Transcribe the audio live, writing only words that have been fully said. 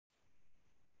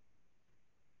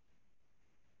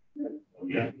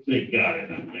Yeah, they got it,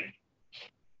 I think.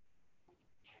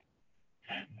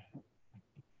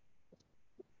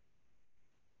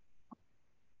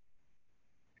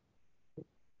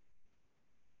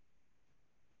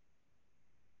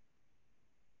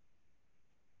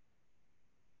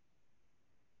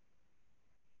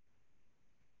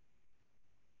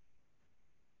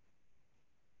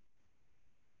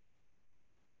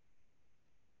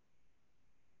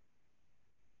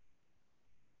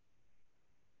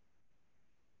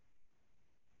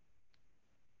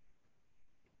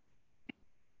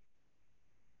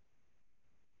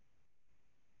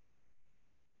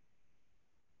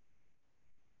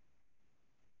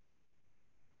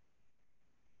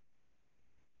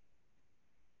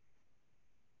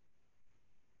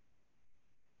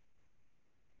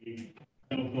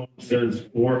 Telephone says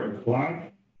 4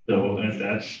 o'clock, so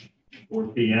that's 4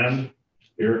 p.m.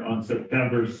 here on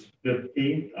September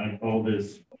 15th. I call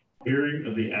this hearing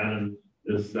of the Adams,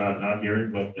 not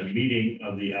hearing, but the meeting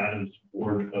of the Adams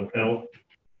Board of Health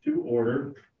to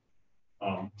order.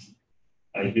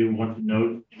 I do want to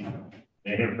note,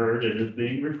 they have heard it is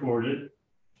being recorded.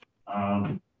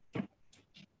 And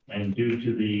due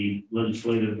to the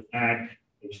legislative act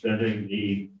extending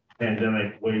the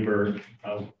pandemic waiver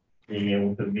of being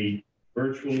able to meet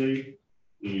virtually,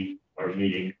 we are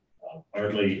meeting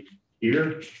partly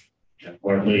here and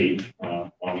partly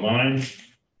online.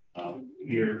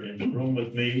 Here in the room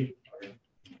with me,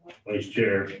 our Vice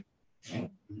Chair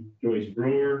Joyce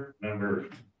Brewer, Member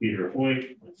Peter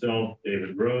Hoyt, myself,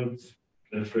 David Rhodes,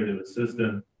 Administrative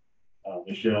Assistant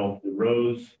Michelle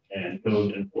DeRose, and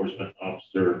Code Enforcement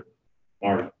Officer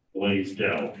Mark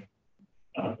Blaisdell.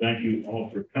 Thank you all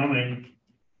for coming.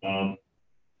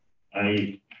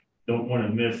 I don't want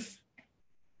to miss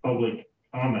public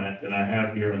comment that I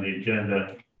have here on the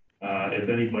agenda. If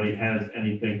anybody has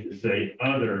anything to say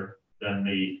other than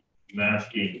the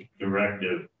masking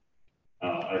directive,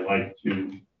 I'd like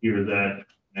to hear that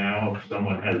now. If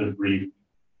someone has a brief.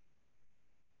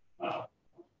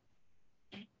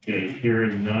 Okay,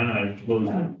 hearing none, I close.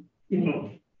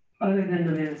 Other than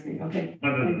the masking, okay.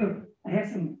 I have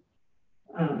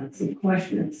some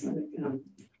questions.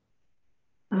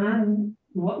 On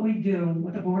what we do,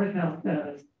 what the Board of Health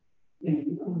does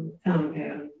in town of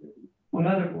Adams, what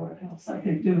other Board of Health I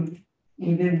can do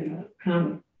within the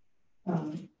county.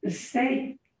 The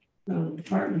state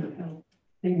Department of Health,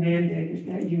 they mandated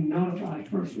that you notify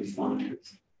first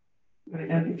responders, right?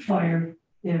 That'd be fire,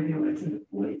 ambulance, and the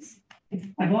police.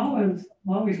 I've always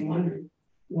wondered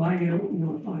why you don't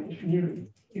notify the community,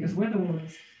 because we're the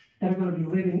ones that are going to be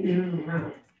living in and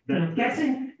around. And I'm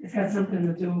guessing it's got something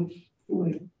to do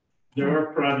with. There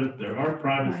are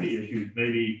privacy issues.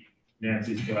 Maybe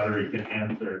Nancy Scottery can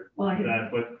answer that,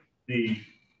 but the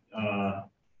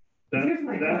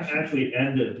that actually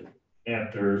ended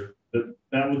after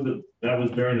that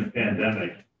was during the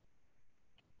pandemic.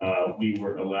 We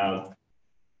were allowed,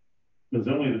 because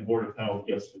only the Board of Health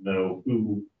gets to know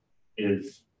who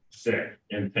is sick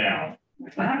in town.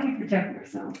 But how do we protect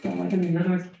ourselves? So, like, I mean, in other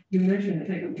words, you mentioned I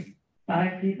think it was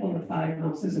 5 people to 5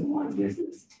 houses in one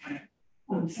business.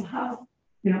 So how,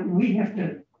 we have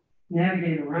to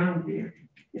navigate around here.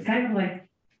 It's kind of like,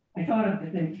 I thought of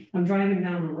the thing, I'm driving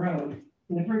down the road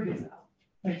and the bridge is out.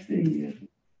 Like the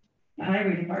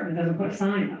highway department doesn't put a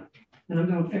sign up and I'm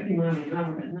doing 50 miles an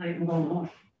hour at night and going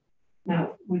off.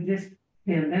 Now, with this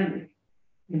pandemic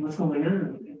and what's going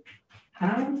on with it,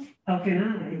 how can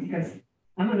I, because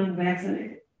I'm an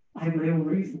unvaccinated, I have my own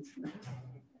reasons for that.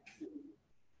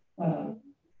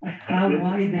 How do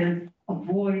I then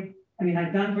avoid, I mean,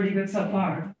 I've done pretty good so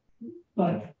far,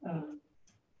 but.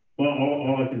 Well,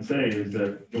 all I can say is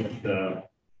that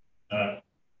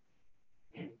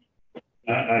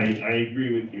I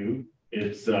agree with you.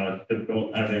 It's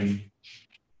difficult having,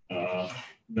 not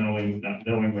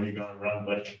knowing when you're going to run,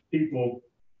 but people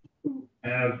who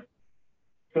have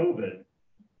COVID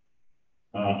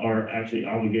are actually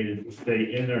obligated to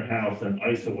stay in their house and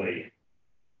isolate.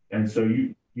 And so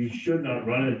you should not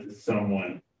run into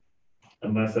someone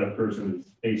unless that person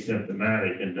is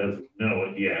asymptomatic and doesn't know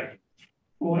it yet.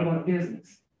 What about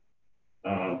business?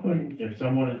 But if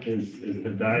someone is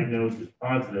been diagnosed as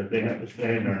positive, they have to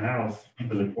stay in their house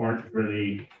for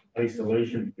the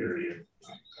isolation period.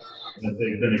 And if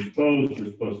they've been exposed,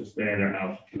 they're supposed to stay in their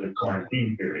house for the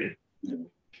quarantine period.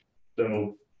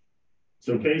 So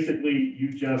basically,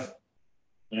 you just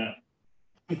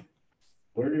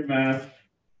wear your mask,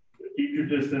 keep your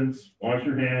distance, wash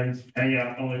your hands, hang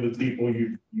out only with people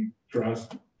you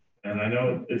trust. And I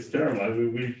know it's terrible.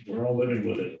 We're all living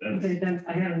with it. Okay, then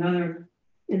I had another,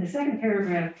 in the second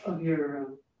paragraph of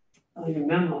your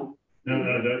memo.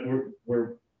 No,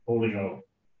 holding oath.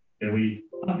 Can we,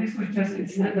 This was just,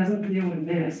 it's not, doesn't deal with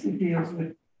this, it deals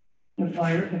with the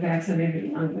vaccinated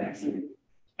and unvaccinated.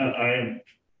 I am,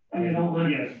 And you don't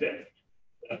want, yes,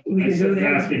 we I can do said that.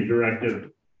 asking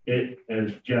directive, it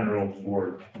as general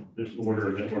for this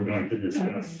order that we're going to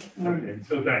discuss. Okay,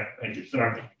 so thank you,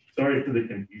 sorry for the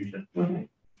confusion. Okay.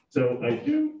 So I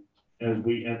do, as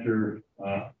we enter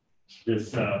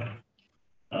this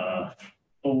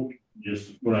old,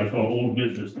 just what I call old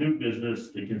business, new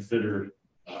business, to consider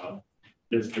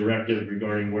this directive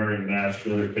regarding wearing masks,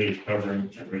 other face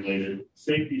coverings, and related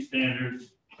safety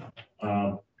standards.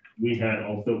 We had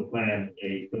also planned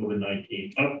a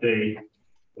COVID-19 update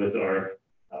with our,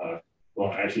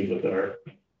 with our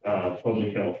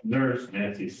public health nurse,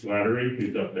 Nancy Slattery,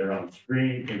 who's up there on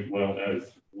screen, as well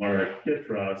as Laura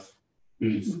Kitros,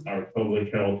 who's our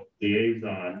public health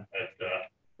liaison at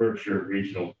Berkshire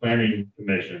Regional Planning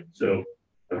Commission. So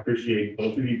I appreciate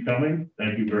both of you coming.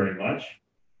 Thank you very much.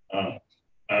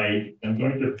 I am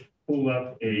going to pull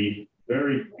up a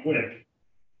very quick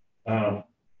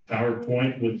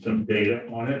PowerPoint with some data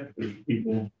on it, which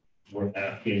people were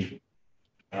asking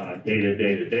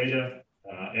data.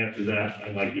 After that,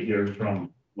 I'd like to hear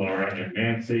from Laura and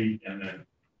Nancy, and then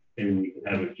maybe we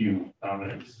can have a few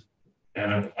comments.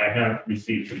 And I have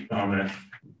received some comments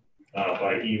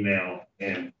by email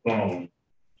and phone.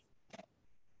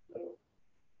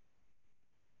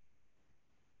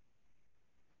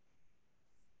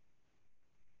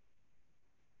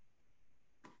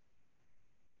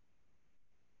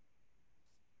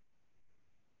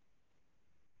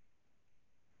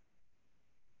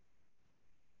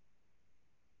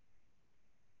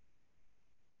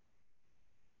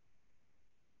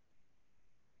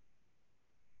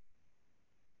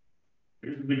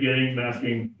 Here's the beginning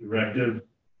masking directive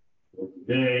for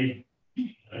today.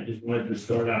 I just wanted to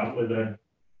start out with a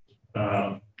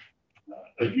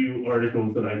few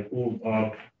articles that I pulled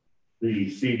off the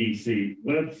CDC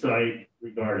website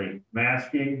regarding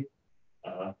masking.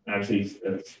 Actually,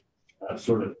 it's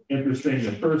sort of interesting.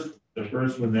 The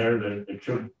first one there, the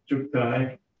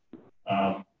Chuktai,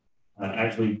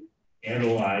 actually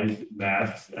analyzed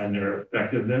masks and their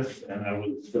effectiveness. And I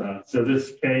was, so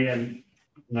this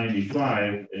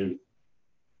KN95 is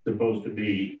supposed to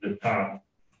be the top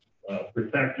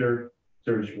protector,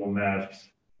 surgical masks.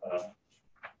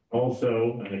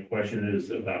 Also, and the question is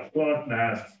about cloth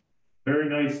masks. Very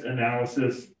nice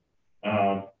analysis,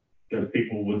 because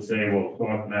people would say, well,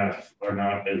 cloth masks are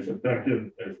not as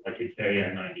effective as like a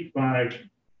KN95,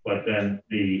 but then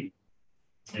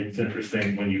it's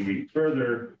interesting when you read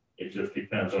further, it just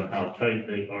depends on how tight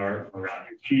they are around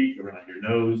your cheek, around your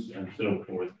nose, and so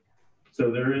forth.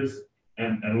 So there is,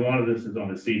 and a lot of this is on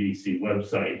the CDC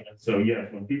website. And so,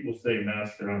 yes, when people say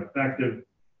masks are ineffective,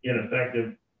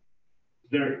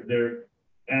 they're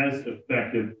as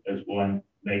effective as one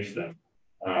makes them.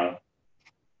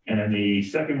 And then the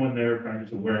second one there,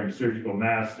 practice of wearing surgical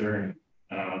masks during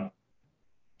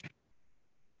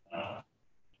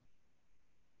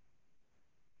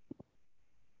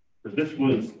but this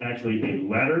was actually a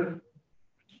letter,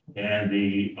 and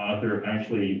the author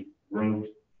actually wrote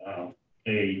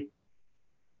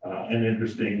an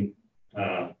interesting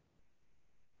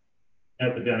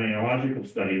epidemiological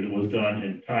study that was done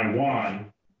in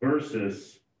Taiwan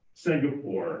versus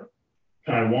Singapore.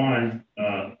 Taiwan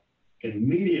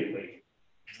immediately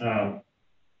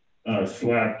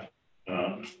slapped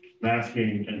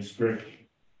masking and strict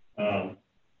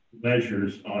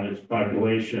measures on its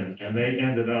population, and they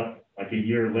ended up like a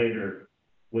year later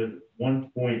with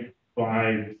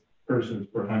 1.5 persons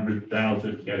per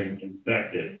 100,000 getting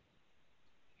infected.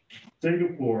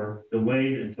 Singapore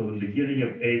delayed until the beginning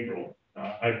of April.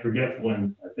 I forget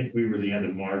when, I think we were the end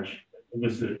of March.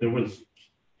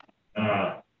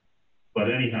 But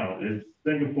anyhow,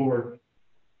 Singapore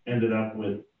ended up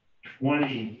with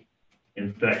 20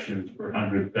 infections per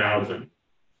 100,000.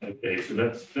 Okay, so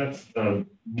that's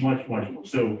much more.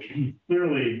 So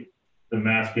clearly the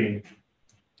masking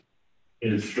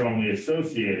is strongly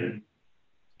associated.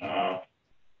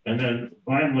 And then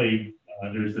finally,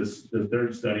 there's the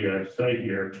third study I cite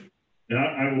here, and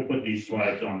I will put these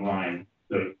slides online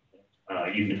so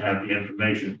you can have the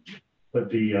information. But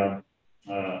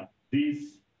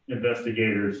these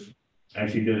investigators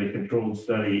actually did a controlled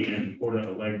study in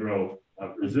Porto Alegre,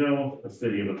 Brazil, a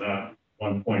city of about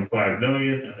 1.5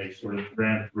 million, and they sort of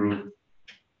ran through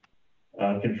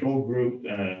a control group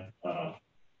and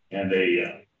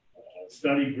a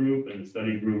study group. And the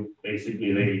study group,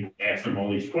 basically, they asked them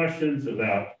all these questions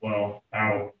about, well,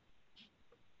 how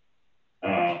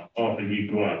often you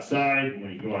go outside.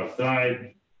 When you go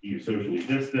outside, you socially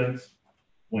distance.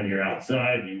 When you're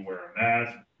outside, you wear a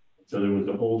mask. So there was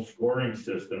a whole scoring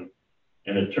system.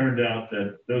 And it turned out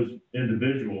that those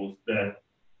individuals that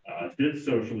did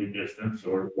socially distance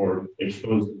or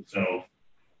expose themselves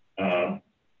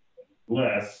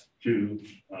less to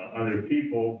other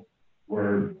people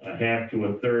were a half to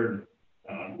a third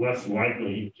less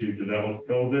likely to develop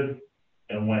COVID.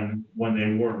 And when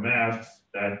they wore masks,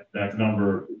 that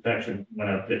number of protection went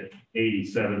up to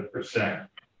 87%.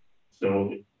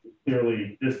 So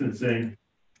clearly distancing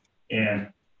and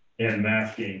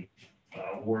masking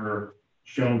were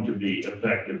shown to be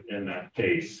effective in that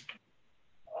case.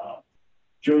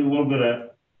 Show you a little bit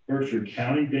of Berkshire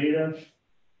County data.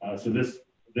 So this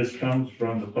comes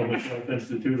from the Public Health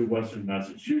Institute of Western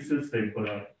Massachusetts. They put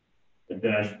up a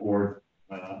dashboard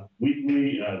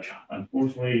weekly.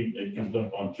 Unfortunately, it comes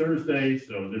up on Thursday,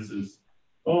 so this is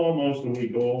almost a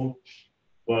week old.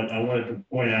 But I wanted to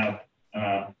point out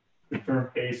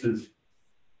confirmed cases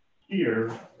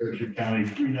here, Berkshire County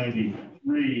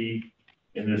 393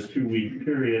 in this 2-week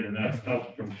period, and that's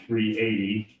up from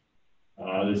 380.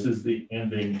 This is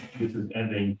ending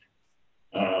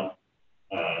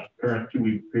current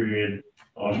 2-week period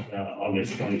on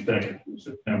August 22nd through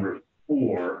September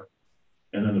 4.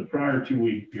 And then the prior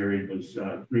 2-week period was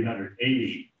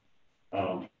 380.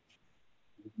 And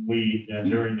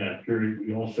during that period,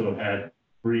 we also had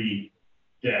 3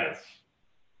 deaths,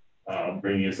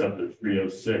 bringing us up to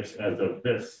 306 as of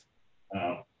this.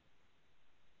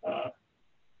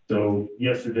 So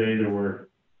yesterday there were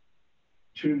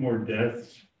 2 more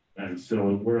deaths, and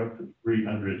so we're up to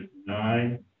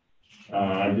 309.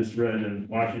 I just read in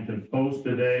Washington Post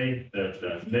today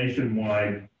that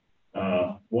nationwide,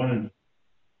 1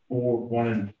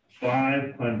 in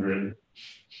 500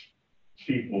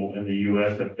 people in the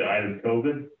U.S. have died of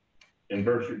COVID. In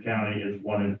Berkshire County is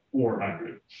 1 in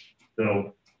 400.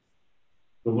 So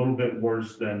it's a little bit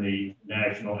worse than the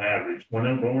national average when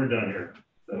we're done here.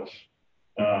 So,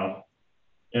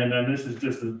 and then this is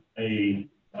just a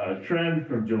trend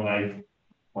from July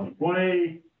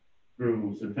 2020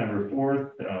 through September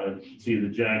 4th. You see the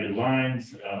jagged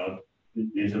lines.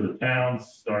 These are the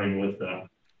towns, starting with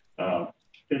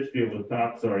Pittsfield at the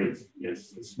top. Sorry,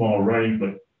 it's small writing,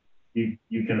 but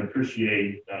you can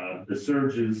appreciate the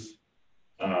surges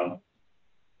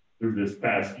through this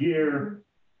past year.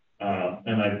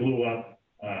 And I blew up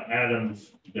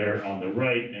Adams there on the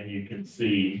right, and you can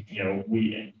see,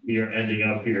 we are ending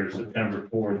up here September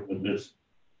 4th with this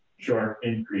sharp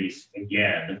increase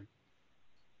again.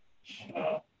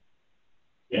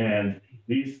 And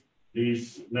these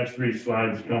next 3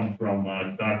 slides come from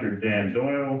Dr. Dan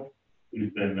Doyle,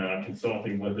 who's been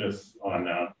consulting with us on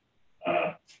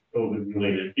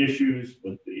COVID-related issues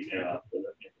with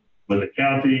the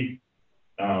county.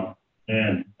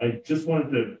 And I just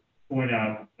wanted to point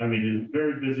out, it's a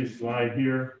very busy slide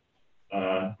here.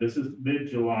 This is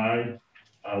mid-July,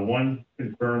 1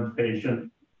 confirmed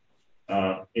patient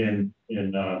in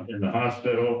the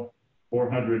hospital,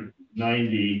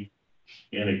 490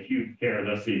 in acute care.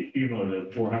 That's the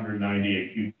cumulative 490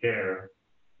 acute care.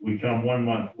 We come 1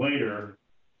 month later,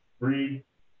 3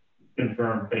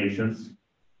 confirmed patients,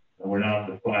 and we're now up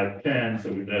to 510.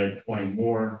 So we've added 20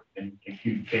 more in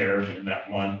acute care in that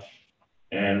month,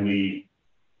 and we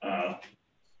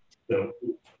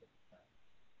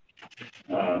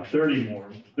 30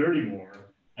 more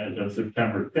as of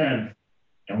September 10th,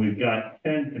 and we've got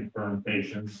 10 confirmed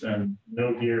patients. And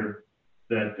note here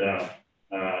that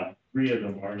 3 of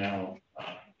them are now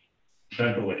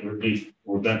ventilated, or at least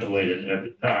were ventilated at the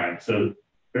time. So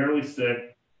fairly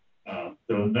sick.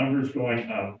 So numbers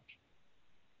going up.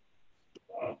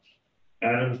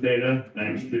 Adams data,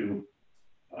 thanks to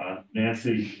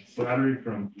Nancy Slattery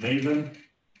from Maven.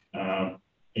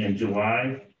 In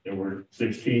July, there were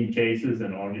 16 cases,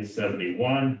 in August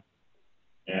 71,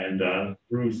 and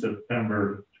through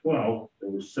September 12th, there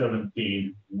were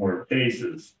 17 more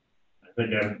cases. I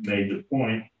think I made the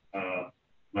point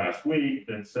last week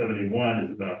that 71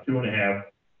 is about 2.5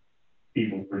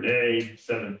 people per day,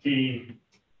 17,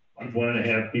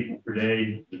 1.5 people per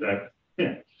day. Is that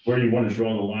where you want to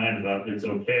draw the line about it's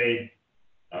okay?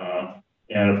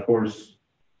 And of course,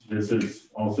 this is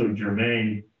also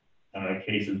germane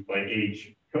cases by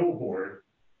age cohort.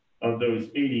 Of those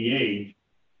 88,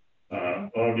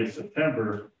 August,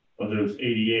 September, of those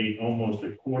 88, almost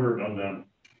a quarter of them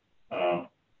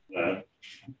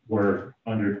were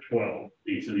under 12.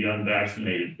 These are the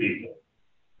unvaccinated people.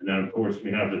 And then, of course,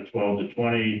 we have the 12 to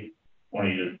 20,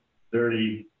 20 to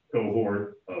 30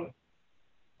 cohort of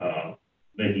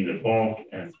making the bulk,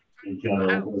 and in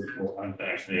general, for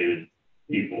unvaccinated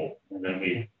people. And then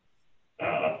we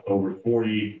over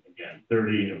 40, again,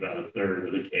 30, about a third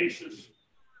of the cases.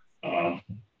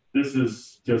 this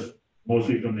is just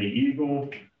mostly from the Eagle,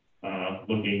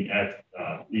 looking at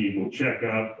the Eagle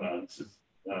checkup. This is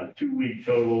 2-week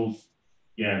totals.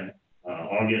 Again,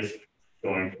 August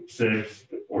going from 6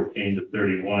 to 14 to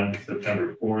 31,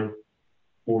 September 4th,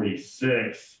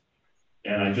 46.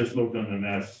 And I just looked on the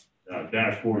Mass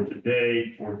dashboard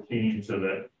today, 14, so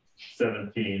that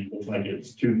 17 looks like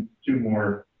it's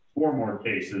four more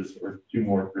cases or 2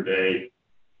 more per day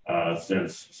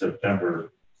since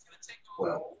September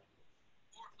 12.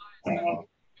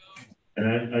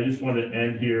 And I just want to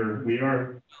end here.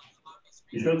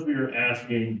 Because we are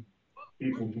asking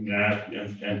people to ask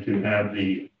and to have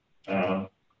the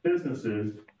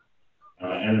businesses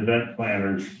and event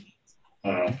planners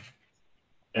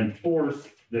enforce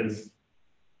this.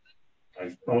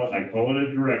 I call it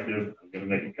a directive. I'm going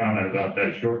to make a comment about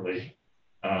that shortly.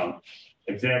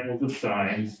 Examples of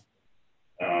signs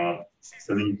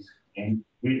for these, and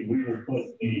we will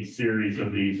put a series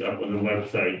of these up on the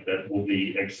website that will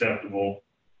be acceptable.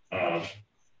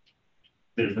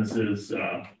 Businesses,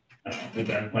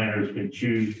 event planners can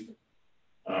choose.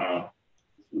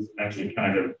 This is actually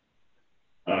kind of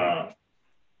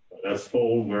us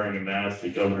old wearing a mask, the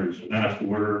governor's mask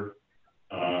order.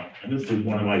 And this is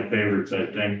one of my favorites, I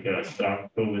think,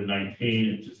 Stop COVID-19.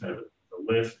 It just has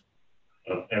a list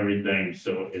of everything.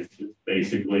 So it's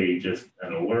basically just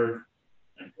an alert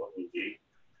and what would be.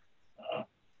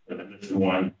 And then this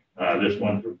one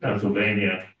from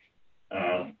Pennsylvania.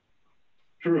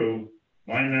 True,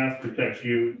 my mask protects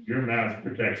you, your mask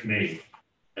protects me.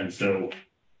 And so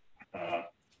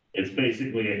it's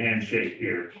basically a handshake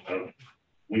here of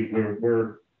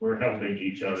we're helping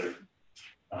each other.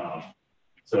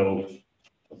 So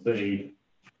I'll say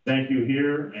thank you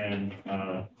here. And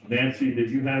Nancy,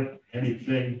 did you have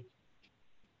anything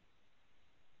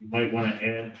you might want to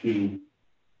add to?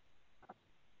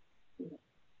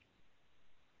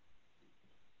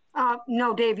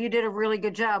 No, Dave, you did a really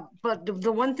good job. But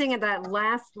the one thing in that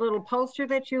last little poster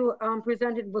that you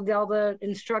presented with all the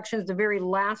instructions, the very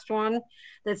last one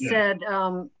that said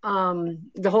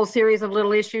the whole series of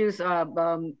little issues,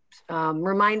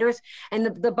 reminders, and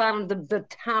the bottom, the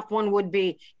top one would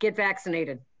be get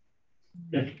vaccinated.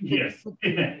 Yes.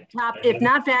 Top, if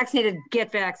not vaccinated,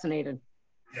 get vaccinated.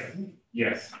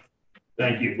 Yes.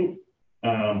 Thank you.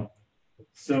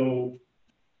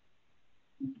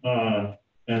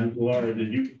 And Laura,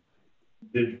 did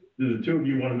the two of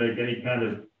you want to make any kind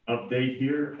of update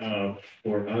here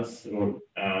for us, or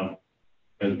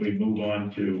as we move on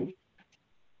to,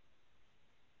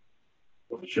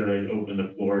 or should I open the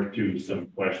floor to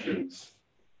some questions,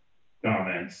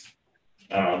 comments?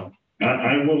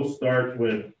 I will start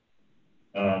with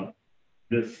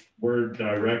this word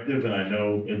directive, and I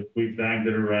know if we banged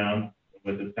it around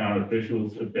with the town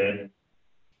officials a bit.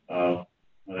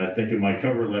 And I think in my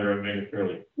cover letter, I made it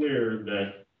fairly clear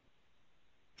that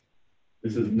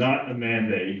this is not a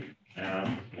mandate.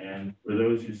 And for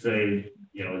those who say,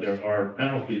 you know, there are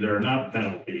penalties, there are not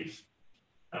penalties.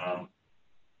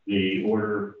 The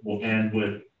order will end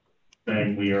with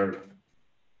saying we are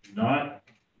not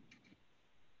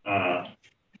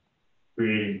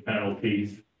creating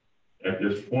penalties at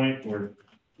this point. We're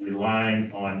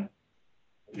relying on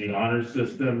the honor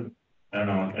system and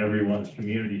on everyone's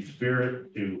community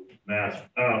spirit to mask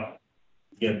up,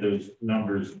 get those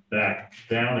numbers back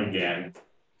down again.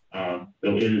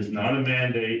 So it is not a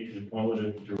mandate, we call it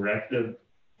a directive,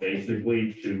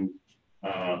 basically to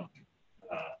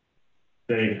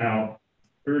say how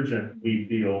urgent we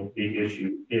feel the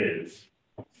issue is.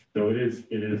 So it is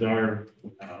our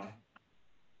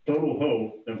total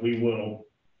hope that we will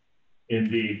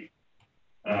indeed,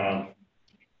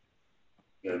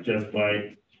 just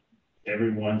by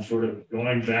everyone sort of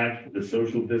going back to the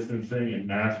social distancing and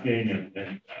masking, and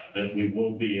that we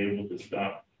will be able to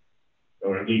stop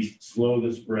or at least slow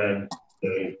the spread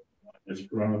so this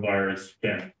coronavirus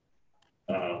can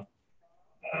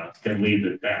leave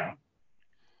the town.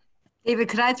 David,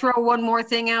 could I throw one more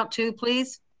thing out too,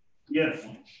 please? Yes.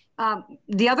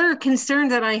 The other concern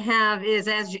that I have is,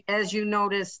 as you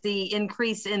notice, the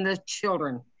increase in the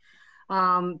children.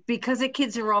 Because the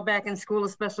kids are all back in school,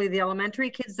 especially the elementary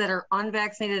kids that are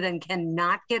unvaccinated and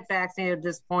cannot get vaccinated at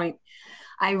this point.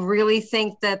 I really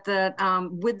think that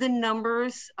with the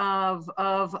numbers of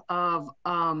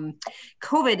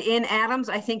COVID in Adams,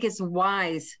 I think it's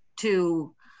wise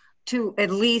to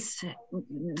at least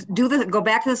go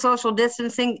back to the social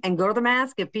distancing and go to the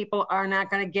mask if people are not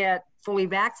going to get fully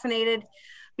vaccinated,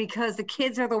 because the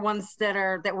kids are the ones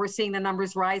that we're seeing the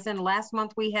numbers rise in. Last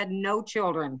month we had no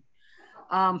children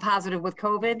positive with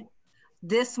COVID.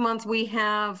 This month we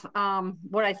have,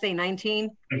 what I say,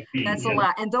 19? 19, That's a yeah.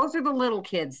 lot. And those are the little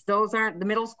kids. Those aren't, the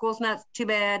middle school's not too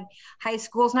bad. High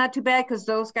school's not too bad because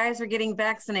those guys are getting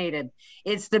vaccinated.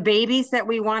 It's the babies that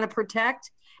we want to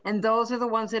protect. And those are the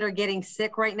ones that are getting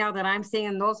sick right now that I'm seeing.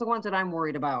 And those are the ones that I'm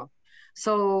worried about.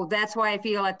 So that's why I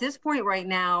feel at this point right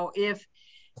now, if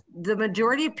the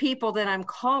majority of people that I'm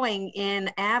calling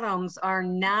in Adams are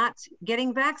not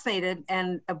getting vaccinated,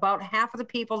 and about half of the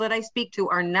people that I speak to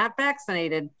are not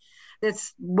vaccinated,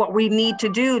 that's what we need to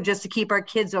do just to keep our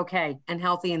kids okay and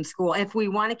healthy in school. If we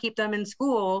want to keep them in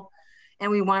school and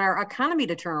we want our economy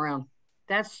to turn around,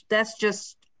 that's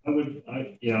just. I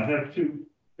have two,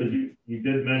 because you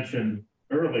did mention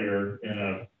earlier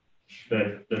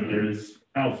that there's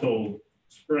household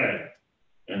spread.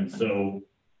 And so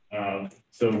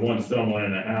once someone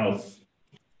in the house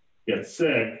gets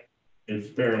sick, it's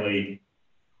fairly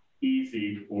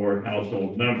easy for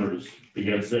household members to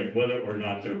get sick, whether or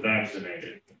not they're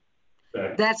vaccinated.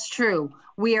 That's true.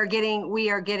 We are getting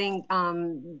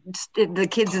the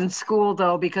kids in school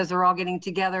though, because they're all getting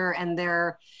together and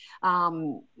they're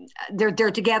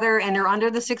together and they're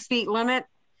under the 6 feet limit.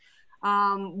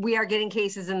 We are getting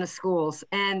cases in the schools,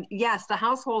 and yes, the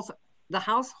households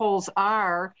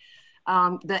are,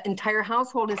 the entire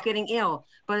household is getting ill,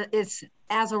 but it's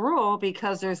as a rule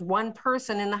because there's one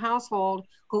person in the household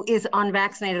who is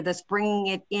unvaccinated that's bringing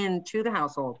it into the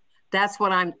household. That's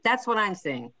what I'm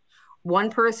seeing. One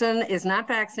person is not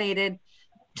vaccinated,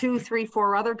 2, 3,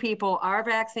 4 other people are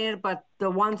vaccinated, but the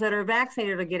ones that are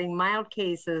vaccinated are getting mild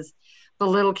cases. The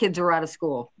little kids are out of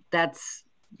school. That's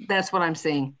what I'm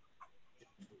seeing.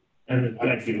 And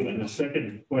thank you. And the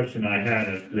second question I had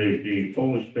is the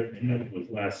Polish picnic was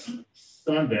last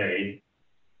Sunday.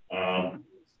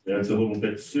 That's a little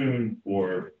bit soon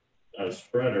for a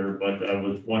spreader, but I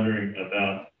was wondering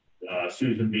about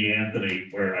Susan B. Anthony,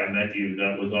 where I met you.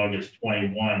 That was August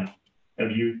 21.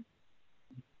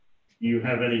 You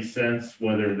have any sense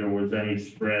whether there was any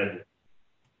spread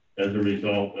as a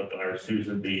result of our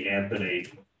Susan B. Anthony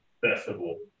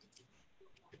festival?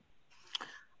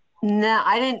 No,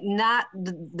 I didn't. Not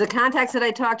the contacts that I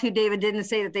talked to, David, didn't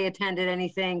say that they attended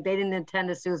anything. They didn't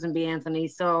attend a Susan B. Anthony.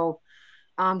 So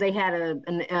they had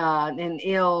an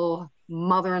ill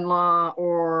mother-in-law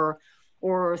or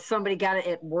somebody got it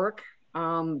at work.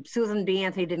 Susan B.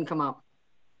 Anthony didn't come up.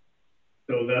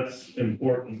 So that's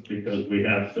important because we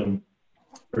have some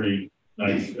pretty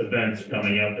nice events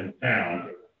coming up in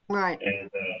town. Right.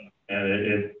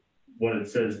 And what it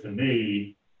says to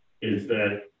me is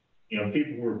that,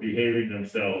 people were behaving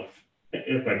themselves,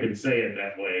 if I could say it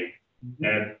that way,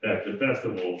 at the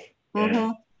festival,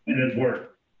 and it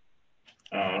worked.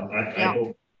 I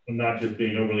hope I'm not just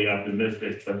being overly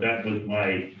optimistic, but that was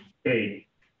my take.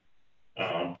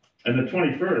 And the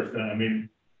 21st,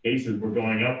 cases were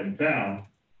going up in town.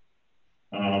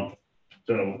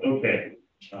 So, okay.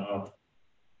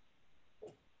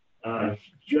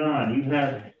 John, you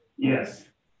had, yes.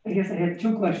 I guess I had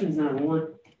 2 questions now.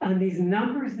 One, on these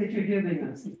numbers that you're giving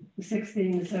us, the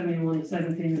 16, the 71, the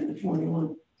 17, and the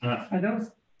 21, are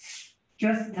those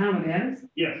just the town of Adams?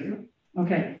 Yes.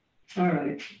 Okay, all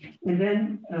right. And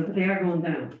then, but they are going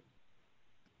down.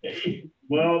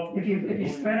 Well, if you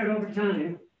spread it over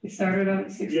time, it started out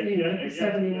at 16, to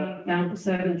 71, down to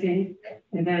 17,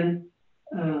 and then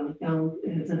down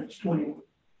to 21.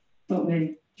 So it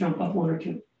may jump up 1 or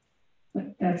 2.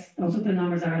 But those are the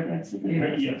numbers are, that's what they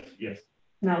are. Yes.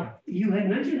 Now, you had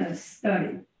mentioned a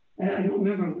study, I don't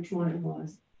remember which one it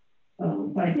was,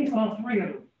 but I think all 3 of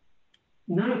them,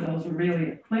 none of those were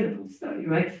really a clinical study,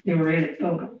 right? They were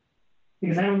anecdotal.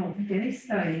 Because I don't know if any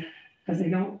study, because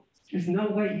there's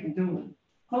no way you can do it.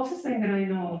 Closest thing that I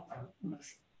know of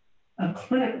was a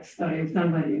clinical study was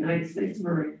done by the United States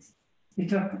Marines. They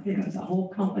took, I think it was a whole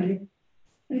company,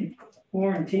 they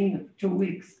quarantined for 2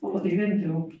 weeks. But what they didn't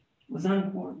do was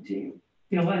unquarantine.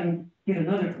 Let them get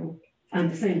another group on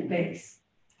the same base.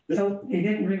 So they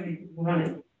didn't really run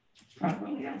it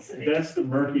properly, I'll say. That's the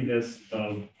murkiness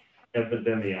of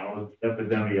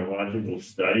epidemiological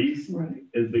studies, right?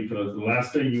 Is because the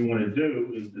last thing you want to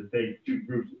do is to take 2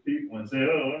 groups of people and say,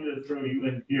 oh, I'm going to throw you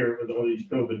in here with all these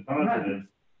COVID positives,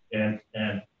 right.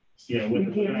 and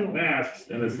with the masks,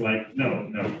 and it's like,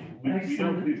 no, we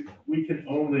don't do, we can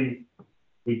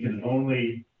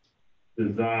only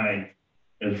design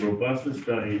as robust as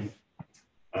studies,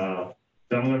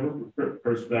 similar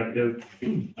perspective,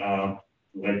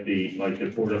 like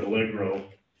the Porto Alegre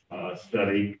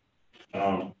study,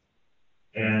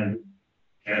 and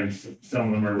some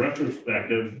of them are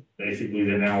retrospective. Basically,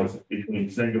 the analysis between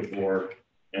Singapore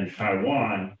and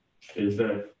Taiwan is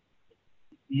that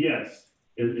yes,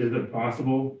 is it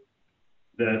possible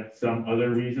that some other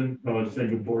reason caused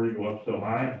Singapore to go up so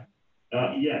high?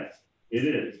 Yes, it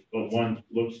is, but one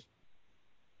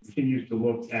continues to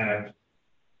look at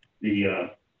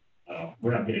the,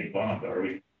 we're not getting bombed, are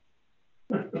we?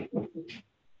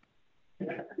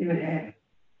 Even add.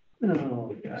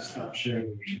 Oh, God. Stop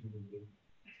sharing.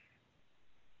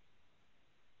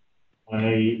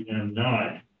 I am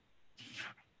not.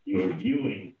 You're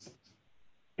viewing.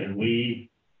 Can we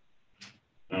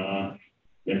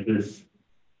get this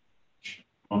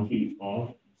monkey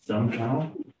off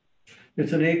somehow?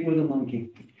 It's an ape with a monkey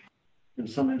in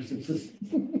some instances.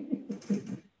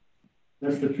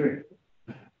 That's the trick.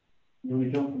 You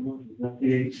only help the monkey, not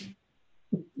the apes.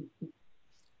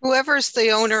 Whoever's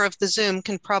the owner of the Zoom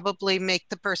can probably make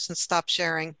the person stop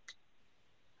sharing.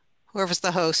 Whoever's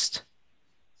the host.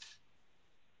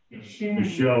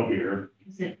 Michelle here.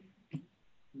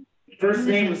 First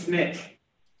name was Mitch.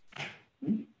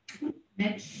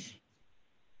 Mitch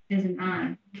isn't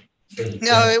on.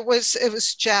 No, it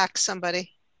was Jack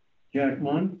somebody. Jack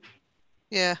Munn?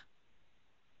 Yeah.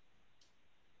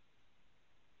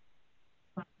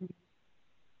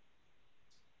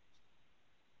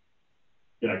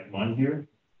 Jack Munn here.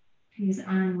 He's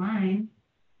online.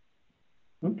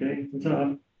 Okay, what's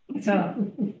up?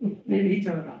 So maybe he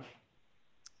took it off.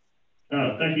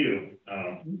 Oh, thank you.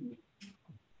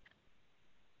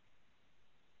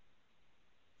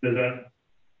 Does that,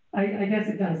 I guess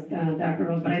it does, Dr.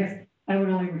 Rose, but I guess I would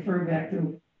only refer back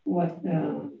to what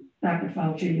Dr.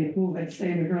 Fauci and who had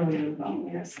stated earlier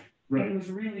about this. right, It was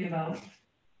really about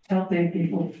helping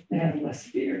people to have less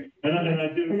fear. and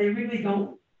I do, And they really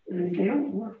don't, I mean, they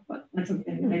don't work, but that's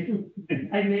okay.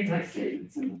 I made my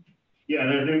statements. yeah, and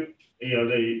I do, you know,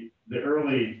 the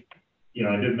early, you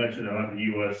know, I did mention about the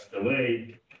US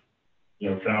delay. You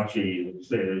know, Fauci would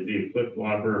say there'd be a flip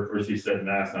flopper. First he said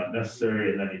masks not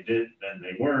necessary, and then he did, then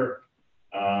they were.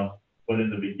 But in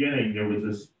the beginning, there was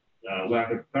this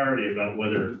lack of clarity about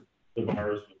whether the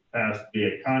virus was passed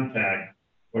via contact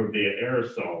or via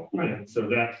aerosol. Right. And so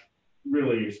that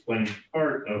really explains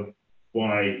part of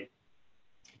why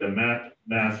the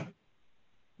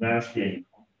masking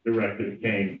directive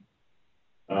came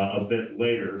a bit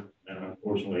later. And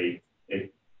unfortunately,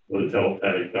 it would have helped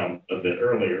had it come a bit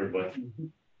earlier, but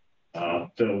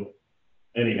so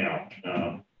anyhow,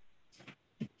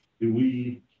 do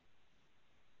we,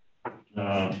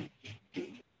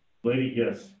 lady,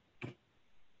 yes,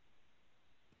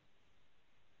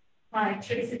 Hi,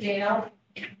 Teresa Dale.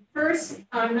 First,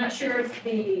 I'm not sure if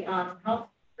the health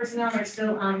personnel are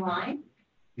still online.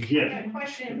 I yes, had a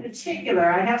question in particular.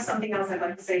 I have something else I'd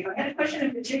like to say, but I had a question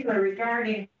in particular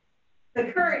regarding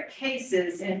the current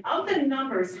cases, and of the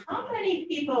numbers, how many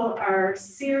people are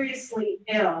seriously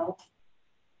ill?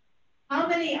 How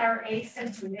many are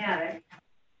asymptomatic?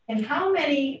 And how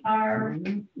many are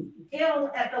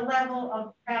ill at the level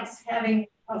of perhaps having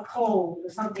a cold or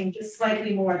something just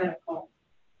slightly more than a cold?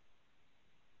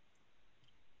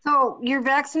 So your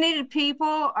vaccinated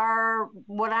people are,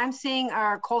 what I'm seeing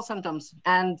are cold symptoms.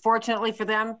 And fortunately for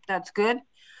them, that's good.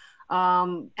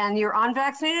 And your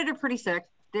unvaccinated are pretty sick.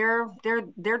 They're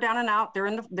down and out. They're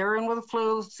in with the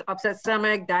flu, upset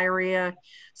stomach, diarrhea,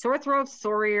 sore throats,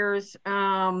 sore ears,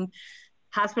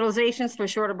 hospitalizations for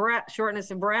shortness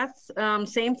of breath.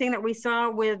 Same thing that we saw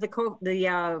with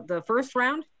the first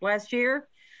round last year.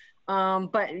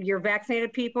 But your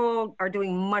vaccinated people are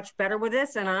doing much better with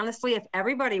this. And honestly, if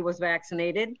everybody was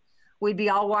vaccinated, we'd be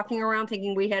all walking around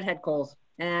thinking we had head colds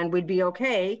and we'd be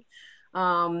okay.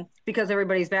 Because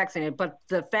everybody's vaccinated. But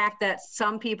the fact that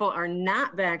some people are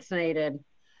not vaccinated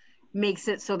makes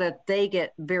it so that they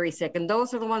get very sick. And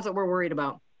those are the ones that we're worried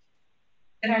about.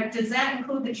 And does that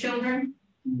include the children?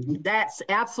 That's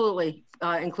absolutely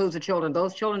includes the children.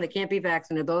 Those children that can't be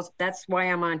vaccinated, that's why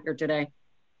I'm on here today.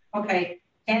 Okay,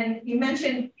 and you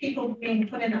mentioned people being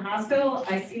put in the hospital.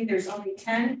 I see there's only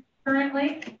 10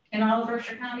 currently in all of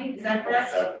Berkshire County. Is that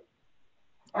correct?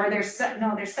 Or there's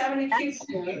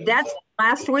 72. That's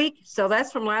last week. So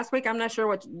that's from last week. I'm not sure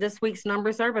what this week's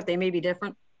numbers are, but they may be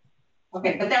different.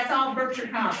 Okay, but that's all Berkshire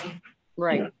County.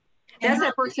 Right. That's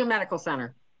at Berkshire Medical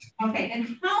Center. Okay,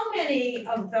 and how many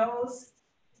of those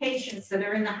patients that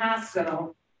are in the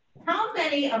hospital, how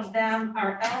many of them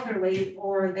are elderly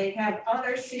or they have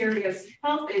other serious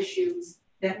health issues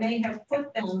that may have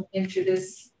put them into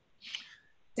this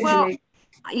situation? Well,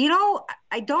 you know,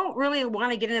 I don't really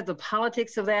want to get into the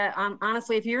politics of that.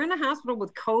 Honestly, if you're in the hospital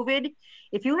with COVID,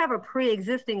 if you have a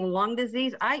pre-existing lung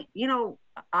disease, I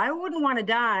wouldn't want to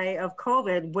die of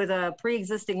COVID with a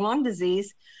pre-existing lung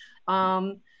disease.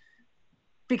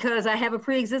 because I have a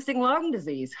pre-existing lung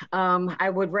disease. I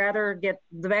would rather get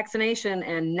the vaccination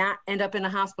and not end up in a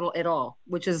hospital at all,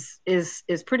 which is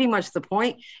pretty much the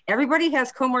point. Everybody has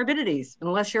comorbidities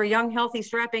unless you're a young, healthy,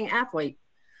 strapping athlete.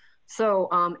 So,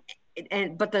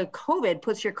 but the COVID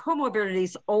puts your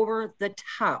comorbidities over the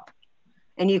top,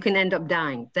 and you can end up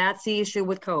dying. That's the issue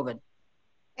with COVID.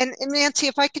 And Nancy,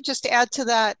 if I could just add to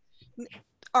that,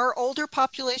 our older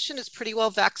population is pretty well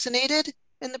vaccinated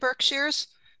in the Berkshires.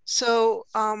 So,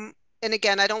 and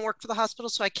again, I don't work for the hospital,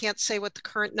 so I can't say what the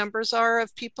current numbers are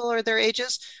of people or their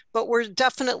ages, but we're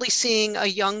definitely seeing a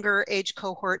younger age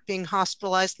cohort being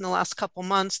hospitalized in the last couple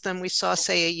months than we saw,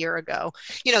 say, a year ago.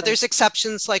 You know, there's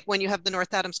exceptions like when you have the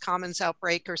North Adams Commons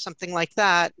outbreak or something like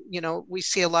that, you know, we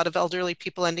see a lot of elderly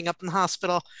people ending up in the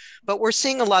hospital, but we're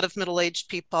seeing a lot of middle-aged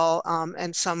people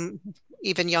and some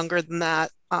even younger than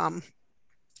that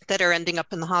that are ending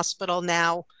up in the hospital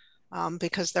now.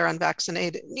 Because they're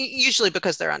unvaccinated, usually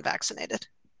because they're unvaccinated.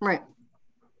 Right.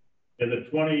 And the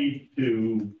 20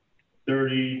 to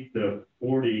 30 to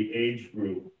 40 age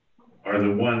group are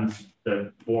the ones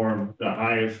that form the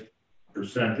highest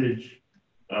percentage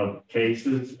of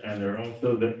cases, and they're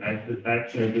also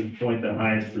actually at this point the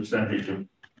highest percentage of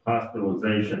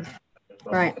hospitalization.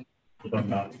 Right. If I'm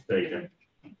not mistaken.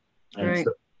 And right.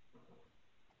 So,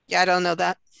 yeah, I don't know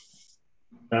that.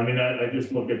 I mean, I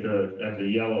just look at the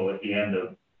yellow at the end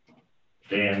of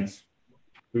Dan's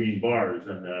green bars,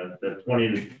 and the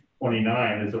 20 to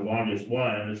 29 is the longest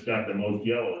one, and it's got the most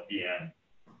yellow at the end.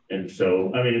 And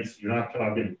so, I mean, you're not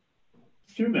talking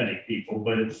too many people,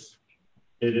 but it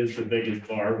is the biggest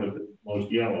bar with the most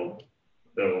yellow.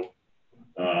 So,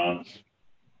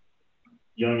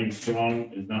 young and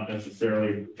strong is not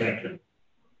necessarily protection.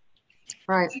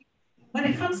 Right. When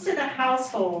it comes to the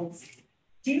households,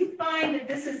 do you find that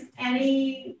this is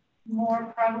any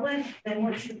more prevalent than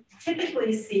what you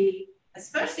typically see,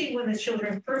 especially when the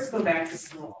children first go back to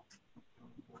school?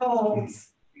 Colds,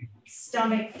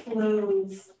 stomach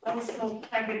flus, those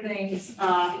type of things,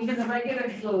 even the regular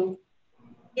flu.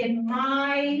 In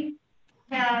my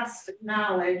past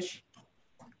knowledge,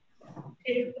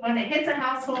 when it hits a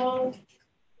household,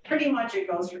 pretty much it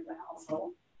goes through the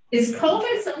household. Is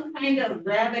COVID some kind of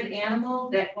rabid animal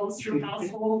that goes through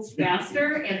households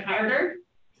faster and harder?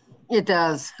 It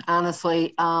does,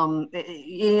 honestly.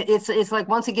 It's like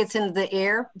once it gets into the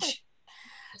air.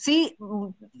 See,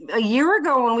 a year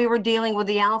ago when we were dealing with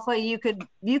the alpha, you could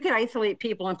isolate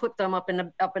people and put them up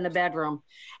in the bedroom,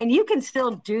 and you can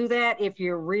still do that if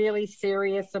you're really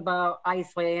serious about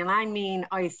isolating. And I mean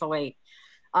isolate.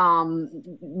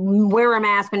 Wear a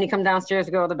mask when you come downstairs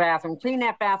to go to the bathroom, clean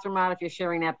that bathroom out if you're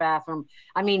sharing that bathroom.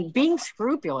 I mean, being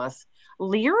scrupulous.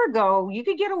 A year ago, you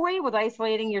could get away with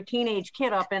isolating your teenage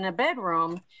kid up in a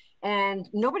bedroom and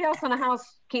nobody else in the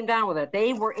house came down with it.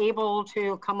 They were able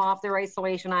to come off their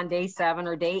isolation on day 7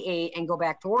 or day 8 and go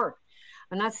back to work.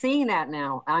 I'm not seeing that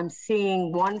now. I'm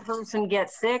seeing one person get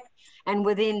sick and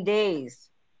within days,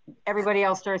 everybody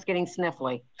else starts getting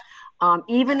sniffly.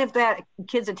 Even if that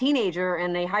kid's a teenager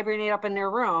and they hibernate up in their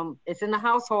room, it's in the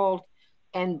household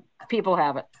and people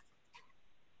have it.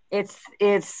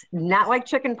 It's not like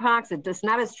chicken pox. It's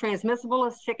not as transmissible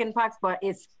as chicken pox, but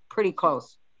it's pretty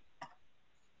close.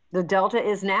 The Delta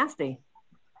is nasty.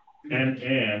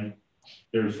 And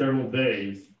there are several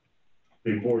days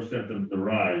before symptoms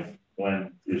arise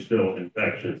when you're still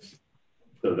infectious.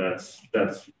 So that's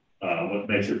what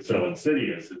makes it so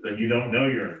insidious, is that you don't know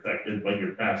you're infected, but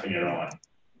you're passing it on.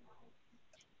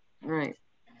 Right.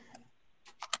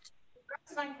 The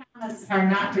rest of my comments are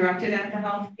not directed at the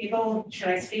health people. Should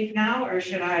I speak now or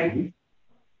should I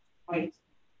wait?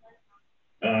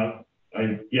 I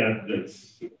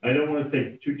don't want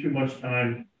to take too much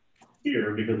time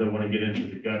here because I want to get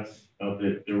into the guts of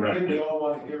the directive. We all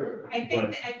want to hear it. I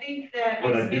think that.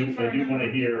 But I do want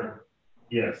to hear,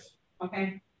 yes.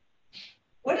 Okay.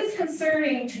 What is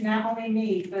concerning to not only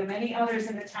me, but many others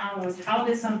in the town was how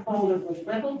this unfolded with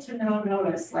little to no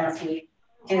notice last week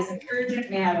as an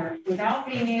urgent matter without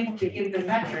being able to give the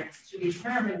metrics to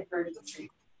determine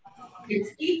urgency. It's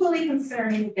equally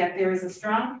concerning that there is a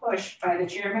strong push by the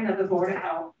chairman of the Board of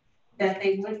Health that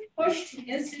they would push to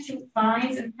institute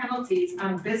fines and penalties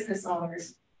on business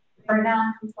owners for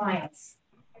non-compliance.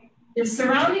 If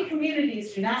surrounding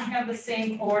communities do not have the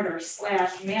same order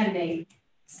 / mandate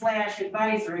 /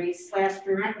 advisory /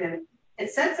 directive,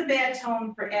 it sets a bad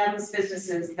tone for Adams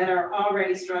businesses that are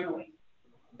already struggling.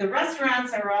 The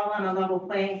restaurants are all on a level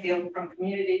playing field from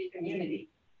community to community,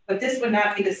 but this would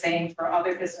not be the same for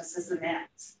other businesses than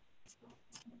Adams.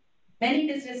 Many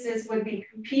businesses would be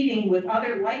competing with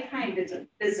other like-kind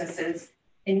businesses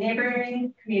in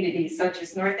neighboring communities such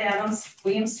as North Adams,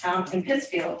 Williamstown, and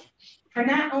Pittsfield for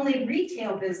not only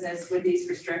retail business with these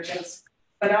restrictions,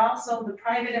 but also the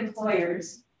private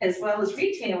employers as well as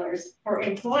retailers for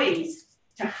employees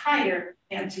to hire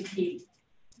and to keep.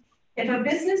 If a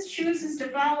business chooses to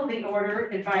follow the order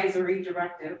advisory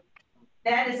directive,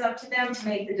 that is up to them to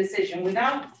make the decision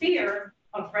without fear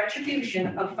of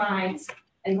retribution of fines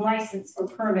and license or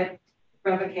permit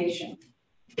revocation.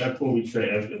 That's what we say,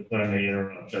 if I may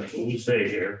interrupt, that's what we say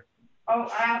here. Oh,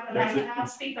 I'll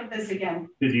speak of this again.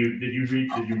 Did you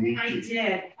read?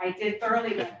 I did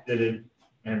thoroughly. Did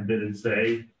it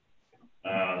say?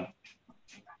 I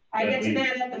get to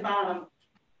that at the bottom.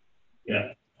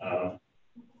 Yeah.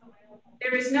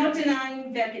 There is no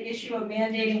denying that the issue of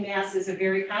mandating masks is a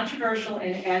very controversial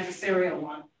and adversarial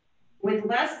one. With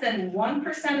less than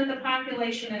 1% of the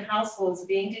population and households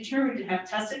being determined to have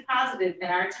tested positive in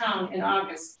our town in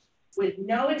August, with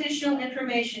no additional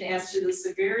information as to the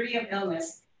severity of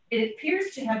illness, it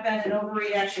appears to have been an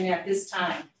overreaction at this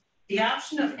time. The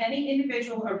option of any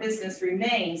individual or business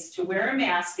remains to wear a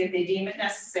mask if they deem it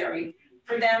necessary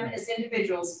for them as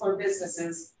individuals or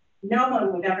businesses. No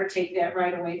one would ever take that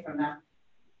right away from them.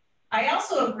 I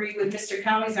also agree with Mr.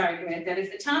 Cowie's argument that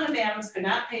if the town of Adams could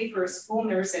not pay for a school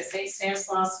nurse at St.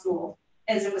 Stanislaus School,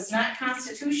 as it was not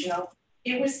constitutional,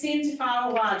 it would seem to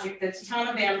follow logic that the town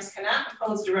of Adams cannot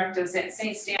impose directives at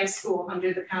St. Stan's School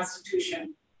under the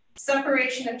Constitution.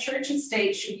 Separation of church and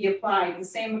state should be applied the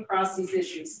same across these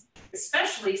issues,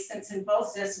 especially since in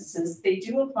both instances, they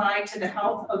do apply to the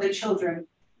health of the children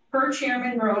per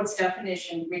Chairman Rhodes'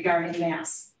 definition regarding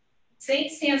masks.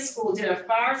 St. Stan's School did a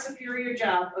far superior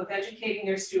job of educating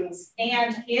their students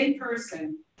and in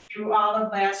person through all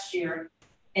of last year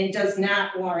and does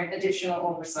not warrant additional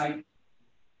oversight.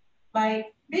 My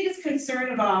biggest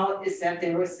concern of all is that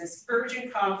there was this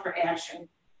urgent call for action.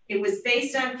 It was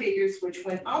based on figures which,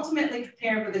 when ultimately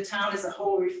prepared for the town as a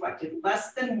whole, reflected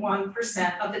less than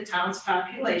 1% of the town's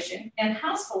population and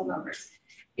household numbers.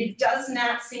 It does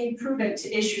not seem prudent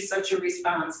to issue such a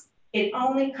response. It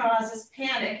only causes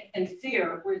panic and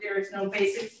fear where there is no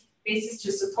basis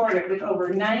to support it, with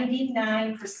over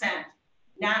 99%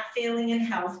 not failing in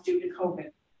health due to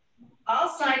COVID. All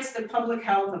sides of the public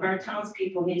health of our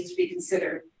townspeople needs to be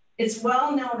considered. It's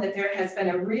well known that there has been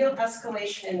a real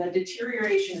escalation in the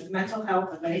deterioration of mental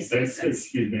health of many citizens.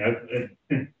 Excuse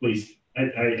me, please.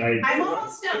 I'm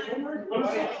almost done.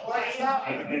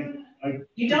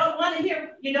 You don't want to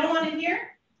hear? You don't want to hear?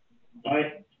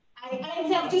 I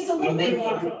have just a little bit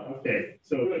more. Okay,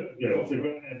 so go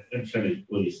ahead and finish,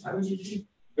 please.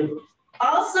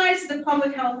 All sides of the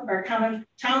public health of our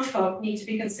townsfolk need to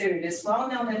be considered. It's well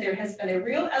known that there has been a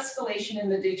real escalation in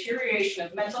the deterioration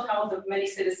of mental health of many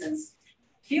citizens,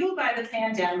 fueled by the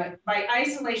pandemic, by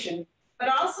isolation, but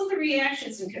also the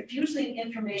reactions and confusing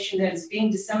information that is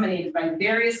being disseminated by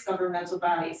various governmental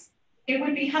bodies. It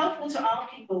would be helpful to all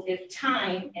people if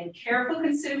time and careful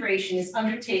consideration is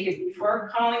undertaken before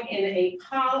calling in a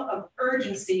call of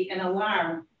urgency and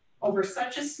alarm over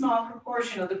such a small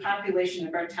proportion of the population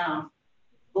of our town.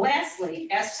 Lastly,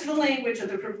 as to the language of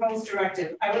the proposed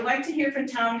directive, I would like to hear from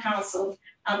Town Council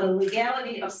on the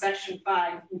legality of Section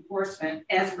 5 enforcement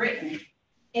as written.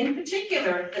 In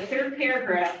particular, the third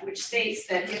paragraph, which states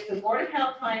that if the Board of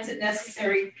Health finds it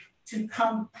necessary to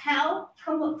compel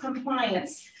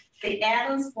compliance, the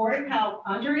Adams Board of Health,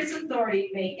 under its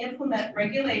authority, may implement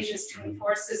regulations to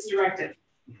enforce this directive.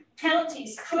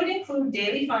 Penalties could include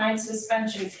daily fines,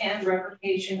 suspensions, and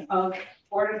revocation of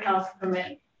Board of Health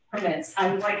permits. I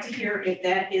would like to hear if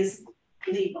that is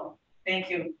legal. Thank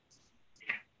you.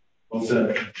 Well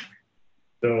said.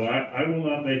 So I will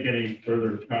not make any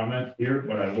further comment here,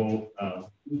 but I will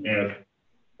ask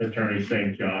Attorney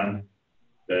St. John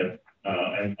that,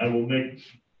 and I will make.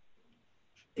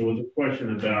 It was a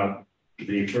question about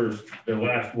the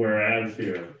last whereas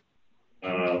here,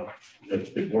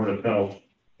 that the Board of Health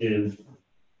is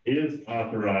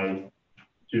authorized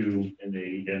to, in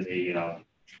the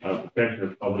protection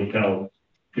of public health,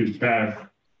 to pass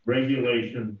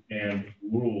regulations and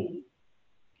rules.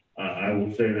 I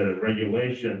will say that a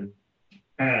regulation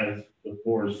has the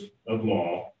force of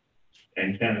law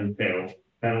and can entail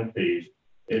penalties.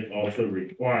 It also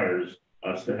requires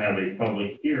us to have a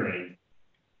public hearing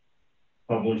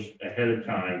published ahead of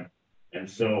time and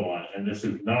so on. And this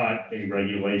is not a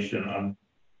regulation.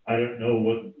 I don't know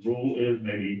what the rule is.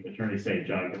 Maybe Attorney St.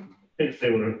 John can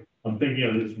say what I'm thinking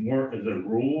of this more as a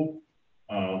rule,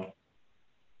 like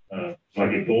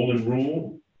a golden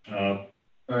rule. All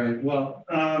right, well,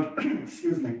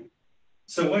 excuse me.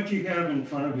 So what you have in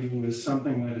front of you is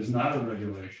something that is not a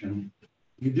regulation.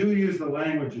 we do use the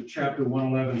language of chapter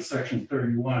 111, section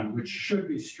 31, which should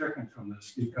be stricken from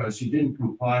this because you didn't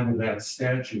comply with that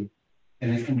statute.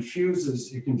 And it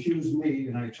confused me,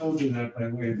 and I told you that by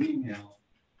way of email,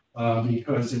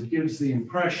 because it gives the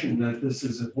impression that this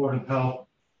is a Board of Health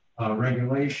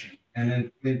regulation.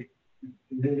 And it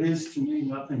is to me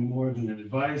nothing more than an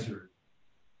advisory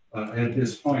at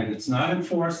this point. It's not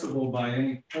enforceable by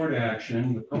any court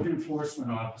action. The code enforcement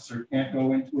officer can't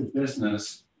go into a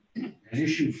business and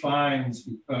issue fines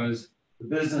because the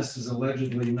business is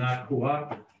allegedly not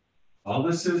cooperative. All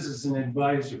this is an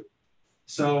advisory.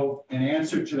 So in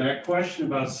answer to that question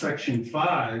about section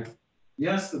 5,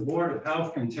 yes, the Board of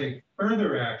Health can take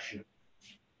further action,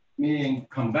 meaning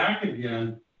come back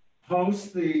again,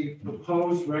 post the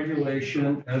proposed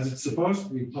regulation as it's supposed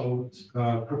to be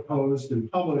proposed and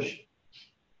published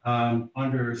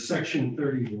under section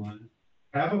 31,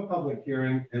 have a public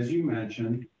hearing, as you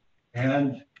mentioned,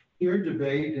 and hear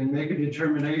debate and make a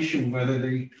determination whether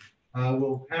they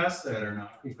will pass that or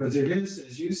not, because it is,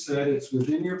 as you said, it's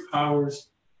within your powers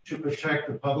to protect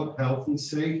the public health and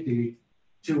safety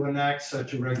to enact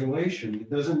such a regulation. It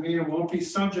doesn't mean it won't be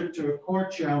subject to a court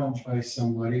challenge by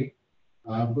somebody,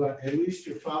 but at least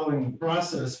you're following the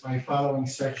process by following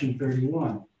section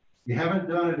 31. You haven't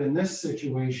done it in this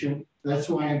situation. That's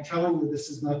why I'm telling you this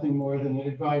is nothing more than an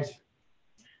advisory.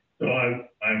 So I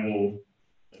will,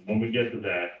 when we get to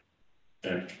that,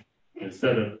 and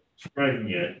instead of striking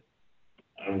it,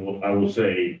 I will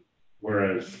say,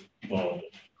 whereas, well,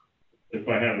 if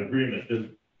I have agreement, this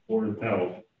Board of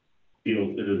Health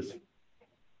feels it is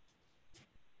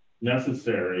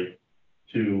necessary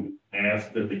to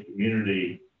ask that the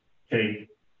community take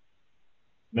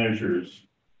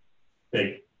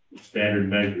standard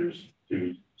measures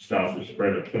to stop the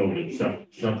spread of COVID,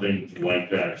 something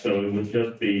like that. So it would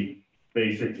just be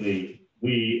basically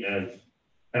we as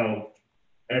health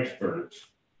experts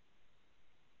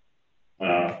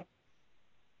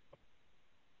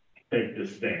take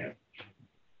this stand.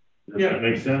 Does that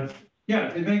make sense? Yeah,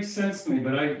 it makes sense to me,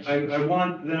 but I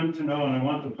want them to know, and I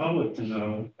want the public to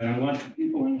know, and I want the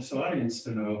people in this audience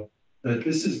to know that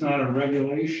this is not a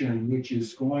regulation which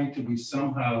is going to be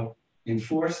somehow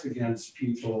enforced against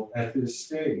people at this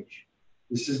stage.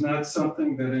 This is not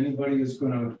something that anybody is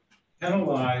going to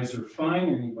penalize or fine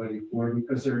anybody for,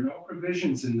 because there are no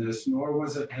provisions in this, nor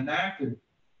was it enacted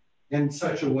in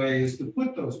such a way as to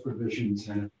put those provisions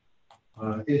in it.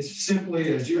 It's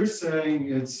simply, as you're saying,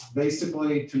 it's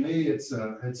basically, to me, it's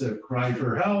a cry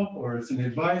for help, or it's an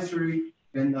advisory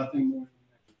and nothing more.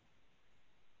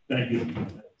 Thank you.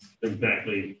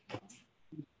 Exactly.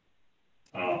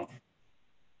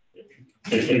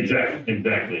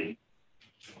 Exactly.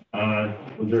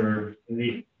 Were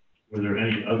there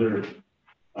any other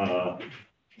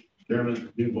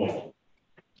Chairman Duval?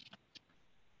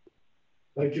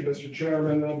 Thank you, Mr.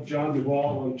 Chairman. I'm John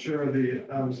Duval. I'm chair of the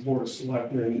Adams Board of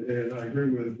Selectmen, and I agree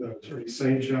with Attorney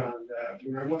St. John that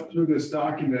when I went through this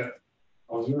document,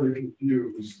 I was very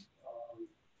confused.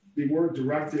 The word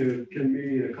directive can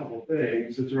mean a couple of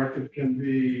things. A directive can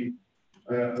be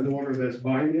an order that's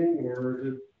binding, or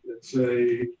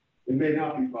it may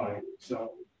not be binding.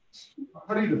 So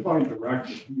how do you define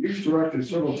directive? You use directive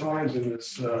several times in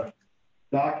this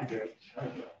document.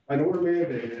 I know what a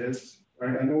mandate is.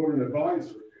 I know what an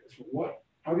advisory is.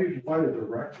 How do you define a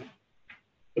directive?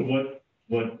 What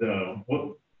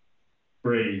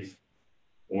phrase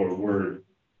or word?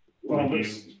 Well,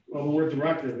 the word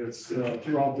directive, it's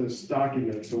throughout this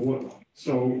document.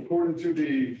 So according to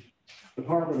the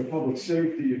Department of Public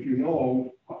Safety, if you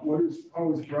know,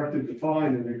 how is directive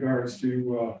defined in regards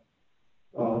to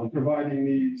providing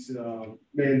these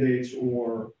mandates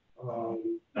or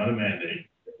not a mandate.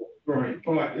 Right,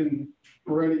 but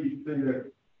for anything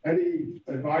that any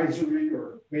advisory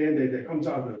or mandate that comes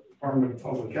out of the Department of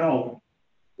Public Health,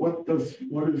 what is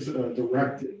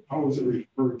directed? How is it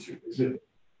referred to? Is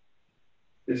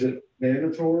it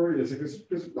mandatory? Is it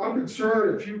because I'm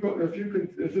concerned if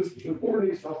the board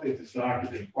needs to update this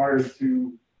document prior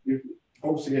to you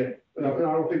posting it, and I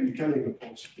don't think you can even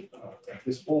post it at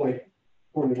this point,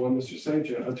 according to what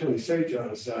Attorney St. John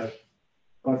has said.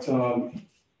 But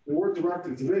the word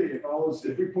directed to me,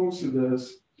 if we posted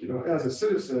this, as a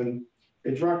citizen,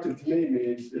 it directed to me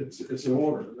means it's an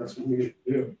order. That's what we need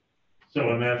to do. So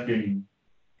I'm asking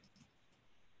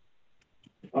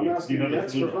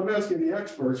the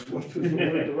experts what does the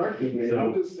word directed mean.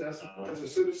 I'm just as a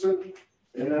citizen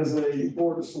and as a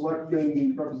board of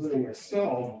selectmen representing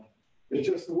myself, it's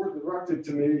just the word directed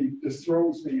to me just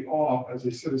throws me off as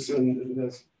a citizen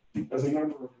and as a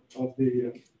member of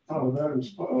the town of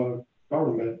Adams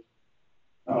government.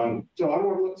 So I don't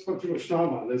want to spend too much time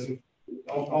on this.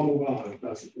 I'll move on, if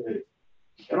that's okay.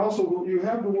 And also, you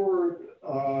have the word,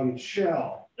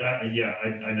 shall. Yeah,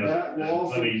 I know. That will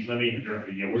also- Let me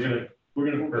interrupt you. Yeah,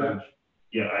 we're gonna purge.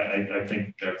 Yeah, I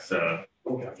think that's, Okay.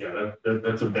 yeah,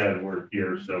 that's a bad word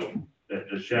here, so that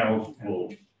the shalls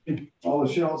will, All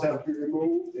the shells have to be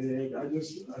removed, and I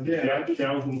just, again,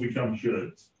 shalls will become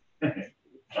shoulds. that's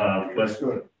But,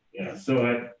 good. yeah,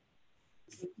 so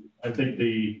I think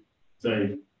as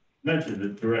I mentioned,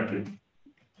 it directed.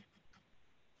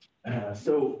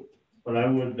 So, but I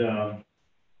would,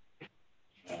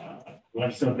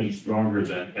 want something stronger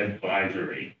than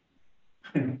advisory.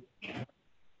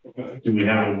 Okay. Do we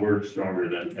have a word stronger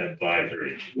than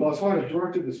advisory? Well, it's fine,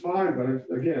 directed is fine,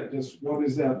 but again, just what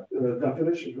is that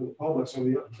definition for the public, so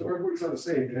everybody's on the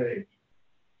same page.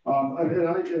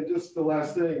 And just the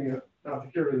last thing, not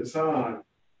to carry this on,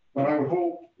 but I would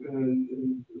hope,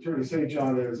 and Attorney St.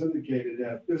 John has indicated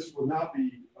that this would not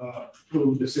be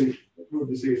approved this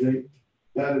evening.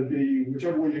 That'd be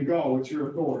whichever way you go, it's your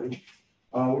authority.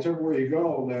 Whichever way you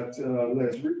go, that's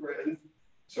rewritten,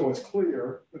 so it's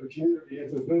clear for the community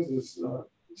and the business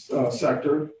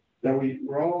sector that we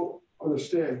all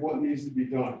understand what needs to be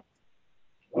done.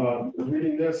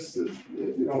 Reading this,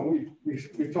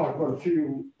 we've talked about a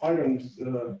few items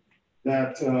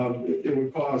that it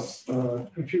would cause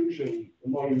confusion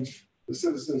among the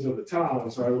citizens of the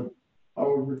town. So I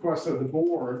would request that the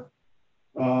board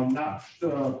not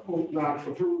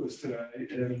approve this today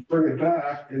and bring it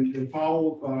back and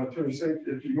follow Attorney St.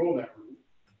 if you go that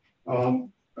route.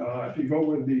 If you go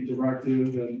with the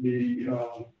directive and the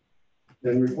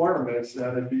requirements,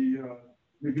 that it be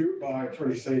reviewed by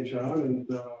Attorney St. John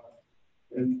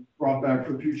and brought back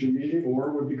for a future meeting,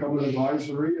 or would become an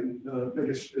advisory and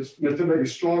it's meant to make it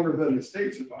stronger than the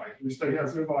state's advisory. The state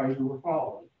has an advisory we're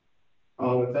following.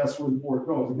 If that's where the board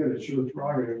goes, again, it's your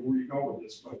prerogative where you go with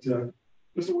this, but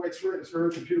just the way it's written, it's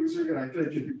very confusing, and I think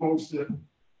if you post it,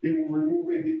 even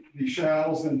removing the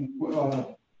shalls and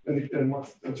what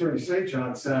Attorney St.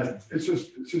 John said, it's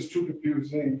just too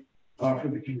confusing for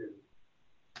the community.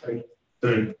 Right?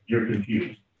 So you're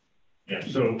confused. Yeah,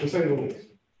 so, To say the least.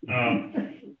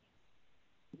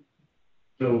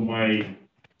 so my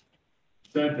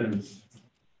sentence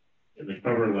in the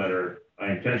cover letter,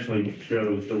 I intentionally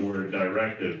chose the word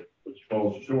directive, which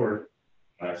falls short.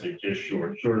 I say just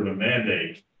short of a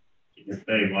mandate to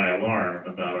convey my alarm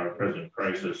about our present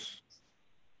crisis.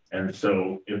 And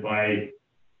so if I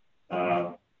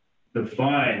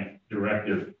define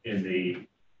directive in the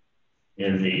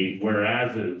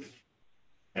whereases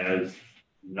as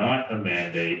not a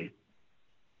mandate,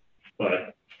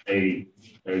 but a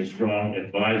strong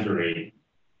advisory,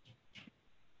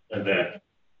 and that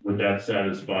would that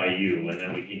satisfy you? And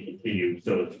then we can continue.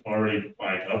 So it's already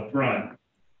defined up front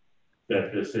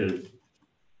that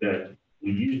that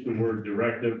we use the word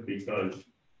directive because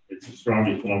it's the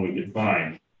strongest one we could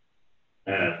find.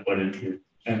 But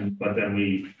then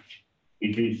we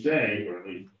do say, or at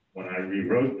least when I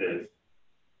rewrote this,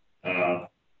 I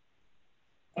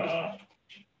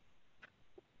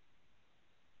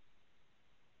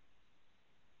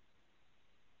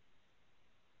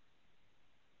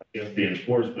guess the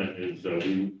enforcement is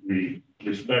we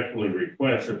respectfully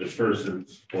request that the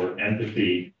persons or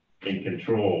entity in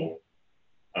control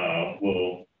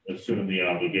will assume the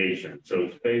obligation. So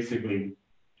it's basically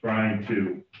trying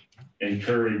to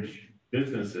encourage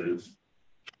businesses,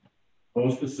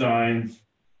 post the signs,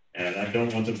 and I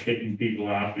don't want them kicking people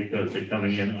out because they're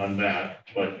coming in on that,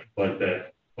 but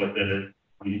that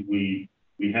we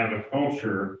have a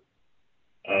culture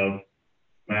of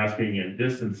masking and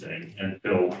distancing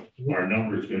until our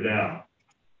numbers go down.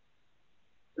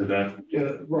 So that,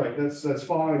 Yeah, right, that's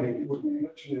fine, and what we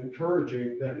mentioned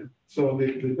encouraging that, so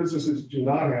the businesses do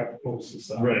not have to post the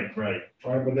sign. right. Right,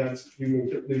 but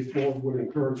the board would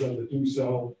encourage them to do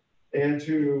so, and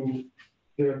to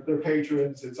their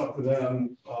patrons, it's up to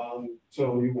them.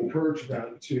 So you encourage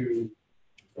them to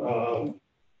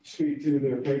speak to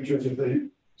their patrons if they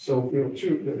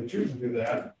choose to do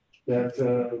that, they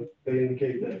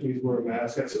indicate that please wear a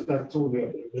mask. That's totally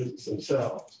up to the business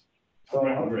themselves.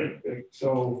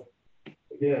 So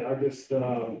again, I just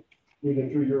reading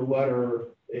through your letter,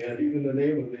 and even the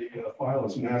name of the file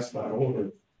is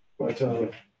mask.org. But I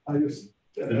just,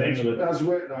 as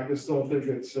written, I just don't think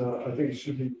it's, I think it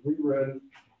should be reread,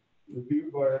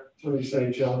 reviewed by Attorney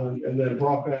St. John, and then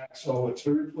brought back so it's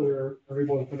very clear,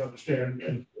 everyone can understand.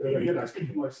 And again, I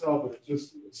speak for myself, but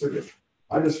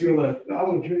I just feel that out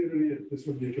in the community, this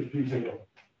would be confusing.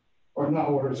 Or not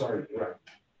order, sorry, correct.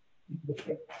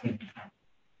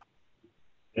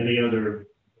 Any other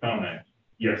comment?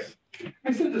 Yes.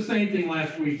 I said the same thing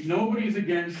last week. Nobody's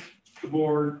against the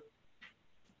board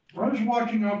we're just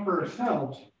watching out for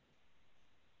ourselves.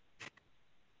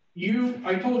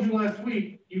 I told you last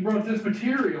week, you brought this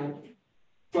material,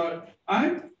 but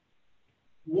I'm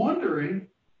wondering,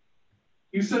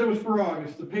 you said it was for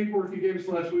August. The paperwork you gave us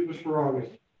last week was for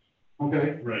August.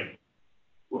 Okay. Right.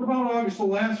 What about August of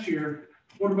last year?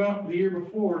 What about the year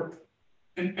before?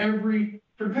 And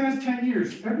for the past 10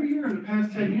 years, every year in the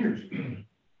past 10 years,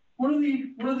 what are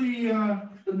the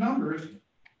numbers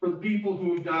for the people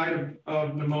who have died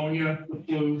of pneumonia, the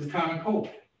flu, the common cold?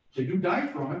 They do die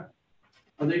from it.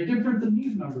 Are they different than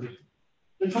these numbers?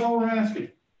 That's all we're asking.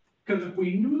 Because if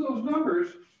we knew those numbers,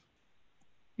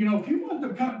 you know, if you want the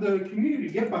community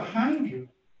to get behind you,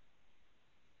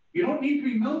 you don't need to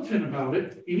be militant about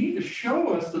it. You need to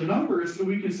show us the numbers so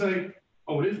we can say,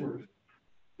 oh, it is worse.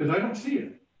 Because I don't see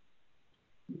it.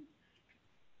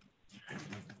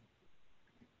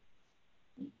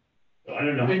 I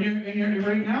don't know. And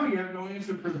right now you have no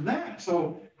answer for that.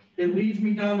 So it leads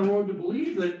me down the road to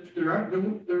believe that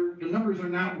the numbers are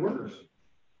not worse.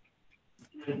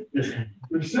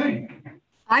 They're saying.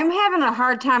 I'm having a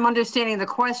hard time understanding the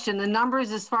question. The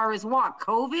numbers as far as what?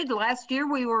 COVID? Last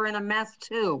year we were in a mess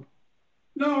too.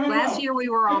 No. Last year we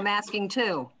were all masking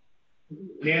too.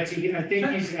 Nancy, I think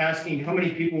he's asking how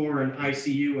many people were in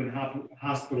ICU and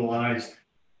hospitalized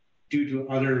due to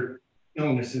other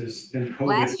illnesses than COVID.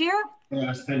 Last year? The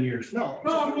last 10 years. No, the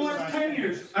last 10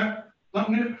 years.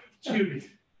 Excuse me.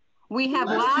 We have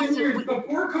lots of years,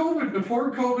 before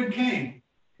COVID came,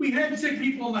 we had sick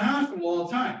people in the hospital all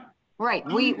the time. Right.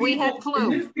 We had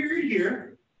flu. In this period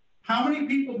here, how many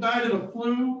people died of the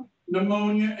flu,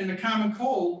 pneumonia, and the common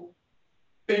cold?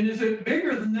 And is it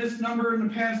bigger than this number in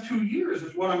the past 2 years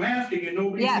is what I'm asking, and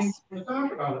nobody seems to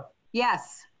talk about it.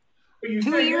 Yes.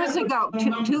 2 years ago,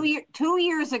 2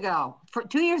 years ago,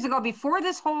 before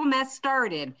this whole mess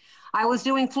started, I was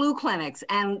doing flu clinics,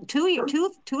 and two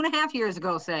and a half years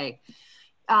ago, say,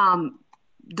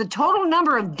 the total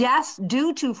number of deaths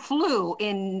due to flu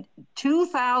in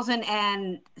 2000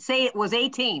 and say it was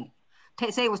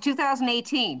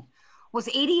 2018 was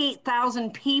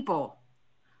 88,000 people.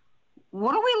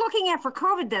 What are we looking at for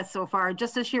COVID deaths so far,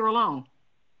 just this year alone?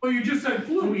 Well, you just said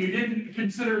flu. You didn't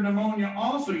consider pneumonia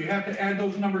also. You have to add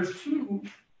those numbers to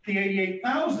the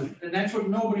 88,000. And that's what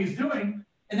nobody's doing.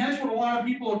 And that's what a lot of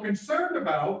people are concerned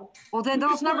about. Well, then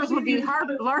those numbers would be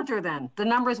larger then. The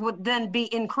numbers would then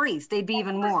be increased. They'd be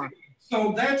even more.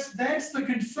 So that's the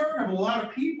concern of a lot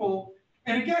of people.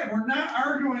 And again, we're not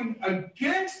arguing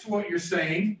against what you're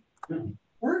saying.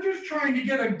 We're just trying to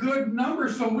get a good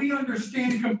number so we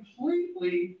understand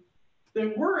completely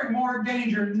that we're in more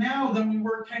danger now than we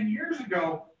were 10 years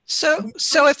ago. So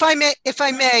if I may,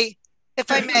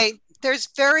 there's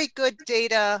very good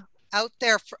data out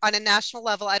there on a national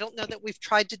level. I don't know that we've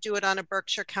tried to do it on a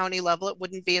Berkshire County level. It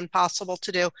wouldn't be impossible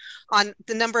to do on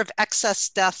the number of excess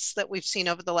deaths that we've seen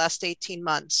over the last 18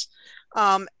 months.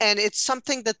 And it's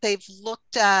something that they've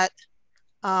looked at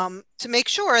to make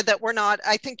sure that we're not,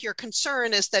 I think your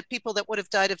concern is that people that would have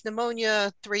died of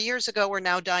pneumonia 3 years ago are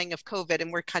now dying of COVID,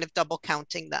 and we're kind of double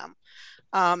counting them.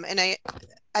 And I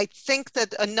think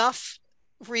that enough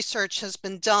research has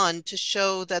been done to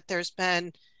show that there's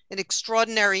been an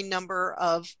extraordinary number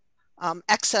of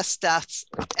excess deaths,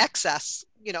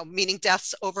 meaning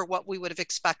deaths over what we would have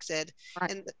expected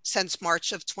since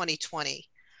March of 2020.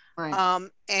 Right.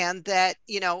 And that,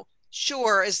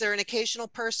 sure, is there an occasional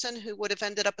person who would have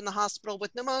ended up in the hospital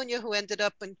with pneumonia, who ended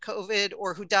up in COVID,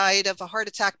 or who died of a heart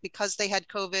attack because they had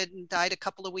COVID and died a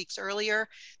couple of weeks earlier?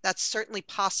 That's certainly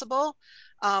possible.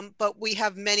 But we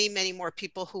have many, many more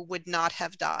people who would not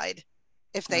have died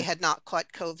if they had not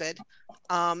caught COVID.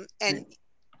 And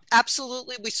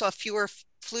absolutely, we saw fewer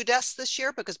flu deaths this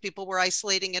year because people were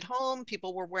isolating at home,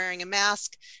 people were wearing a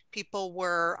mask, people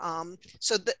were,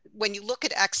 when you look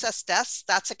at excess deaths,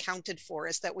 that's accounted for,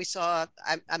 is that we saw,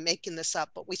 I'm making this up,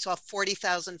 but we saw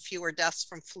 40,000 fewer deaths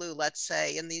from flu, let's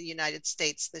say, in the United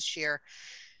States this year.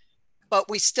 But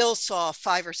we still saw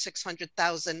 500,000 or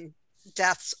 600,000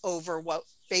 deaths over what,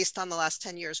 based on the last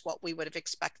 10 years, what we would have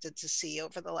expected to see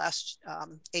over the last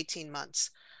 18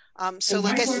 months. So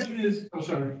like I said, oh,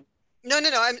 sorry. No.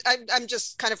 I'm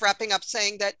just kind of wrapping up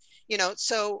saying that, I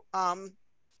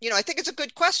think it's a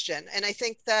good question. And I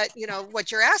think that,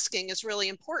 what you're asking is really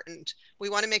important. We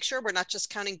want to make sure we're not just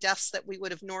counting deaths that we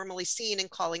would have normally seen and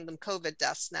calling them COVID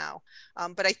deaths now.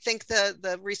 But I think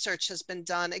the research has been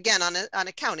done, again, on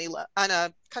a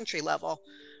country level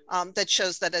that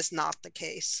shows that is not the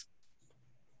case.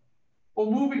 Well,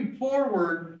 moving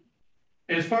forward,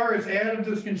 as far as Adams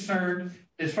is concerned,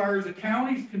 as far as the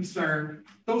county's concerned,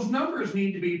 those numbers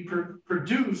need to be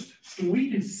produced so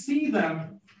we can see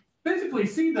them physically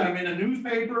see them in a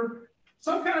newspaper,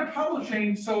 some kind of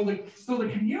publishing, so the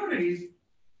communities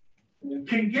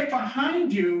can get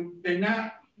behind you and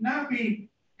not be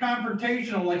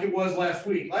confrontational like it was last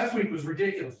week. Last week was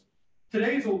ridiculous.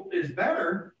 Today's is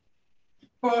better,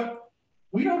 but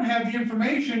we don't have the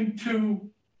information to,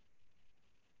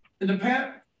 in the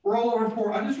past, we're all over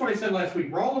 40, this is what I said last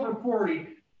week, we're all over 40,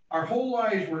 our whole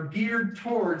lives were geared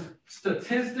towards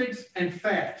statistics and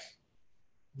facts.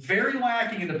 Very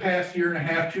lacking in the past year and a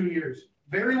half, 2 years,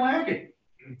 very lacking.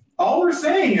 All we're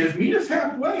saying is meet us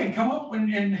halfway and come up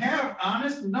and have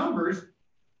honest numbers.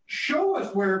 Show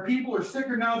us where people are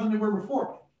sicker now than they were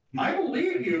before. I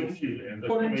believe you,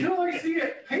 but until I see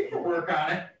it, paperwork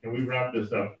on it. Can we wrap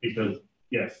this up? Because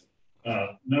yes,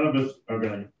 none of us are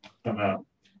going to come out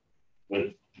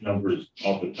with numbers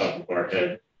off the top of our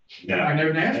head. Now, I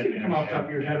never asked you to come off the top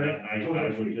of your head.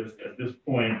 I would just at this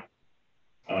point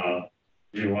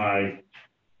rely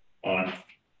on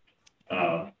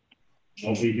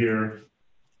what we hear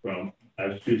from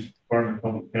Massachusetts Department of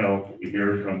Public Health, what we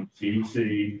hear from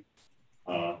CDC,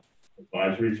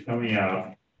 advisories coming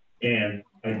out, and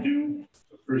I do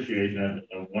appreciate that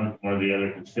one of the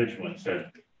other constituents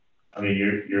said, I mean,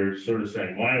 you're sort of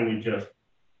saying, why are we just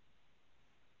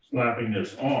slapping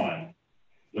this on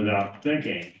without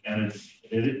thinking? And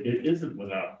it isn't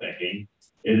without thinking.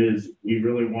 It is, we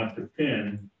really want to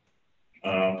pin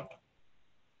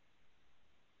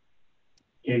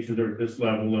cases are at this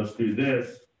level, let's do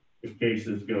this. If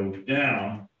cases go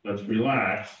down, let's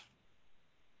relax.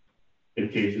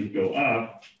 If cases go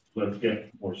up, let's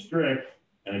get more strict.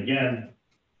 And again,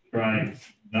 trying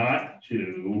not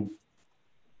to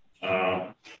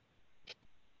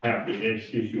have to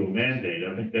issue a mandate.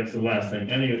 I think that's the last thing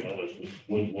any of us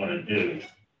would want to do.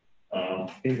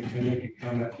 David, can I make a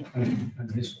comment on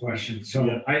his question? So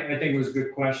yeah. I think it was a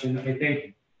good question. I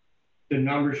think the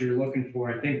numbers you're looking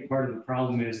for, I think part of the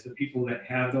problem is the people that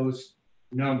have those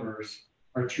numbers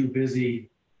are too busy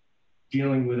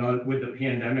dealing with the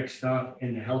pandemic stuff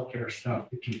and the healthcare stuff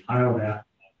to compile that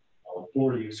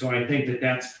for you. So I think that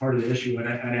that's part of the issue. And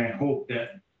I hope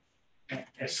that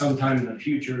at some time in the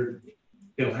future,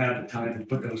 they'll have the time to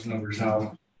put those numbers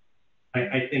out.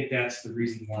 I think that's the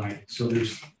reason why. So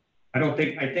I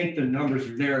think the numbers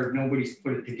are there. Nobody's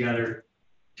put it together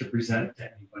to present to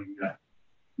anybody yet.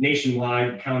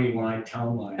 Nationwide, countywide,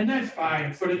 townwide. And that's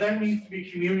fine, but if that needs to be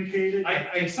communicated,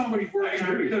 somebody's working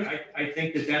on it. I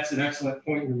think that that's an excellent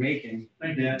point you're making.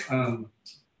 That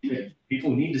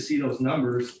people need to see those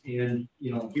numbers, and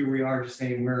here we are just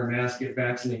saying wear a mask, get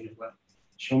vaccinated, but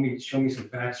show me some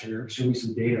facts here, show me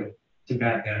some data to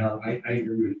back that up. I agree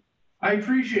with you. I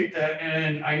appreciate that,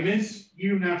 and I miss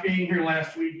you not being here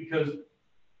last week because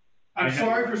I'm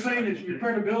sorry for saying that your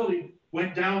credibility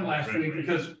went down last week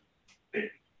because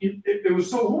it was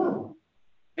so horrible.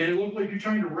 And it looked like you're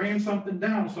trying to ram something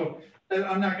down. So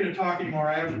I'm not going to talk anymore.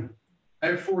 I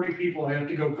have 40 people I have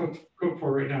to go cook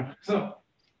for right now. So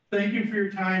thank you for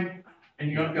your time, and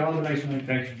you all have a nice night.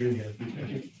 Thanks for being here.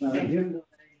 Thank you.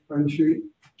 Front Street,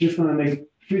 just want to make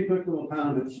 3 quick little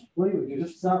comments. Wait, would you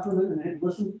just stop for a minute and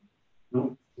listen?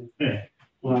 No.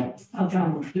 Well, I'll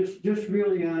tell them. just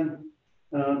really on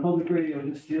public radio,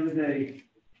 just the other day,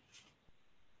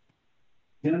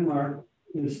 Denmark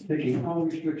is taking all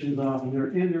restrictions off, and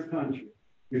they're in their country.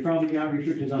 We probably got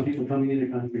restrictions on people coming into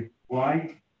the country.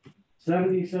 Why?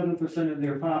 77% of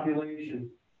their population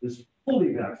is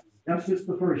fully vaccinated. That's just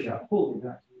the first shot, fully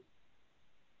vaccinated.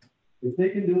 If they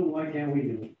can do it, why can't we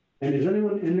do it? And has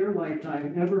anyone in their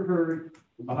lifetime ever heard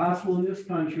of a hospital in this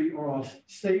country or a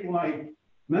statewide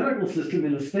medical system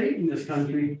in a state in this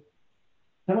country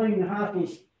telling the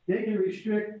hospitals they can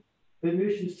restrict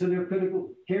admissions to their critical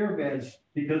care beds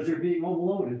because they're being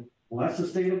overloaded? Well, that's the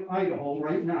state of Idaho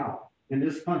right now in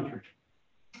this country.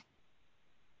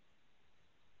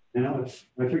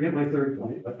 I forget my third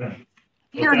point, but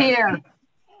Here, here.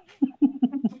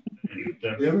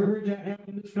 you ever heard that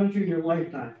happen in this country in your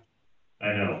lifetime?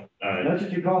 I know. That's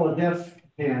what you call a death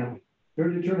panel. They're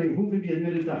determining who can be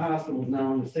admitted to hospitals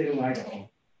now in the state of Idaho.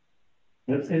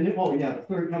 The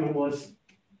third comment was,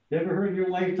 you ever heard in your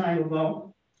lifetime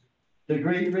about the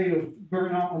great rate of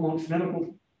burnout amongst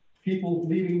medical people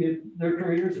leaving their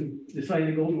careers and deciding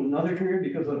to go to another career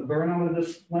because of burnout in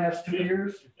this last 2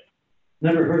 years?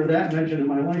 Never heard of that mentioned in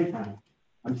my lifetime.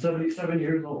 I'm 77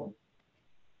 years old.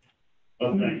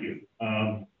 Oh, thank you.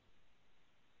 I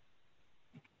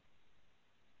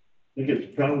think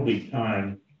it's probably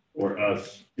time for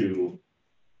us to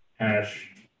hash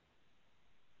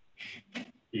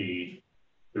the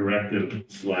directive /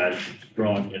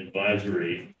 strong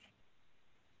advisory.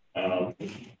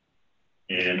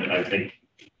 And I think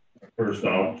first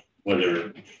off,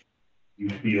 whether you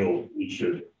feel we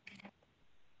should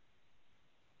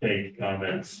take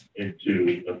comments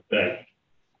into effect,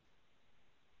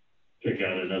 pick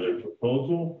out another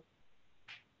proposal,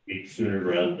 meet sooner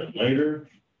rather than later,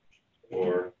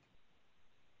 or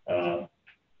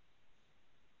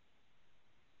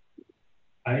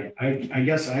I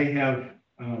guess I have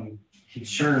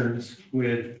concerns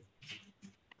with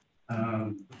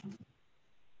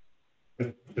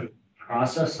the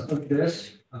process of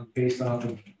this based off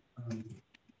of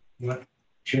what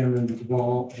Chairman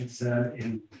Duvall had said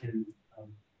in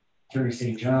Attorney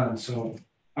St. John. So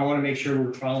I want to make sure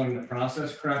we're following the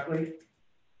process correctly.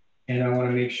 And I want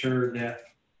to make sure that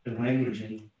the language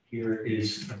in here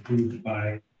is approved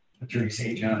by Attorney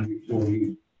St. John before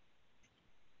we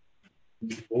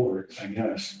move forward, I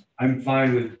guess. I'm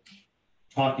fine with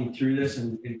talking through this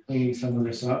and cleaning some of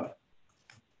this up.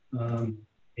 And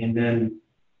then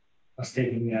us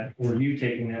taking that, or you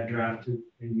taking that draft and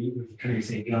meet with Attorney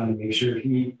St. John and make sure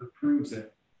he approves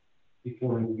it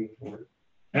before moving forward.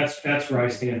 That's where I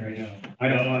stand right now.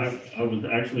 I was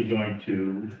actually going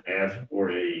to ask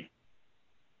for a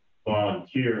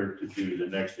volunteer to do the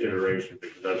next iteration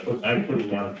because I put a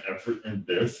lot of effort in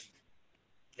this,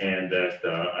 and that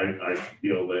I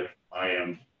feel that I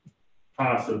am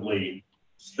possibly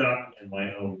stuck in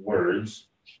my own words,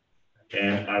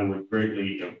 and I would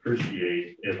greatly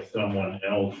appreciate if someone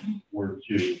else were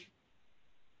to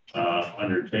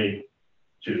undertake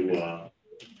to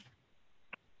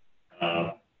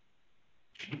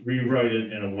rewrite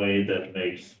it in a way that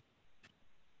makes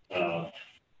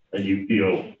that you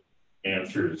feel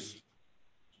answers.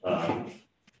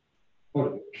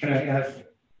 Well, can I ask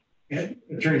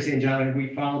Attorney St. John, have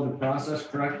we followed the process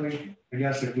correctly? I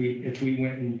guess if we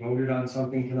went and voted on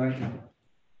something tonight.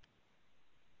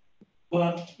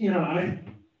 Well,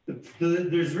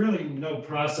 there's really no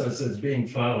process that's being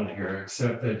followed here,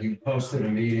 except that you posted a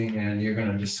meeting and you're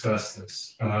going to discuss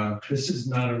this. This is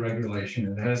not a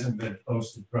regulation. It hasn't been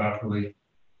posted properly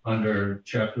under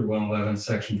Chapter 111,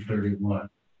 Section 31.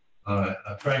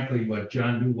 Frankly, what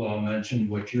John Duvall mentioned,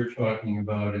 what you're talking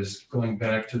about is going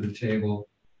back to the table,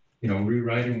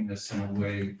 rewriting this in a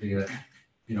way that,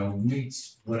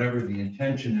 meets whatever the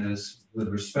intention is with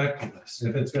respect to this.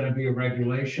 If it's going to be a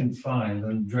regulation, fine,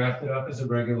 then draft it up as a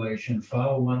regulation,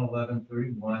 follow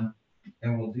 111.31,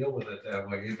 and we'll deal with it that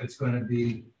way. If it's going to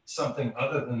be something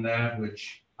other than that,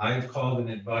 which I've called an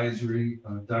advisory,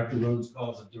 Dr. Rhodes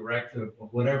calls a directive, or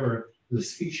whatever the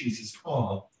species is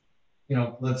called,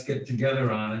 let's get together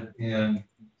on it and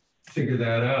figure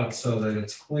that out so that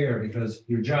it's clear, because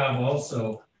your job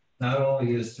also not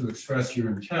only is to express your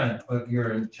intent, but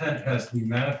your intent has to be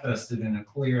manifested in a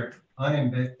clear,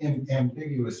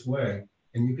 unambiguous way.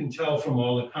 And you can tell from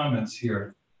all the comments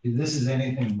here, this is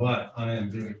anything but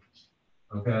unambiguous,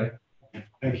 okay?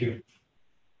 Thank you.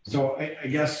 So I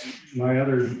guess my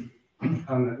other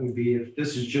comment would be, if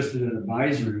this is just an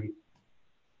advisory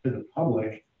to the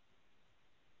public,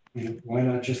 why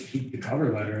not just keep the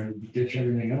cover letter and ditch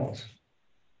everything else?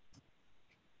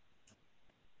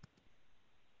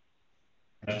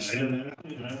 I don't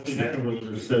think that cover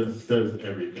letter says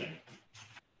everything.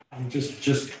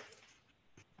 Just,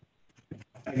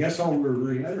 I guess all we're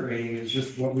reiterating is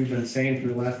just what we've been saying for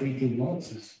the last 18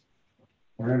 months is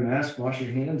wear a mask, wash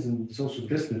your hands, and social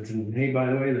distance. And hey, by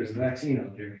the way, there's a vaccine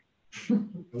out there.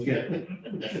 Go get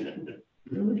it.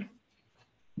 Really?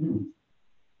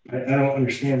 I don't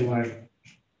understand why,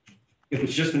 if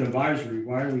it's just an advisory,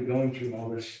 why are we going through all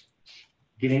this,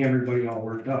 getting everybody all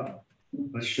worked up?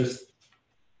 Let's just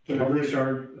publish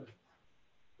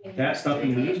that stuff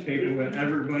in the newspaper that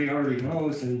everybody already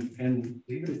knows and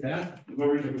leave it at that. No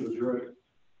reason for the jury.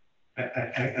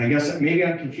 I guess maybe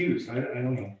I'm confused. I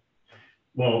don't know.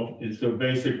 Well, so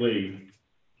basically,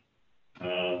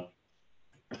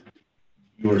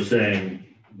 you're saying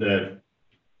that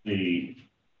the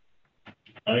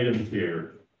items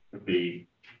here could be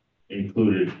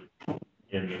included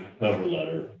in the cover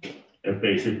letter. And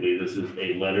basically, this is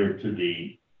a letter to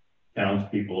the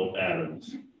townspeople of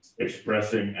Adams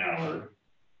expressing our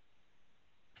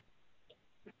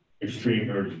extreme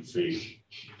urgency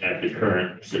at the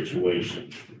current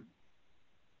situation.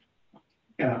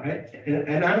 Yeah,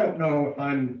 and I don't know if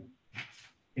I'm,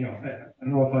 I don't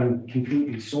know if I'm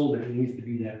completely sold that it needs to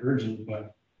be that urgent,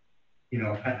 but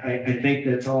I think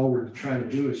that's all we're trying to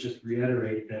do is just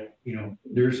reiterate that,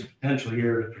 there's potential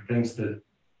here for things to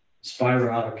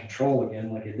spiral out of control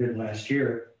again, like it did last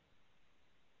year.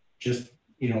 Just,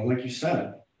 like you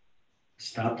said,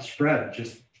 stop the spread,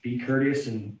 just be courteous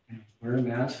and wear a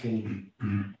mask and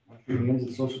wash your hands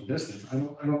and social distance. I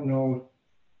don't know.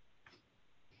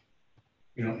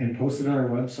 you know, and post it on our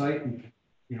website and,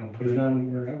 you know, put it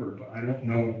on wherever, but I don't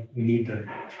know, we need to.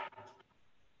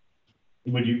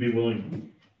 Would you be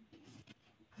willing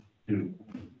to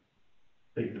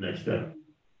take the next step?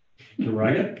 To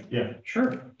write it? Yeah,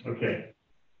 Sure. okay.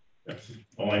 That's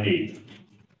all I need.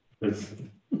 Because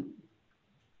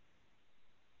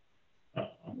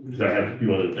I have a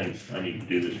few other things I need to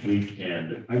do this week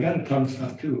and. I got a ton of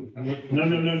stuff too. No, I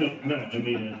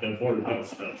mean, the Board of Health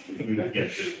stuff, we would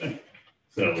get to.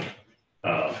 So,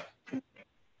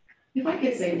 If I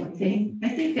could say one thing, I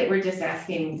think that we're just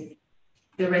asking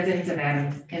the residents of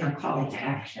Adams in a call to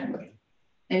action.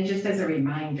 And just as a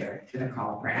reminder to the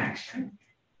call for action,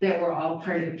 that we're all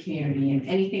part of the community and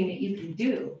anything that you can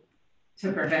do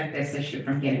to prevent this issue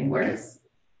from getting worse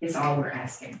is all we're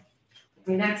asking. I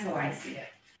mean, that's how I see it.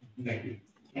 Thank you.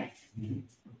 Yeah.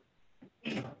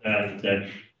 that,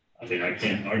 I mean, I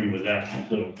can't argue with that,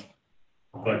 so,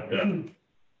 but,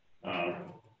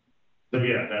 so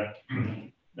yeah, that,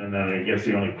 and then I guess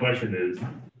the only question is,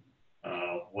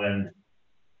 when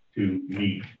to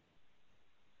meet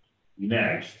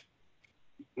next,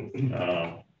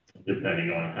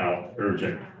 depending on how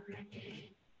urgent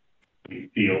we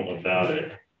feel about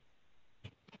it.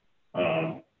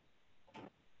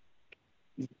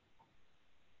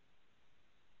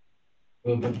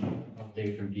 We'll get an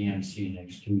update from DMC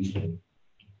next Tuesday.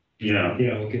 Yeah.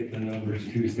 Yeah, we'll get the numbers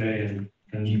Tuesday and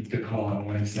the call on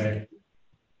Wednesday.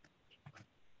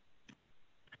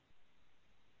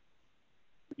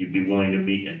 You'd be willing to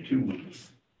meet in 2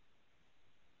 weeks?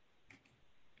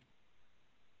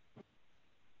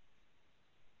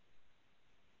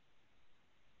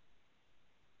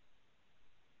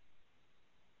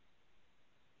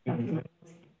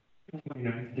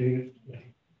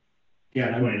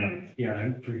 Yeah, 29th. Yeah,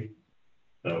 I'm free.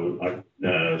 So,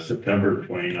 September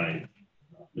 29th.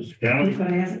 Mr. County?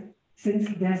 But I ask, since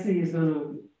DESE is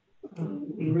gonna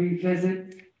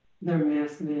revisit their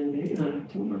mask mandate on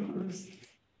October 1st.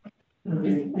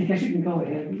 I guess you can go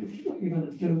ahead with what you're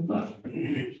gonna do, but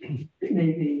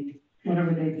maybe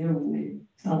whatever they do, they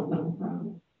solve no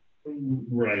problem.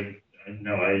 Right,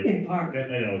 no, In part. I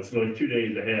know, it's like 2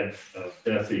 days ahead of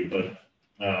DESE, but,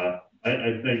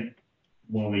 I think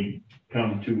when we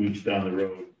come 2 weeks down the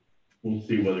road, we'll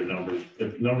see whether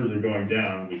if numbers are going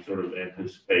down, we sort of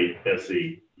anticipate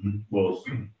DESE will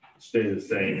stay the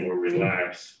same or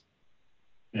relax.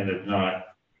 And if not,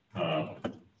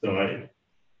 so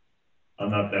I'm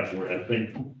not that worried. I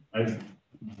think I'd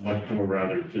much more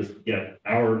rather just get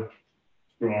our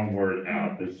strong word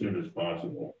out as soon as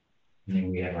possible. And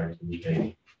then we have our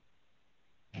Tuesday.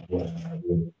 We'll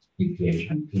speak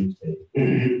on Tuesday.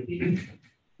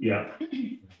 Yeah.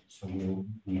 So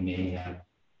we may have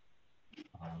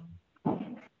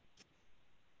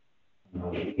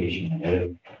notification ahead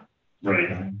of. Right.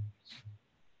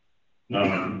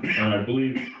 And I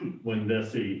believe when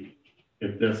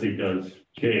if DESE does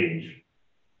change,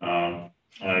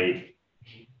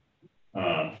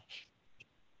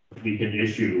 we can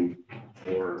issue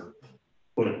or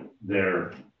put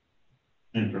their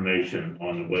information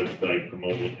on the website,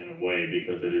 promote it in a way,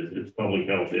 because it's public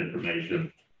health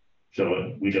information.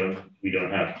 So we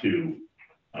don't have to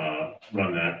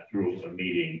run that through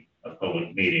a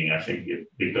public meeting. I think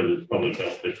because it's public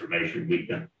health information, we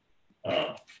can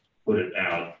put it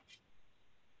out.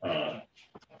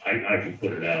 I can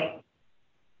put it out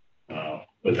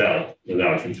without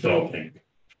consulting.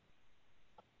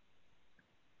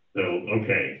 So,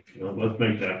 okay, well, let's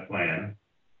make that plan.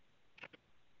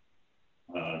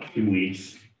 2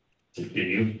 weeks,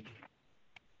 continue.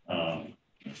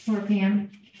 4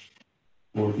 p.m.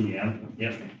 4 p.m.,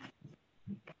 yep.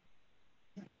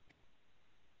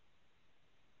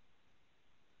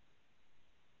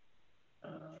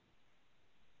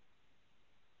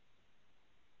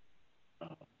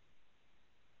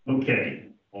 Okay,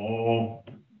 all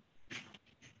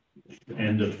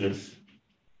end of this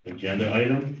agenda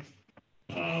item.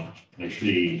 I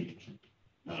see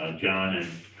John and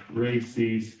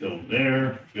Tracy still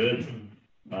there. Good.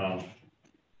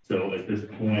 So at this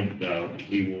point,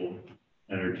 we will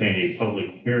entertain a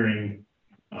public hearing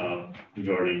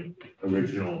regarding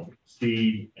Original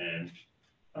Seed and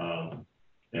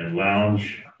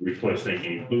Lounge requesting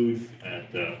a booth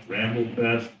at Ramble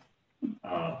Fest.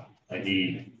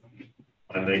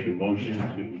 I make a motion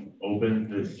to open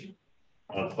this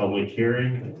public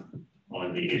hearing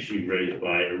on the issue raised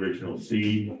by Original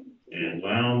Seed and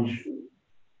Lounge.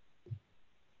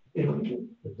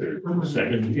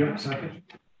 Second? Yep, second.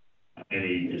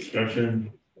 Any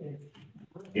discussion?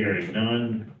 Hearing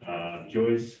none.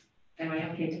 Joyce? Am I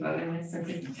okay to vote on this since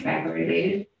it's tobacco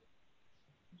related?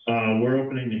 We're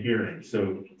opening the hearing,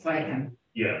 so So I can.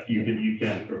 Yeah, you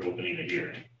can for opening a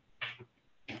hearing.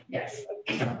 Yes.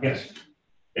 Yes.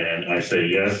 And I say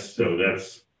yes, so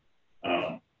that's,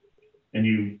 and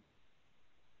you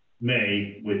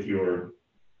may with your,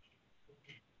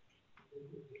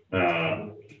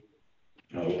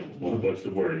 what's the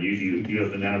word? You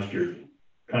have announced your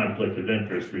conflict of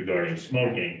interest regarding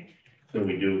smoking. So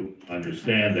we do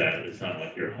understand that. It's not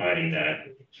like you're hiding that.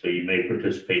 So you may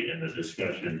participate in the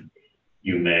discussion.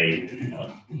 You may,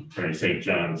 for St.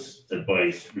 John's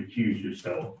advice, recuse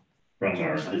yourself from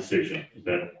our decision. Is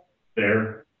that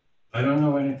fair? I don't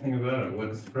know anything about it.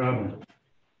 What's the problem?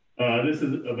 This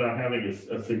is about having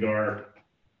a cigar.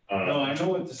 No, I know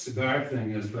what the cigar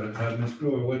thing is, but Ms.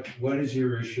 Brewer, what is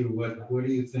your issue? What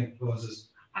do you think poses?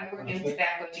 I work in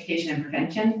tobacco education and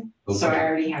prevention, so I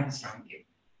already have a strong view.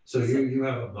 So you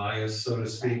have a bias, so to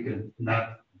speak, and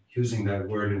not using that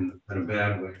word in a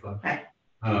bad way, but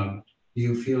do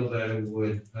you feel that it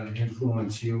would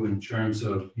influence you in terms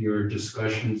of your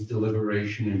discussions,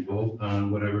 deliberation, and vote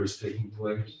on whatever is taking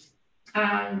place?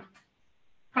 From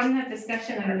that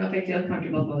discussion, I don't know if I feel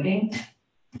comfortable voting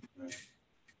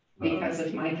because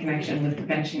of my connection with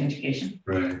prevention education.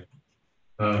 Right.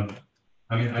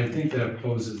 I mean, I think that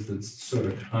poses the sort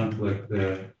of conflict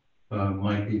that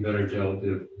might be better dealt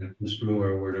if Ms.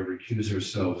 Brewer were to recuse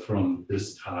herself from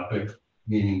this topic,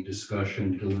 meaning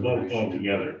discussion, deliberation.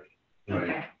 Altogether. Right.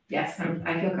 Okay. Yes,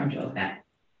 I feel comfortable with that.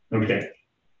 Okay.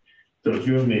 So it's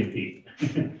you and me, Pete.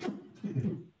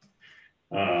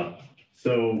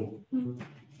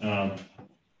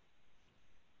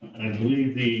 I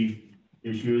believe the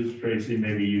issue is, Tracy,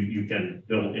 maybe you can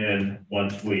fill in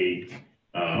once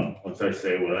I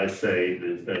say what I say,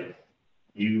 is that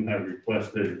you have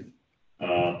requested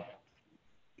to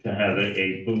have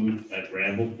a booth at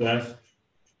Ramble Fest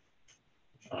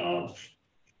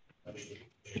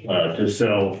to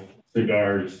sell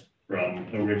cigars from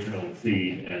Original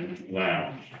Seed and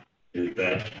Lounge. Is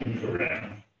that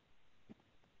correct?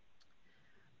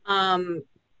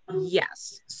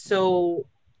 Yes. So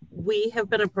we have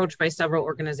been approached by several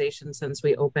organizations since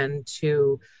we opened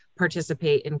to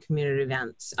participate in community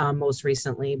events, most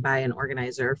recently by an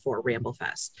organizer for Ramble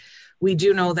Fest. We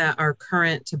do know that our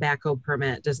current tobacco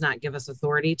permit does not give us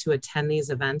authority to attend these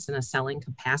events in a selling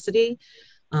capacity.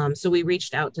 So we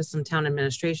reached out to some town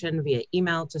administration via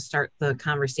email to start the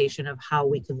conversation of how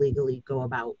we could legally go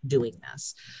about doing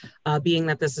this. Being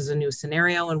that this is a new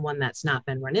scenario and one that's not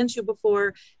been run into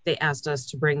before, they asked us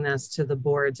to bring this to the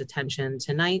board's attention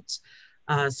tonight.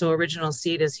 So Original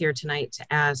Seed is here tonight to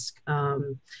ask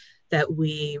that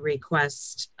we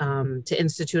request to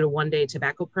institute a one-day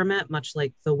tobacco permit, much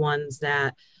like the ones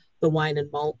that the wine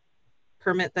and malt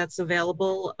permit that's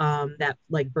available, that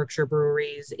like Berkshire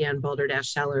Breweries and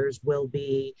Balderdash Cellars will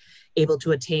be able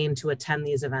to attain to attend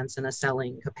these events in a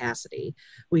selling capacity.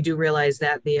 We do realize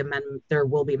that there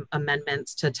will be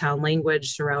amendments to town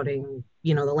language surrounding,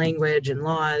 the language and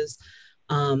laws.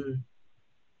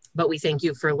 But we thank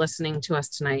you for listening to us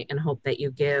tonight and hope that you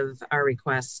give our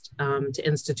request to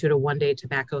institute a one-day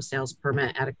tobacco sales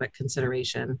permit adequate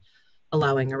consideration,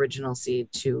 allowing Original Seed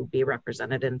to be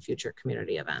represented in future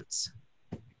community events.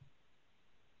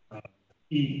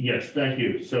 Yes, thank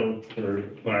you. So for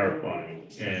clarifying,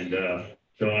 and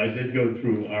so I did go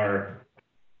through our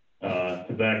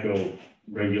tobacco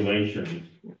regulations,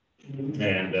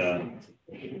 and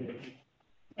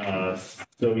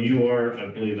so you are, I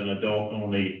believe, an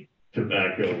adult-only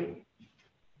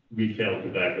retail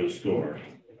tobacco store.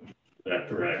 Is that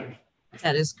correct?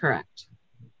 That is correct.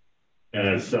 And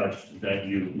as such, that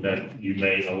you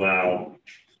may allow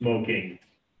smoking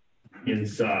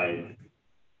inside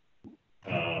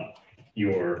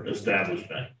your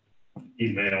establishment.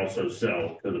 You may also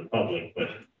sell to the public, but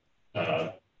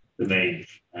the main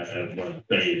one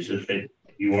thing is that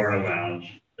you are a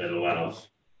lounge that allows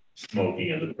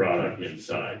smoking of the product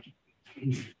inside.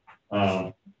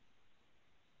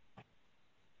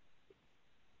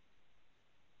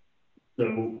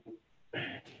 So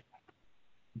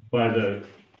by the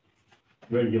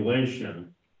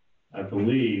regulation, I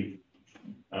believe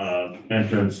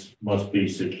entrance must be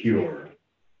secure.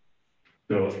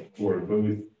 So for a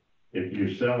booth, if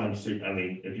you're selling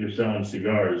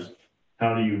cigars,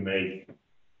 how do you make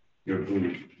your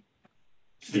booth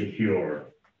secure?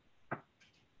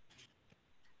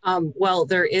 Well,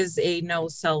 there is a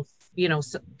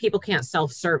people can't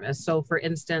self-service. So for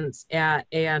instance, at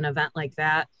an event like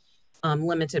that,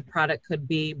 limited product could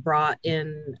be brought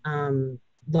in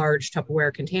large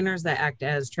Tupperware containers that act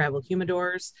as travel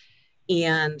humidors.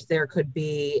 And there could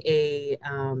be a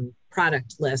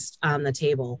product list on the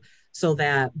table. so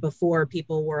that before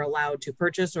people were allowed to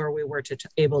purchase or we were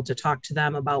able to talk to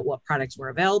them about what products were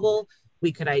available,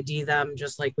 we could ID them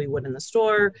just like we would in the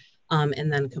store,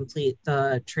 and then complete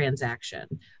the transaction.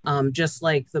 Just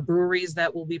like the breweries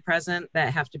that will be present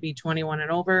that have to be 21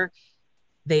 and over,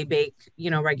 they bake,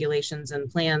 regulations and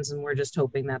plans, and we're just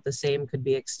hoping that the same could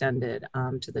be extended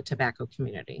to the tobacco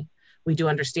community. We do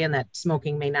understand that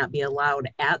smoking may not be allowed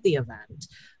at the event,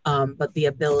 but the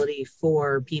ability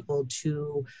for people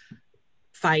to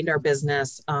find our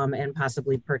business and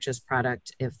possibly purchase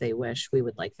product if they wish, we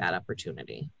would like that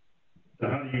opportunity. So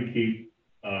how do you keep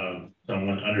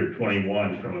someone under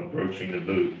 21 from approaching the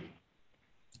booth?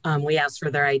 We ask for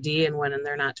their ID, and when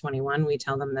they're not 21, we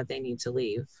tell them that they need to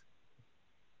leave.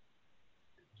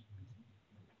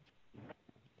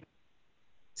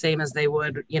 Same as they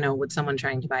would, with someone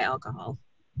trying to buy alcohol.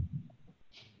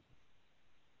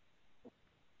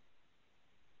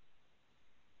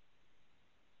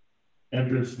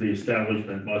 Entrance to the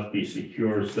establishment must be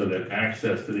secure so that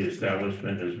access to the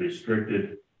establishment is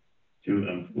restricted to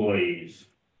employees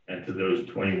and to those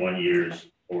 21 years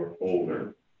or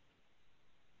older.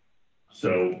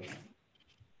 So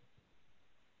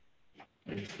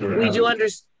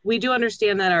we do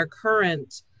understand that our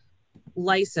current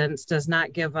license does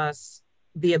not give us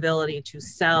the ability to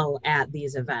sell at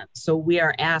these events. So we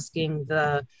are asking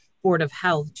the Board of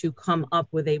Health to come up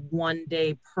with a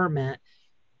one-day permit,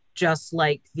 just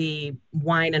like the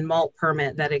wine and malt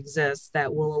permit that exists,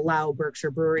 that will allow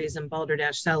Berkshire Breweries and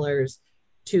Balderdash Cellars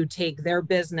to take their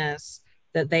business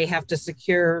that they have to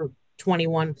secure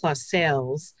 21 plus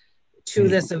sales to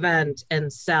this event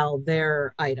and sell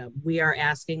their item. We are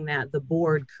asking that the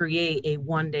board create a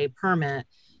one-day permit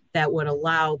that would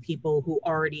allow people who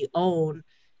already own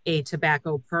a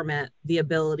tobacco permit the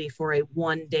ability for a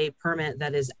one-day permit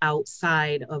that is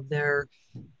outside of their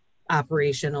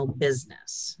operational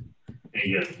business. And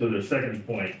yes, so the second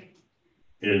point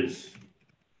is,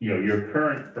 your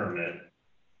current permit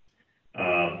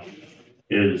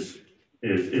is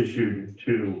issued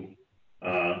to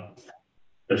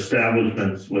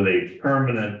establishments with a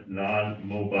permanent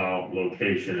non-mobile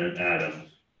location in Adams.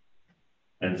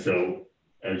 And so,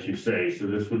 as you say, so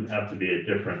this would have to be a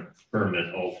different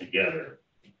permit altogether.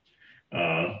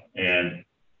 I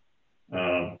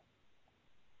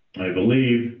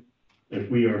believe if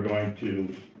we are going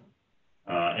to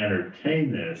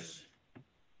entertain this,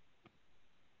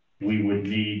 we would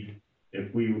need,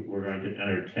 if we were going to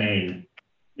entertain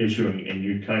issuing a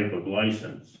new type of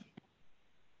license,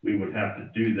 we would have to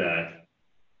do that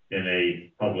in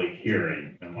a public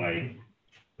hearing. Am I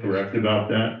correct about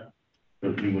that?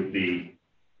 Because we would be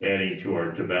adding to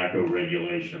our tobacco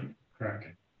regulation. Correct.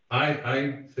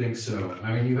 I think so.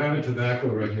 I mean, you have a tobacco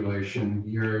regulation,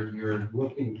 you're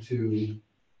looking to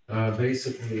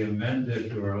basically amend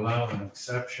it or allow an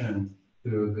exception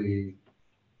to the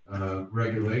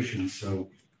regulations. So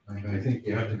I think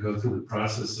you have to go through the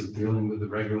process of dealing with the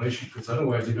regulation, because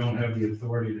otherwise you don't have the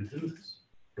authority to do this,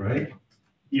 right?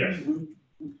 Yes.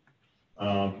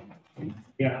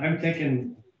 Yeah, I'm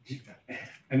thinking,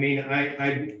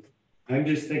 I'm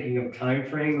just thinking of time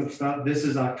frame of stuff. This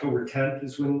is October 10th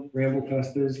is when Ramble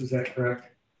Fest is that correct?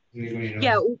 Anybody know?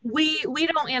 Yeah, we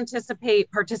don't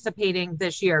anticipate participating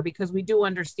this year because we do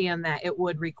understand that it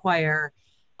would require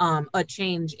a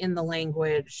change in the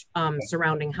language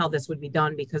surrounding how this would be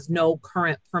done, because no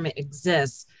current permit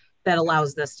exists that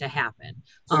allows this to happen.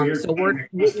 So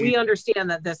we understand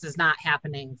that this is not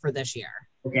happening for this year.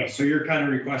 Okay, so you're kind of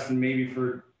requesting maybe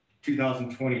for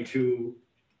 2022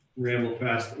 Ramble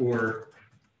Fest or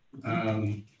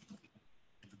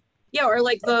yeah, or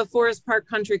like the Forest Park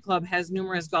Country Club has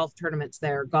numerous golf tournaments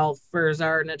there. Golfers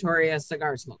are notorious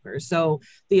cigar smokers. So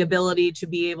the ability to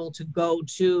be able to go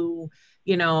to,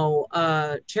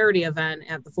 a charity event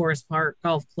at the Forest Park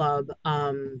Golf Club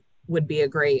would be a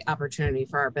great opportunity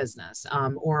for our business,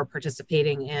 or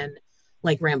participating in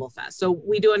like Ramble Fest. So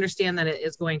we do understand that it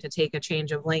is going to take a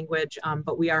change of language,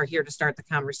 but we are here to start the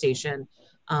conversation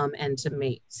and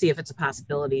to see if it's a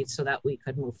possibility so that we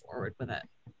could move forward with it.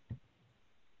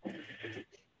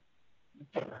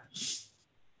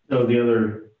 So the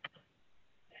other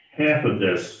half of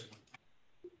this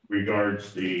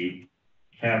regards the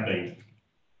capping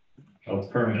of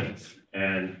permits.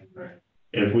 And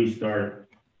if we start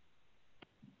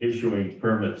issuing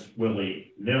permits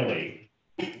willy-nilly,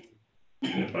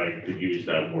 if I could use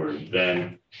that word,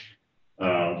 then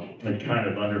it kind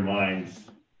of undermines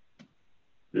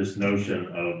this notion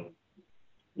of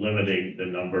limiting the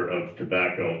number of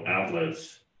tobacco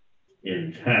outlets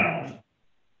in town.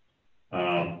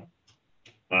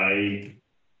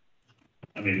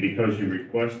 I mean, because you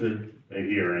requested a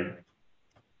hearing,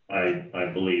 I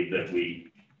believe that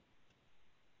we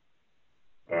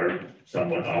are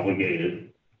somewhat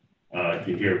obligated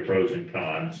to hear pros and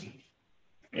cons,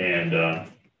 and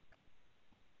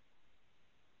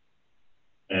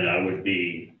I would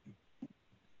be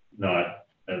not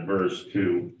adverse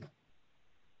to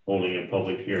holding a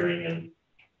public hearing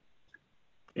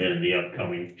in the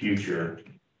upcoming future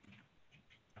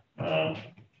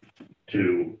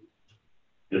to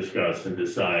discuss and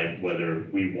decide whether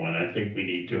we want. I think we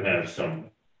need to have some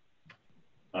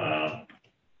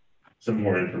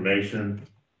more information.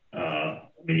 I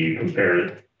mean, you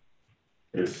compare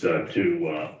this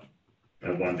to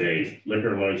a one-day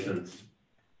liquor license.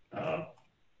 I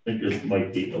think this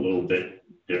might be a little bit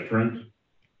different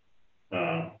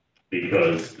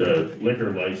because the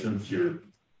liquor license,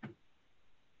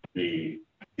 the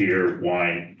beer,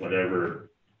 wine,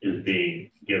 whatever is being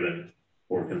given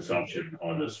for consumption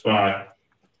on the spot.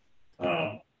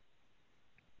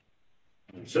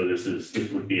 So this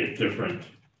would be a different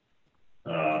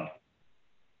ball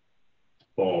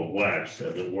of wax,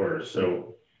 as it were.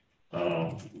 So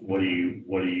what do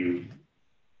you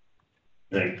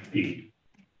think, Pete?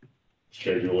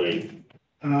 Schedule 8?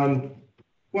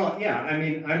 Well, yeah, I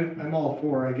mean, I'm all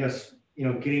for, I guess,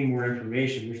 getting more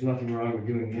information. There's nothing wrong with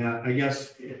doing that. I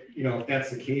guess, if that's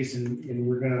the case and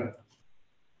we're gonna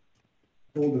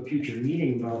hold a future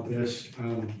meeting about this,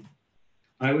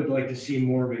 I would like to see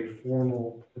more of a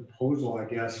formal proposal, I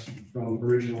guess, from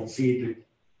Original Seed to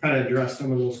kind of address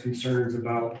some of those concerns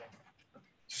about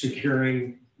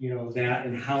securing, that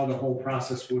and how the whole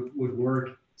process would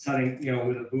work, setting,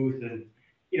 with a booth and,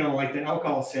 like the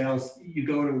alcohol sales, you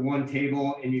go to one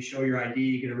table and you show your ID,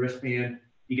 you get a wristband,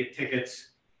 you get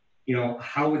tickets.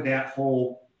 How would that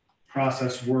whole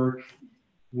process work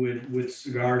with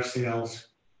cigar sales?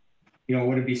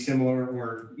 Would it be similar,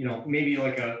 or maybe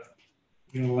like a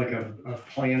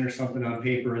plan or something on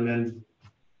paper, and then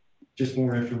just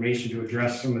more information to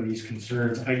address some of these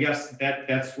concerns? I guess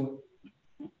that's what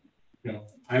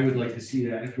I would like to see,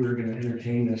 that if we were going to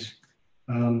entertain this.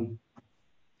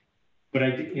 But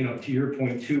I think, to your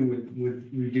point too, with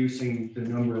reducing the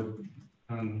number of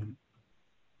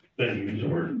venues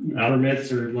or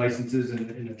permits or licenses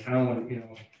in the town,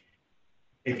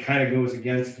 it kind of goes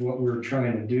against what we're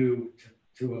trying to do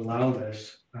to allow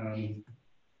this. I'm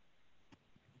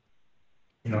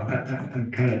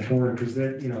kind of torn because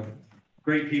that,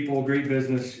 great people, great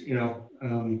business, I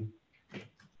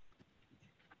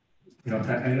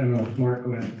don't know, Mark,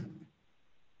 go ahead.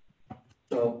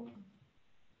 So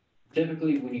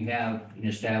typically when you have an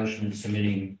establishment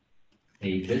submitting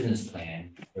a business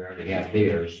plan, they already have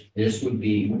theirs, this would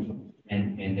be,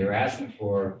 and they're asking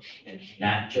for, and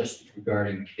not just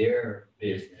regarding their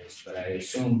business, but I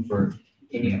assume for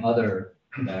any other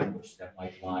members that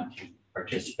might want to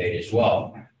participate as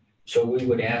well. So we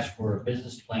would ask for a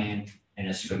business plan and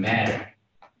a schematic.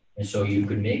 And so you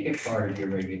could make it part of your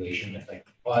regulation. If I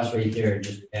pause right there and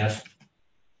just ask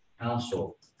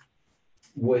council,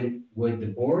 would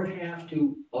the board have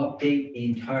to update the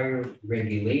entire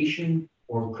regulation,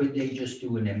 or could they just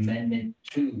do an amendment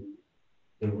to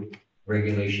the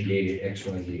regulation dated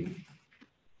XYZ?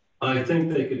 I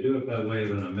think they could do it by way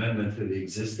of an amendment to the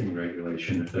existing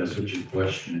regulation, if that's what your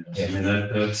question is. I mean,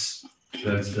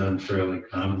 that's done fairly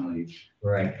commonly.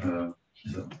 Right.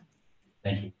 So.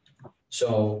 Thank you.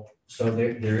 So there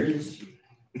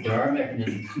are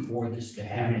mechanisms for this to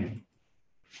happen.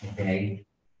 Okay.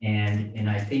 And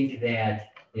I think that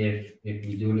if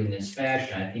you do it in this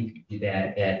fashion, I think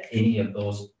that any of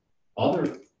those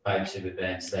other types of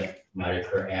events that might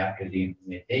occur after the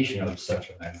implementation of such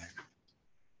amendment,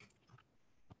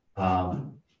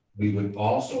 we would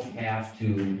also have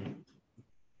to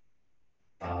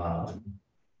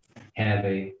have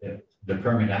the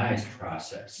permitized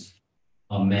process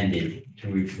amended to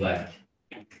reflect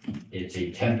it's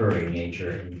a temporary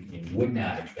nature and would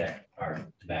not affect our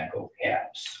tobacco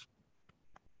caps.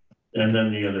 And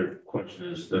then the other question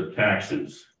is the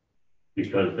taxes,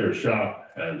 because their shop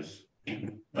has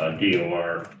a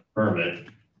DOR permit.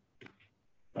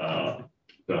 So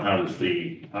how does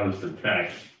the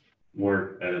tax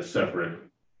work at a separate?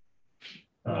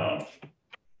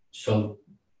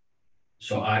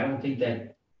 So I don't think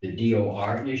that the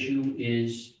DOR issue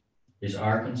is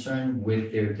our concern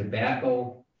with their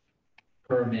tobacco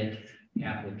permit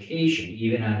application,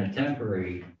 even on a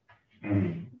temporary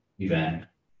event,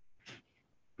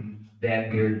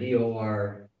 that your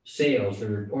DOR sales, the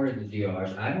reported the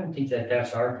DORs, I don't think that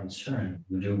that's our concern.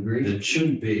 Would you agree? It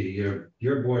shouldn't be.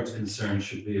 Your board's concern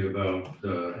should be about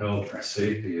the health and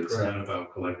safety. It's Correct. not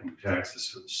about collecting taxes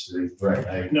for the city.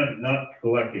 Right. Not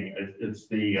collecting. It's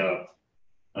the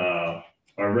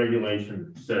our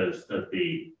regulation says that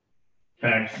the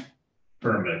tax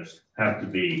permits have to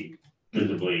be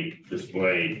visibly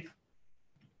displayed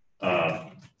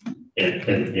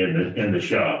in the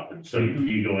shop. And so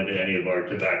you go into any of our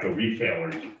tobacco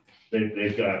retailers,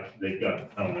 they've got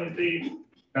not only the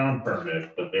town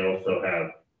permit, but they also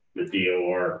have the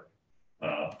DOR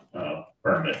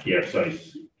permit, the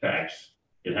excise tax.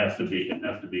 It has to be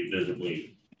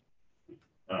visibly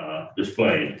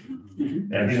displayed.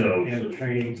 And so And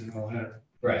trainings and all that.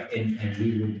 Right, and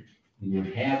we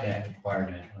would have that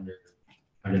requirement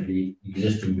under the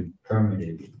existing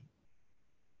permitted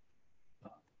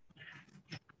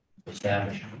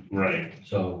establishment. right,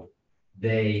 So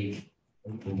they,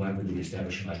 whoever the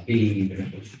establishment might be, even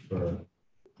if it's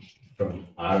from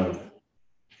out of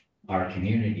our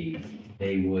community,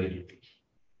 they would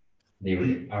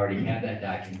already have that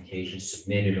documentation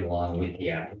submitted along with the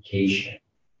application.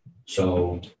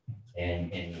 So,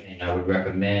 and I would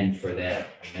recommend for that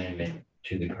amendment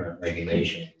to the current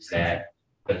regulations that,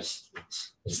 but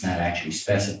it's not actually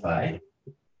specified,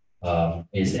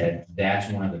 is that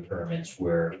that's one of the permits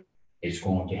where it's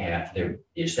going to have, the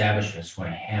establishment's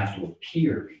going to have to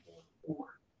appear before the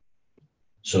board.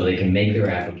 So they can make their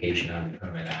application on the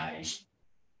permit eyes.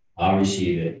 I'll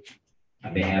receive it.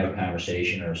 I may have a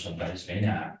conversation or sometimes may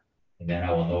not. And then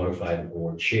I will notify the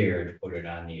board chair to put it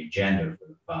on the agenda for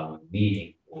the following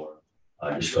meeting for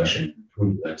discussion and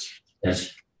approval.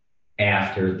 That's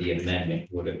after the amendment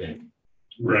would have been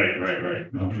right.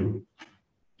 approved.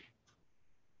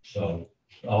 So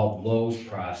all those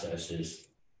processes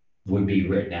would be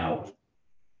written out.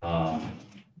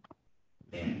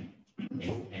 And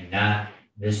not,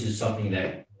 this is something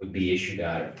that would be issued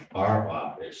out of our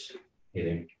office.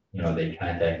 Either, they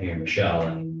contact me or Michelle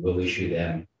and we'll issue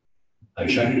them a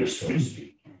checklist, so to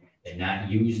speak, and not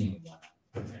using one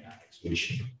permit eyes,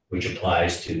 which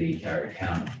applies to the entire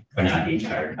county, or not the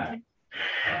entire county,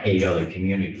 8 other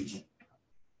communities.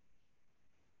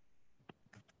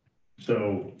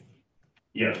 So,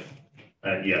 yes,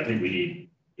 I think we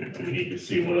need to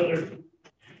see what other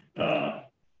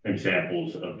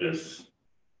examples of this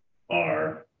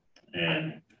are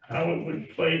and how it would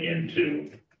play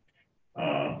into.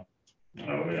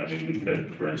 We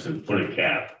could, for instance, put a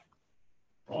cap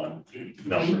on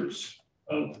numbers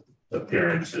of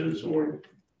appearances or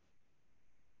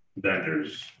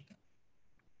vendors.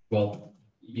 Well,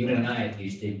 you and I at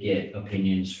least did get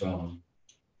opinions from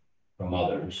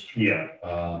others. Yeah.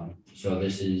 So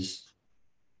this is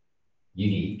a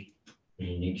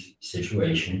unique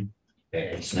situation.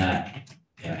 It's not,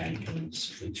 and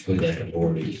it's good that the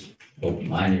board is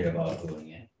open-minded about doing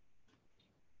it.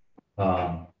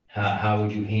 How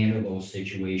would you handle those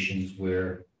situations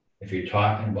where if you're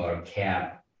talking about a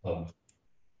cap of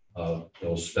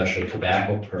those special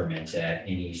tobacco permits at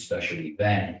any special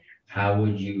event, how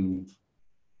would you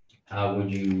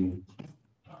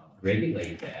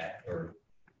regulate that or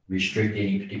restrict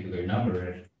any particular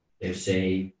number if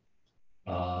say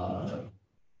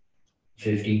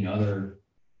 15 other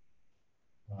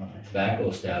tobacco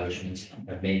establishments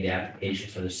have made the application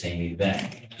for the same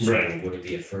event? So right. Would it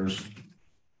be a first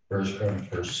come,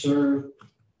 first serve?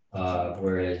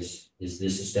 Whereas is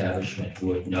this establishment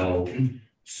would know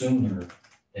sooner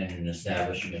than an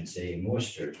establishment, say, in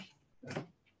Worcester?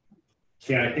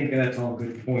 Yeah, I think that's all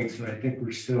good points, but I think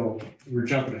we're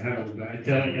jumping ahead a little bit.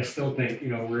 I still think,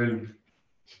 we're in.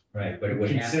 Right, but it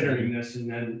would have to considering this and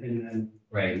then.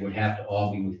 Right, it would have to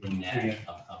all be within that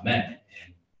amendment.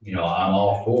 And, I'm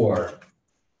all for,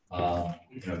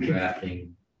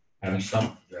 drafting, having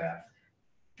some draft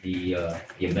the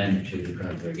amendment to the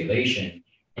current regulation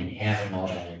and having all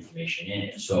that information in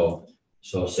it. So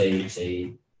say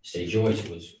Joyce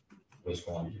was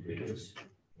going to do this.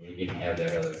 You didn't have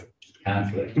that other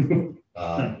conflict.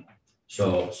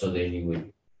 So then you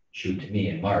would shoot to me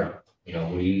and Mark,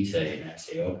 what do you say? And I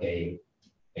say, okay,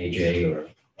 AJ or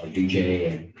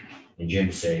DJ and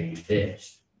Jim say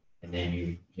this. And then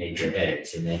you make your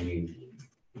edits and then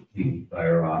you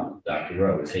fire off Dr.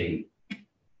 Rose, hey,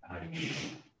 how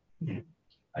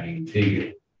do you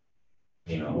figure,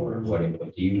 or what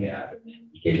input do you have? And then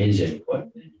get his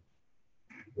input.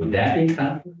 Would that be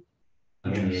conflict? I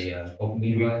mean, the open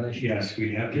meeting violation? Yes,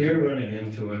 we have. You're running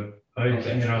into it. We have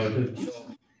to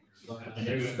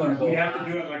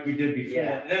do it like we did before.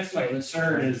 Yeah. And that's my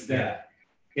concern is that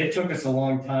it took us a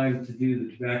long time to do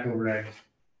the tobacco reg,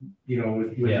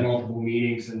 with multiple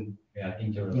meetings and I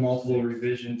think there were multiple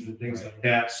revisions and things like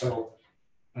that. So,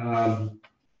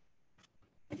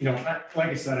 like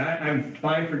I said, I'm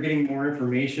fine for getting more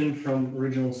information from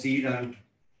Original Seed on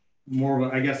more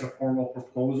of a formal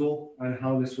proposal on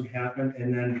how this would happen.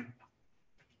 And then,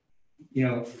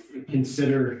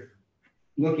 consider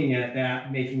looking at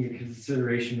that, making a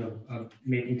consideration of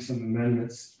making some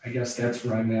amendments. I guess that's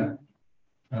where I'm at.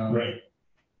 Right.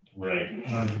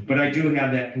 But I do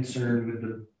have that concern with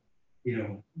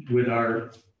with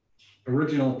our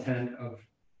original intent of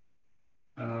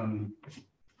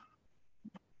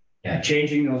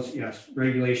changing those,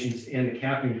 regulations and the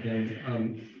capping thing.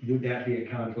 Would that be a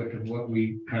conflict of what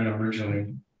we kind of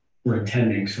originally were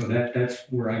intending? So that's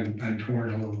where I'm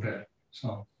torn a little bit.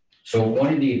 So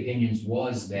one of the opinions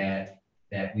was that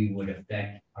we would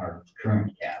affect our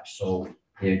current cap. So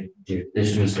if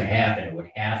this was to happen, it would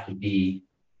have to be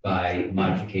by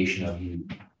modification of the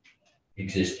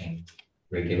existing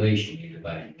regulation, either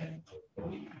by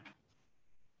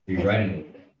rewriting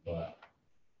it. But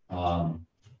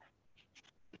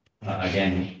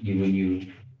again,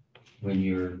 when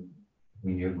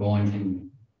you're going to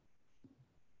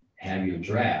have your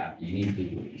draft, you need to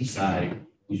decide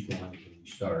who's going to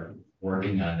start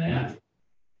working on that.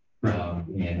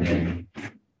 And then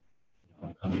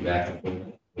coming back and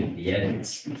forth with the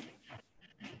edits.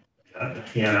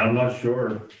 Yeah, I'm not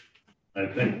sure. I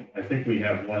think we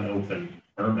have one open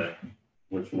permit,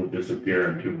 which will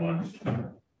disappear in 2 months.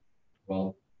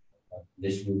 Well,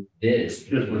 this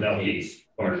just without these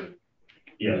part.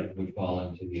 Yeah, would fall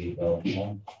into the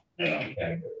development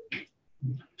category.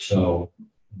 So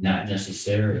not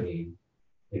necessarily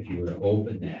if you were to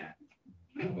open that,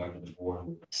 whoever the board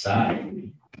would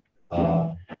decide,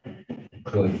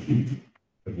 could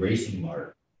Racing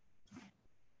Mart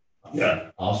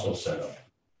also set up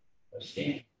a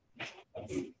stand.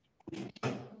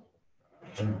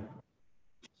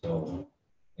 So,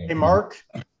 hey Mark,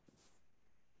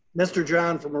 Mr.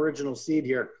 John from Original Seed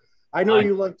here. I know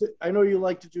you like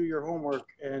to do your homework,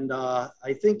 and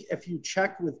I think if you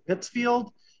check with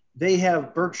Pittsfield, they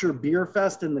have Berkshire Beer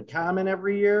Fest in the Common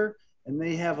every year, and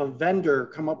they have a vendor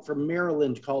come up from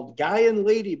Maryland called Guy and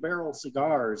Lady Barrel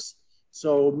Cigars.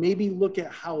 So maybe look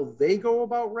at how they go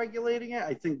about regulating it.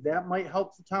 I think that might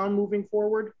help the town moving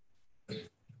forward.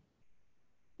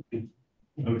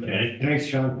 Okay. Thanks,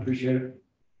 Sean. Appreciate it.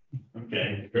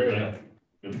 Okay.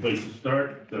 Good place to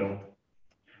start. So,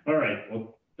 all right.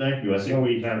 Well, thank you. I think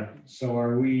we have. So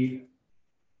are we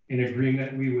in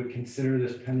agreement? We would consider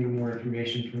this pending more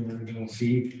information from Original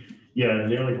Seed? Yeah,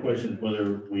 and the only question is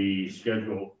whether we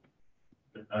schedule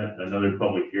another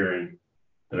public hearing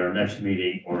at our next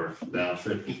meeting or bounce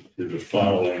it to the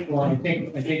following. Well, I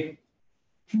think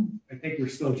we're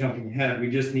still jumping ahead. We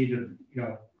just need to,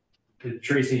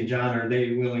 Tracy and John, are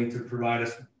they willing to provide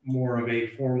us more of a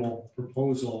formal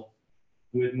proposal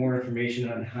with more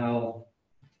information on how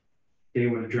they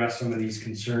would address some of these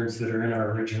concerns that are in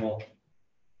our original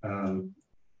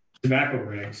tobacco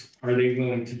regs? Are they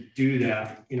willing to do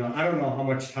that? I don't know how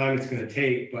much time it's going to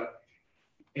take, but,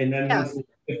 and then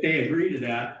if they agree to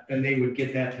that, then they would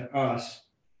get that to us,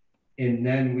 and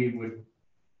then we would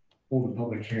hold a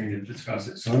public hearing to discuss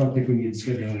it. So I don't think we need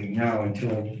scheduling now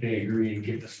until they agree and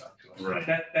give the stuff to us.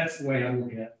 Right. That's the way I'm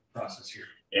looking at the process here.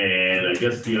 And I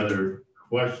guess the other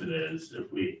question is,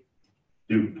 if we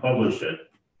do publish it,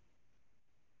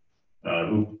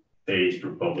 who pays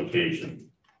for publication?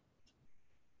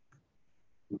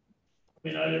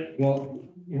 Well,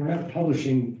 we're not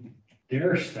publishing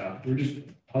their stuff. We're just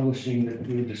publishing that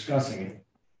we're discussing it.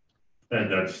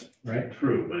 And that's right.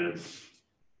 True, but it's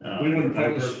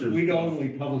we'd only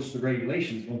publish the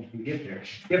regulations once we get there,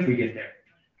 if we get there.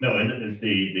 No, and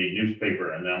the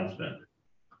newspaper announcement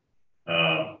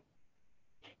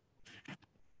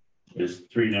is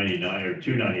 $3.99 or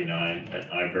 $2.99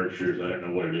 at iBerkshires. I don't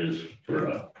know what it is for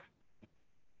a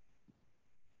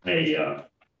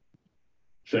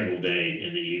single day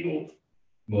in the Eagle.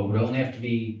 Well, it would only have to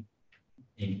be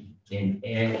in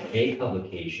a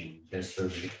publication that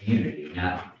serves the community,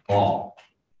 not all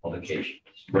publications.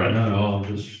 Right. Not all,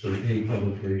 just for a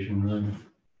publication, right?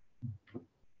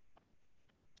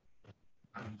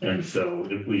 And so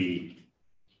if we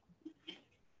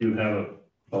do have a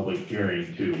public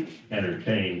hearing to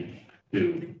entertain,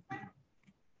 to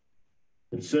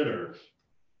consider,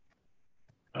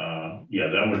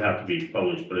 that would have to be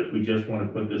published. But if we just want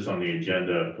to put this on the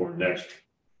agenda for next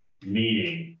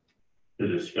meeting to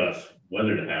discuss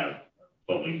whether to have a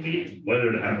public meeting,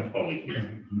 whether to have a public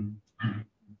hearing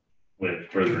with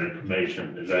further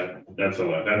information, that's a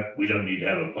lot. That we don't need to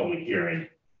have a public hearing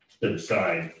to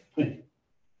decide. You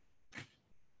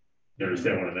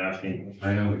understand what I'm asking?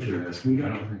 I know what you're asking.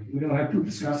 We don't have to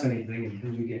discuss anything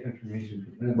until we get information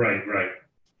from them. Right.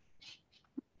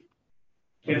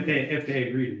 If they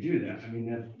agree to do that, I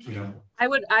mean, that, you know.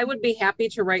 I would be happy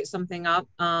to write something up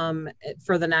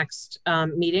for the next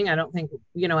meeting. I don't think,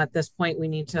 you know, at this point we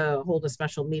need to hold a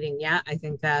special meeting yet. I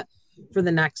think that for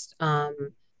the next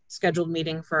scheduled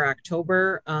meeting for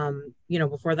October, you know,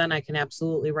 before then I can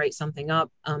absolutely write something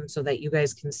up so that you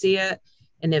guys can see it.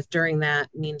 And if during that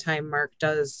meantime, Mark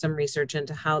does some research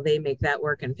into how they make that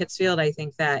work in Pittsfield, I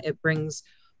think that it brings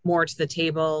more to the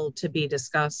table to be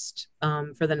discussed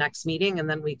for the next meeting. And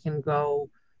then we can go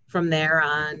from there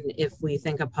on if we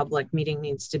think a public meeting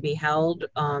needs to be held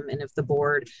and if the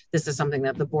board, this is something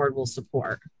that the board will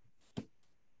support.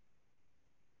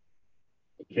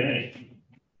 Okay.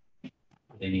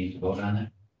 They need to vote on it?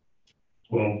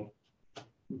 Well,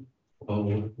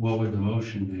 what would the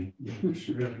motion be?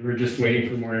 We're just waiting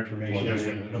for more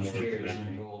information.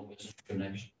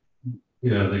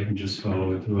 Yeah, they can just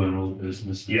follow it through on old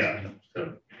business. yeah,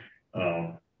 so,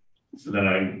 so then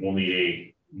I will need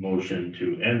a motion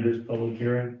to end this public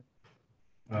hearing.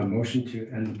 Motion to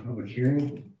end the public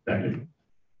hearing. Second.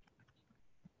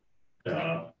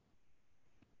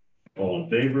 All in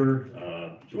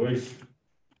favor, Joyce?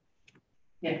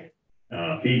 Yeah.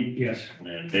 Pete? Yes.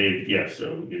 And Dave, yes,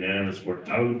 so unanimous, we're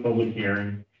out of the public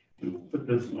hearing. We'll put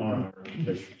this on our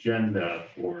agenda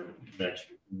for next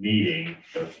meeting,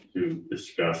 just to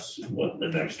discuss what the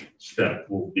next step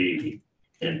will be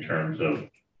in terms of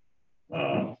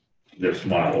this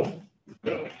model.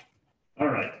 So, all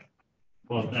right.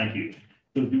 Well, thank you.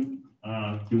 So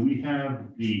do we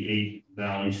have the 8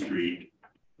 Valley Street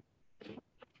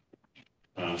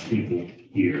people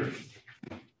here?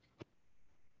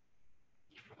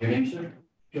 Your name, sir?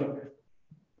 Sure.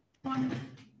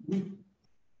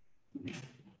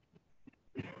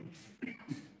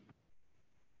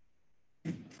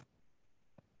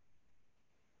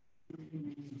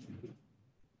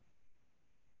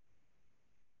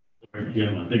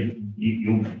 Jim, I think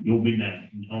you'll be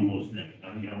next, almost next.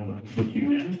 I'm gonna put you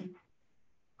next.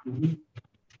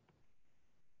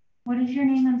 What is your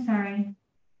name? I'm sorry,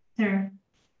 sir.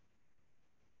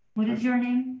 What is your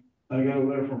name? I got a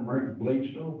letter from Rick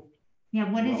Blakestow.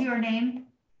 Yeah, what is your name?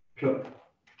 Chuck.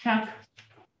 Chuck,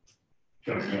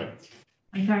 Chuck,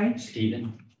 I'm sorry?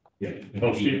 Stephen? yeah.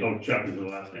 Oh, Steve, oh, Chuck is the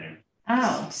last name.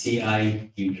 Oh,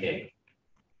 CIUK.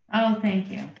 oh,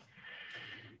 thank you.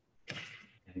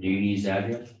 And do you need his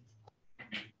address?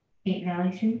 8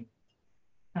 Valley Street?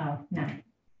 Oh, no.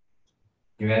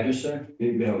 Your address, sir?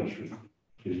 8 Valley Street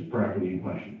is the property in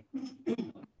question.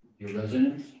 Your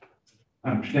residence?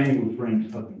 I'm staying with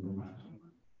friends up in Vermont.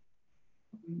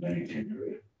 Bennington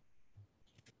area.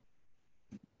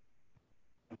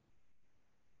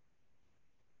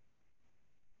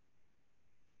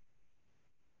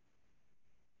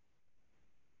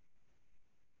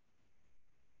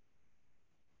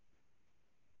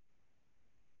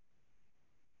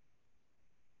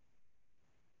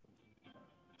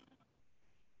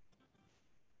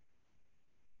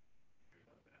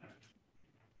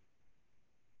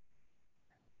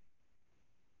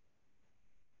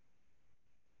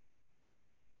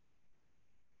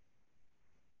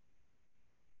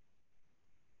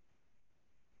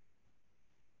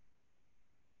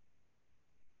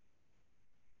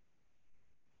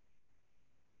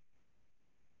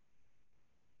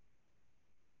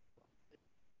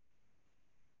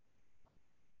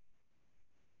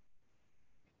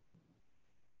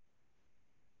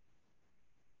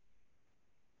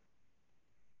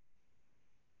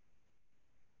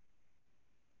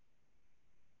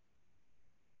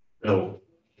 So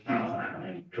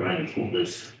I'm trying to pull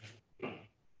this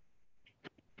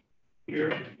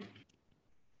here.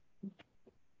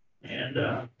 And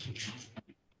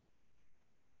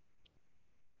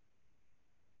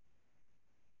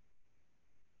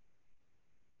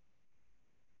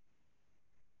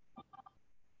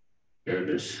here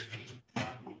this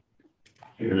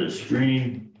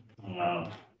screen.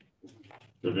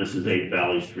 So this is 8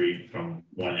 Valley Street from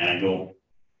one angle.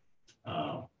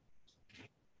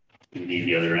 We need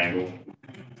the other angle.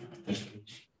 Yes,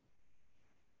 please.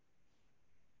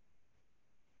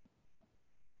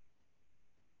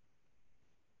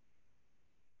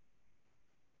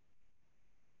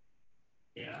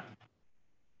 Yeah.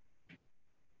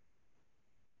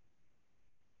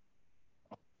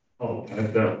 Oh,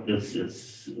 I've got this,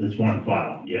 it's one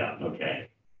file. Yeah, okay.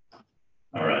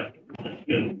 All right, that's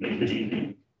good. Make it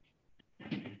easy.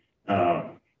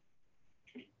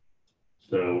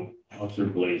 So, Officer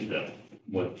Blaisdell,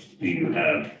 what do you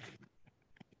have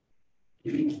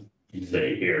to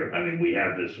say here? I mean, we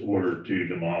have this order to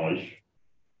demolish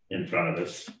in front of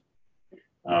us.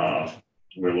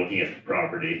 We're looking at the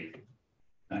property.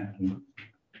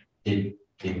 Did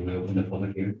Did we open the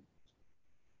public hearing?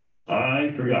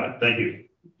 I forgot, thank you.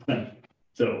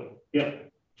 So,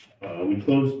 yep, we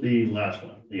closed the last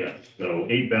one, yes, so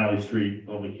 8 Valley Street,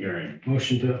 public hearing.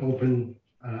 Motion to open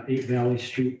 8 Valley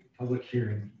Street, public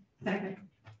hearing. Second.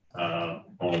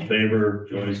 All in favor,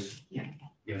 Joyce?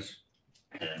 Yes.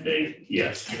 And Dave,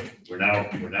 yes, we're now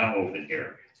open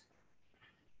here.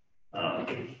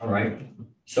 All right,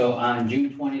 so on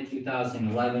June 20th,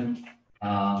 2011,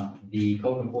 the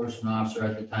code enforcement officer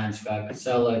at the time, Scott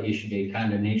Casella, issued a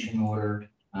condemnation order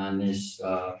on this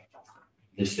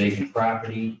vacant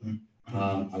property.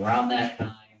 Around that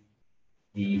time,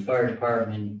 the fire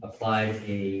department applied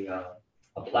a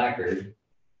placard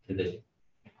to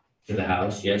the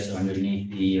house, yes, underneath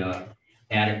the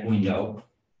attic window.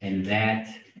 And that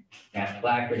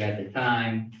placard at the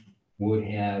time would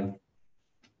have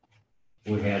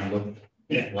looked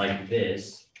like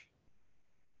this.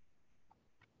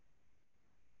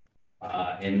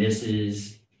 And this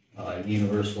is a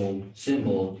universal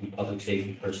symbol to public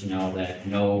safety personnel that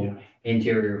no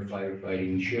interior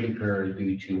firefighting should occur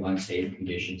due to unsafe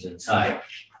conditions inside.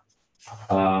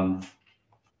 I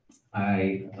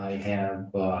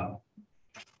have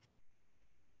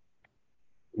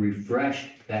refreshed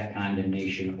that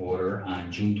condemnation order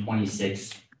on June 26,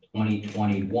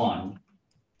 2021.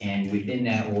 And within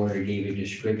that order gave a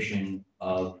description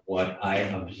of what I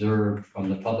observed from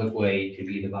the public way to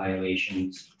be the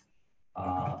violations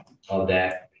of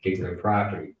that particular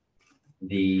property.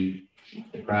 The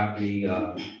property,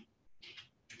 the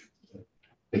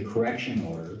correction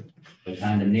order, the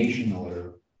condemnation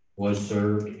order was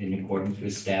served in accordance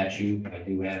with statute. I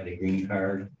do have the green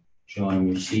card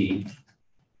showing receipt.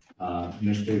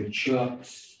 Mr.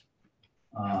 Chuck's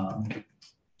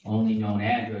only known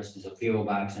address is a PO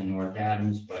box in North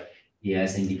Adams, but he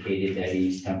has indicated that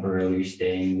he's temporarily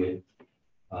staying with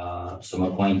some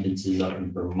acquaintances up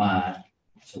in Vermont.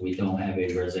 So we don't have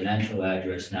a residential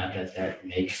address, not that that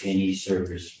makes any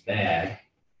service bad.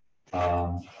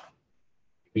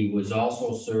 He was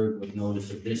also served with notice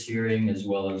of this hearing as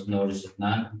well as notice of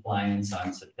non-compliance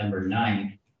on September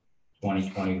 9th,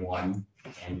 2021,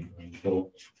 and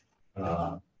vote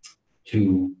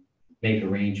to make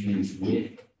arrangements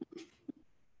with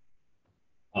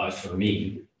us or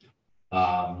me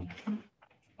by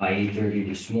 8:30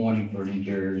 this morning for an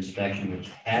interior inspection, which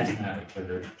has not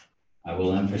occurred. I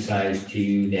will emphasize to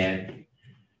you that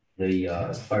the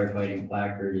firefighting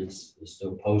placard is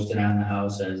still posted on the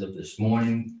house as of this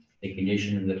morning. The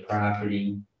condition of the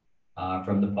property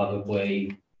from the public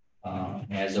way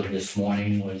as of this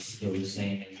morning was still the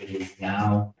same as it is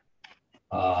now.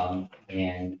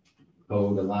 And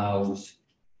code allows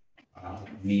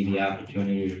me the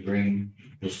opportunity to bring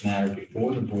this matter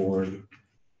before the board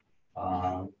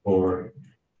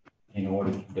in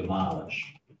order to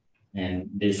demolish. And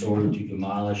this order to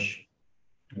demolish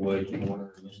would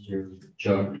order Mr.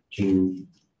 Chuck to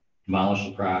demolish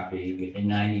the property within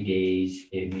 90 days.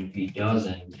 If he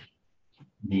doesn't,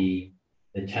 the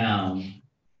town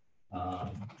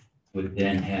would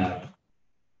then have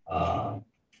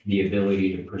the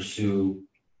ability to pursue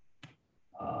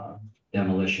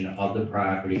demolition of the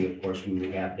property. Of course, we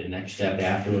would have the next step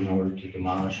after in order to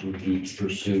demolish would be to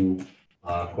pursue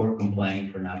court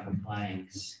complaint for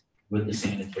non-compliance with the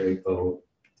sanitary code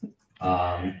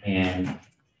and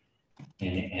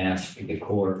ask the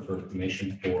court for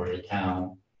permission for the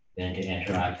town then to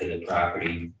enter onto the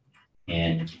property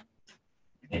and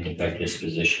effect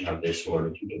disposition of this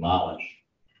order to demolish.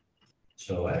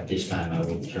 So at this time, I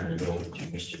will turn it over to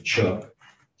Mr. Chuck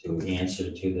to answer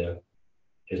to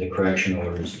the correction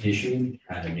orders issued,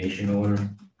 condemnation order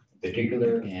in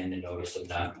particular, and the notice of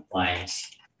non-compliance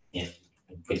in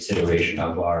consideration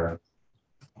of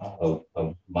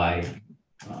my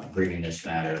bringing this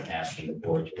matter, asking the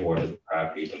board to order the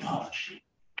property demolished.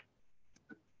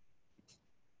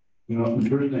 You know, the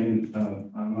first thing,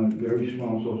 I'm on a very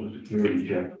small social security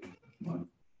check.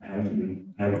 I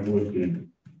haven't worked in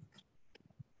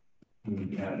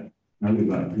maybe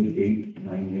about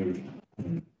 8-9 years.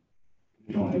 And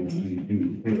you don't have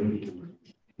anything to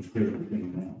pay everything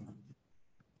now.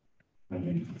 I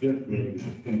mean, just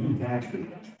the taxes.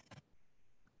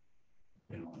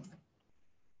 You know.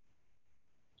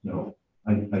 No,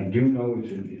 I do know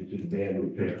it's in bad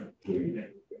repair, very bad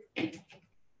repair.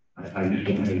 I just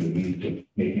don't have the means to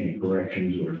make any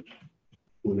corrections or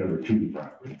whatever to the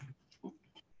property.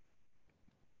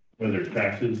 Were there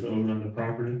taxes owed on the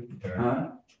property?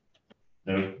 Huh?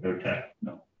 No tax.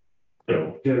 No.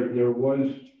 So there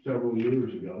was several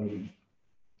years ago,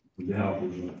 with the help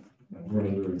of my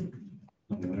brother and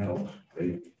someone else,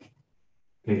 they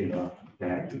paid off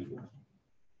taxes.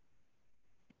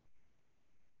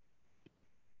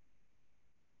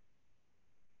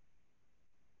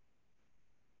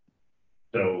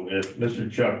 So if Mr.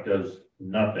 Chuck does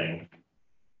nothing,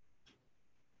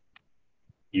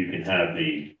 you can have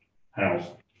the house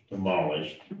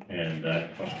demolished, and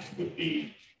that would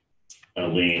be a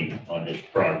lien on his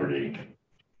property.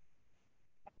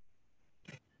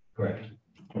 Correct.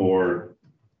 Or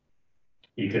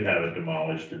he could have it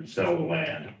demolished and sell the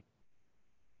land.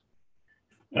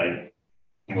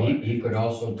 He could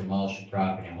also demolish the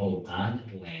property and hold on to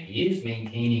the land. He is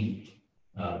maintaining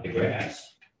the grass.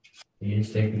 He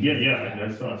is taking. Yeah, I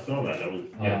saw that. That was,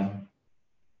 yeah.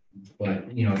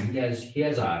 But, you know, he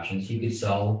has options. He could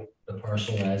sell the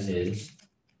parcel as is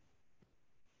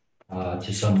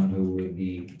to someone who would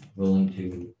be willing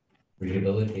to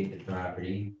rehabilitate the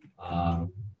property. I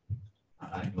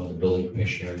know the building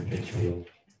commissioner in Pittsfield,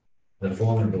 the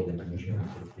former building commissioner in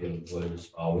Pittsfield, was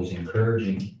always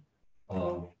encouraging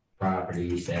of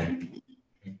properties that,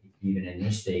 even in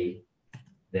this state,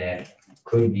 that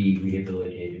could be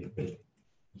rehabilitated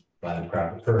by the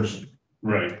proper person.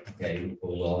 Right. Okay, who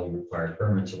pulls all the required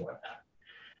permits and whatnot.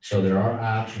 So there are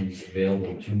options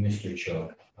available to Mr.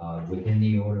 Chuck. Within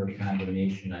the order of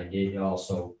condemnation, I did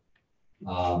also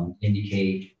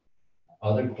indicate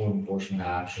other code enforcement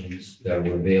options that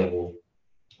were available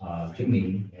to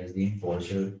me as the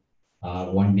enforcer,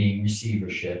 one being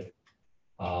receivership.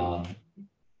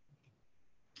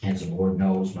 As the board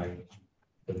knows,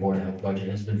 the Board of Health budget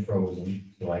has been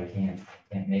frozen, so I can't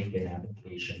make an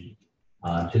application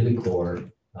to the court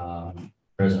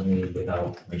presently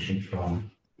without permission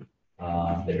from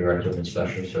the Director of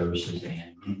Inspection Services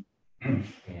and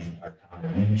our town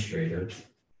administrator.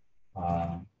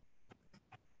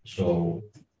 So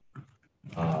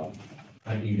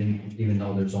even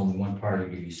though there's only one party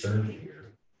to be served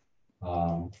here,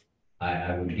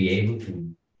 I would be able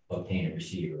to obtain a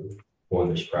receiver for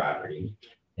this property,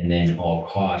 and then all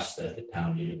costs that the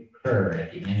town did incur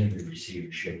at the end of the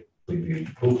receivership would be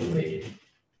recuperated.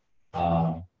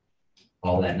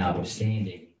 All that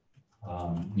notwithstanding,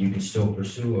 you can still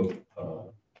pursue a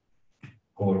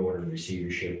court order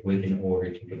receivership with an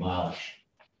order to demolish.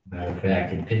 Matter of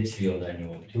fact, in Pittsfield, I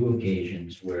know of 2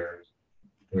 occasions where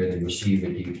the receiver,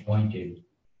 the appointed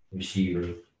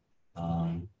receiver,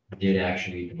 did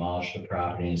actually demolish the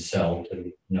property and sell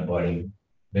to an abutting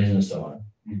business owner.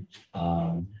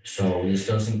 So this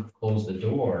doesn't close the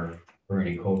door for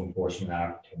any code enforcement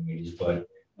opportunities, but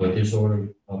what this order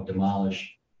of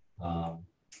demolish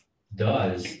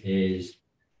does is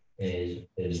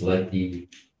let the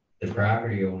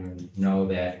property owner know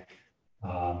that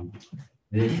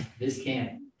this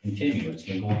can't continue. It's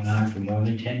been going on for more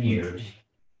than 10 years.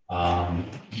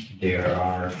 There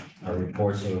are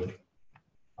reports of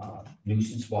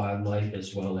nuisance wildlife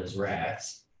as well as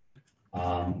rats.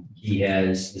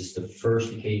 This is the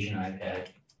first occasion I've had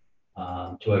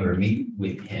to ever meet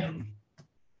with him,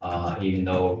 even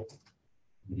though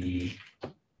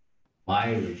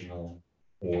my original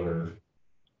order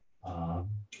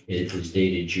it was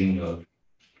dated June of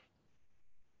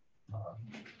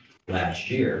last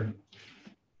year.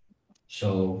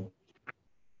 So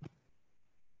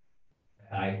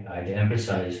I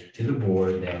emphasize to the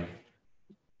board that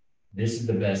this is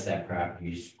the best that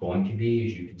property is going to be.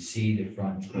 As you can see, the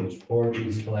front enclosed porch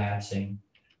is collapsing.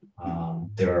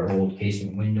 There are old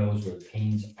casement windows where the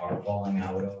panes are falling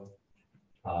out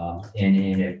of.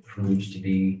 And it proves to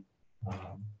be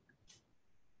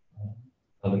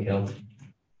public health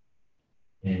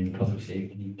and public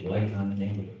safety blight on the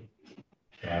neighborhood.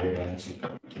 So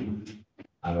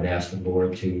I would ask the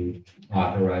board to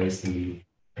authorize the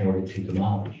order to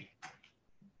demolish.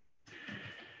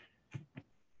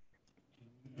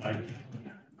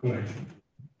 Go ahead.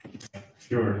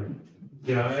 Sure.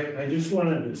 Yeah, I just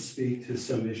wanted to speak to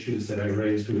some issues that I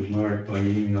raised with Mark by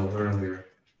email earlier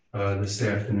this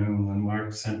afternoon when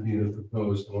Mark sent me the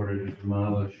proposed order to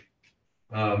demolish.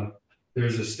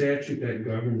 There's a statute that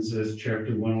governs this,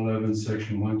 Chapter 111,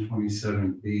 Section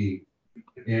 127B,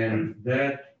 and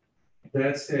that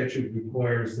statute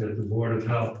requires that the Board of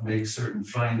Health make certain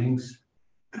findings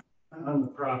on the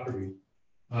property.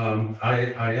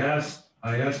 I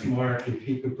asked Mark if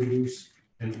he could produce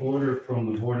an order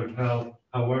from the Board of Health,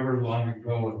 however long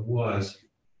ago it was,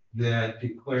 that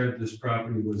declared this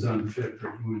property was unfit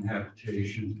for human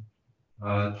habitation.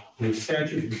 The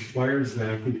statute requires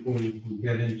that before you can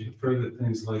get into further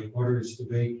things like orders to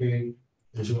vacate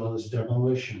as well as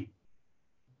demolition.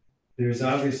 There's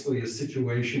obviously a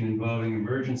situation involving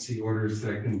emergency orders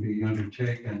that can be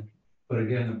undertaken, but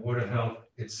again, the Board of Health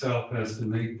itself has to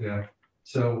make that.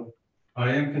 So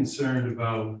I am concerned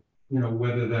about,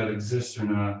 whether that exists or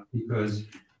not, because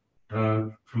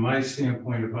from my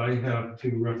standpoint, if I have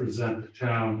to represent the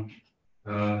town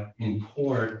in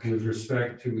court with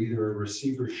respect to either a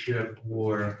receivership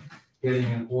or getting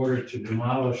an order to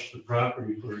demolish the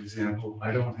property, for example,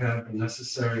 I don't have the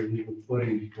necessary legal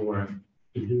footing for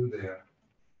to do that.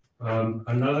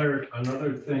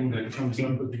 Another thing that comes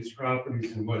up with these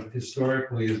properties and what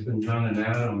historically has been done in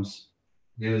Adams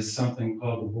is something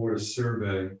called the Board of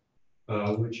Survey,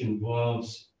 which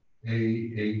involves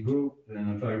a group,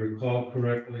 and if I recall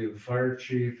correctly, the fire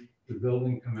chief, the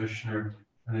building commissioner,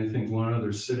 and I think one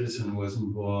other citizen was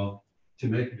involved to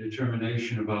make a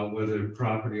determination about whether the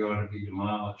property ought to be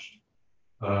demolished.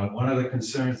 One of the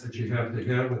concerns that you have to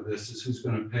have with this is who's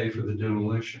going to pay for the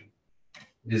demolition.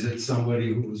 Is it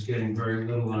somebody who was getting very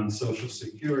little on Social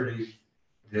Security,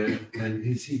 and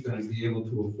is he going to be able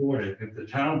to afford it? If the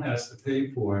town has to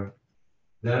pay for it,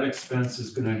 that expense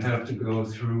is going to have to go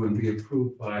through and be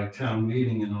approved by town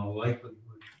meeting in all likelihood.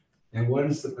 And what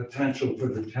is the potential for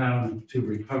the town to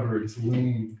recover its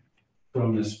lien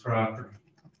from this property?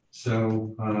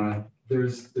 So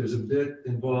there's a bit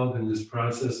involved in this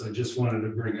process. I just wanted to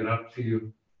bring it up to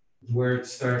you. Where it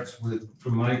starts with,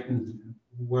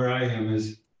 where I am,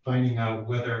 is finding out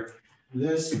whether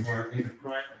this or a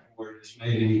prior board has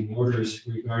made any orders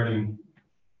regarding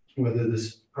whether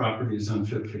this property is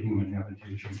unfit for human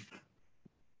habitation.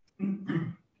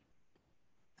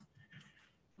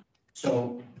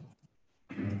 So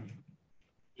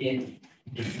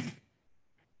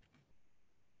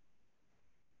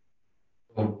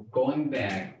going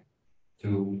back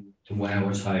to when I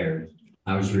was hired,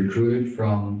 I was recruited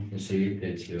from the city of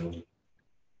Pittsfield.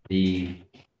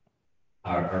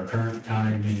 Our current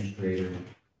town administrator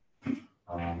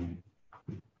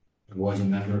was a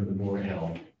member of the Board of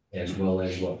Health, as well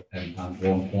as at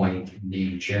one point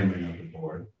the chairman of the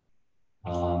board.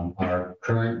 Our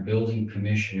current building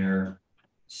commissioner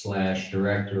 /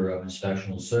 director of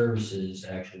inspectional services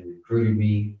actually recruited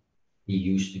me. He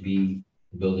used to be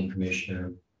the building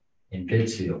commissioner in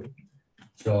Pittsfield.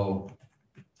 So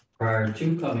prior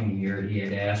to coming here, he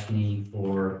had asked me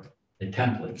for the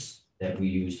templates that we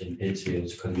used in Pittsfield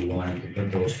because we wanted to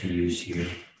put those to use here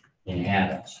in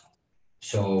Adams.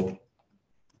 So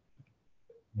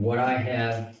what I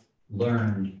have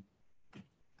learned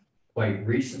quite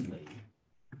recently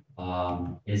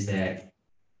is that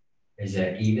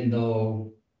even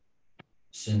though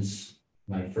since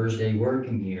my first day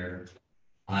working here,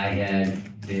 I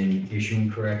had been issuing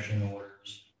correction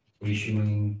orders,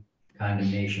 issuing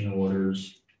condemnation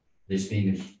orders, this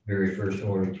being the very first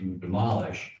order to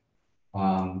demolish.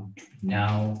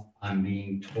 Now I'm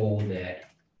being told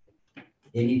that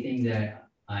anything that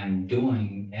I'm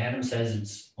doing, Adams has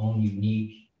its own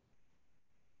unique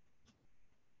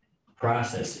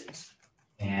processes.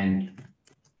 And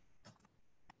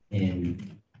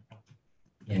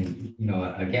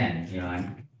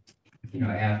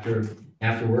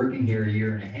after working here a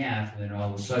year and a half, and then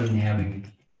all of a sudden having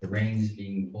the reins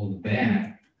being pulled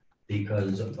back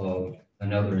because of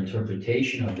another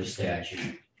interpretation of the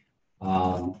statute.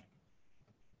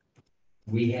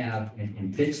 We have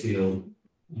in Pittsfield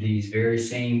these very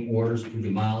same orders to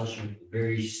demolish,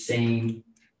 very same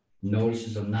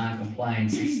notices of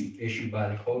non-compliance issued by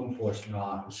the code enforcement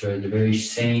officer, the very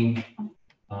same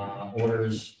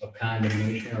orders of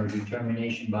condemnation or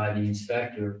determination by the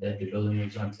inspector that the building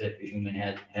is unfit for human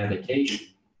habitation,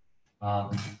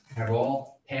 have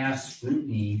all passed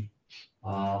scrutiny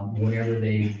whenever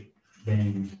they've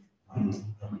been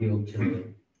appealed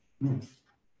to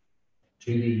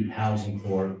the housing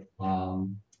court.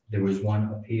 There was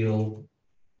one appeal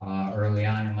early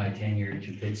on in my tenure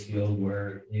to Pittsfield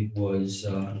where it was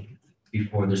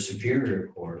before the Superior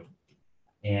Court.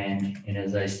 And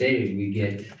as I stated, we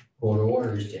get court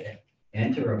orders to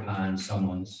enter upon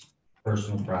someone's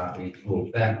personal property to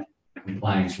affect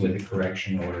compliance with a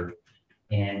correction order.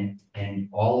 And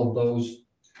all of those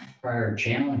prior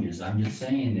challenges, I'm just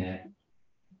saying that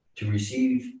to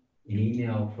receive an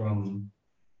email from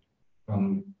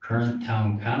current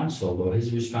town council, though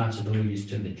his responsibility is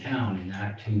to the town and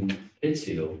not to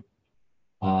Pittsfield,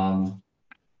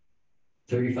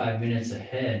 35 minutes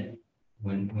ahead,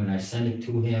 when I sent it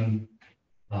to him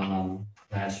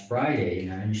last Friday,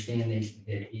 and I understand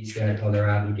that he's got other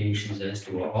obligations as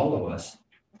to all of us.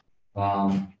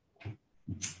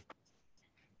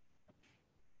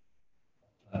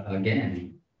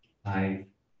 Again,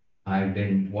 I've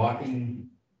been walking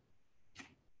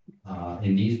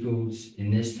in these booths in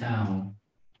this town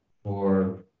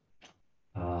for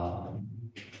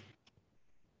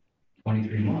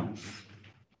 23 months.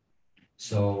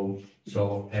 So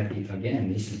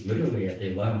again, this is literally at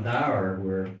the 11th hour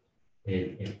where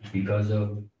it because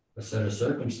of a set of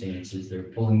circumstances, they're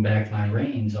pulling back my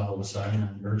reins all of a sudden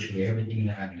on virtually everything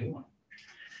that I'm doing.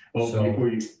 Well, So- before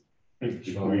you, So,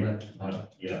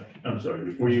 yeah, I'm sorry,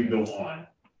 before you go on,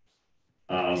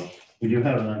 we do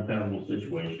have an untenable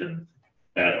situation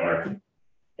at our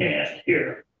hand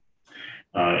here.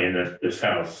 In that this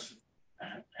house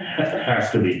has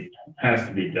to be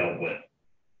dealt with.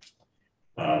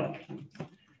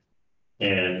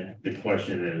 And the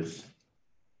question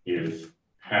is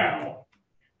how?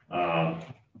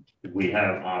 We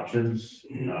have options,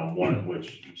 one of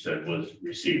which you said was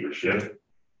receivership.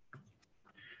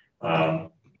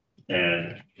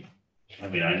 And I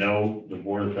mean, I know the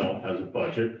Board of Health has a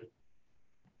budget.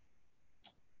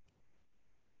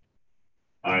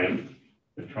 I've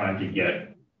been trying to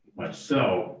get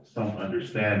myself some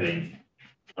understanding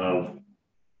of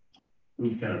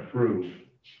who can approve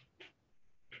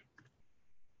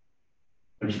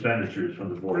expenditures from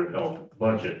the Board of Health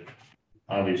budget.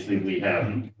 Obviously, we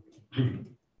have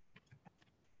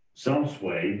some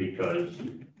sway because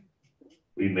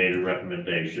we made a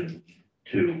recommendation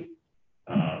to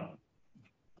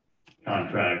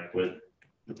contract with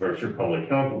the Berkshire Public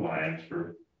Health Alliance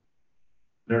for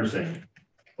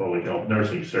public health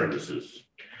nursing services.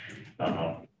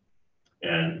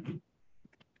 And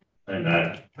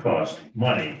that cost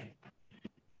money.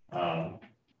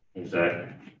 Is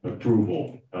that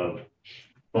approval of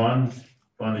fund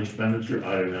expenditure?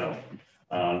 I don't know.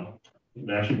 I'd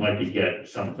actually like to get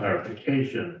some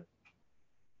clarification.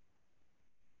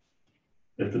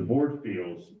 If the board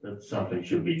feels that something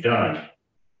should be done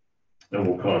that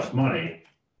will cost money,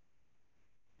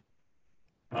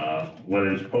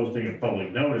 whether it's posting a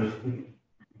public notice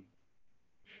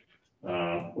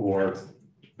or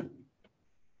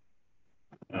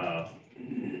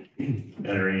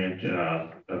entering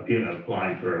into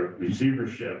applying for a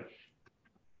receivership,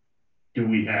 do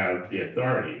we have the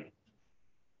authority?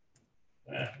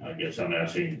 I guess I'm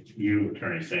asking you,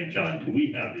 Attorney St. John, do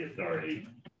we have the authority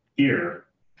here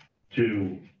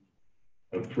to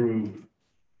approve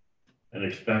an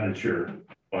expenditure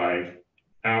by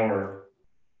our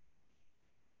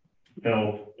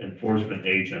health enforcement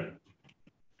agent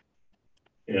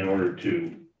in order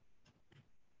to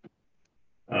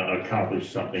accomplish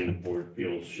something the board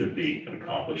feels should be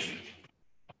accomplished?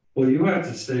 Well, you have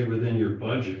to stay within your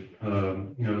budget.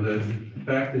 You know, the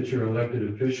fact that you're elected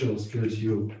officials gives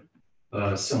you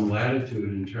some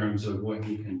latitude in terms of what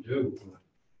you can do.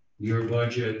 Your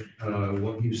budget,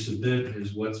 what you submit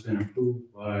is what's been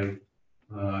approved by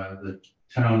the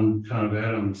town of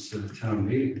Adams town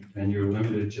meeting, and you're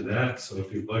limited to that. So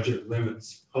if your budget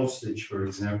limits postage, for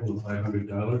example, to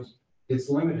 $500, it's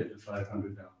limited to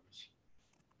 $500.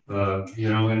 You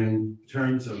know, and in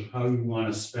terms of how you want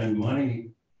to spend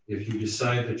money, if you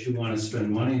decide that you want to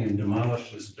spend money and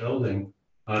demolish this building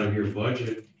out of your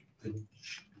budget, it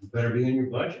better be in your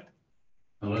budget,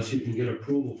 unless you can get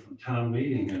approval from town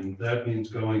meeting, and that means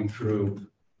going through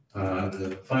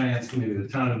the finance committee, the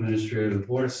town administrator, the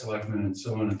board of selectmen, and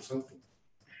so on and so forth.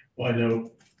 Well, I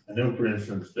know, for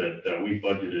instance, that we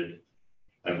budgeted,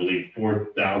 I believe,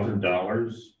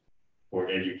 $4,000 for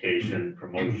education,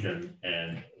 promotion,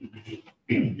 and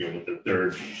you know what the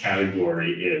third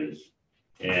category is.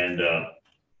 And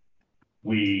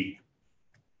we,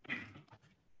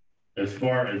 as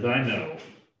far as I know,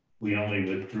 we only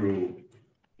withdrew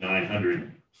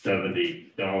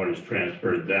 $970,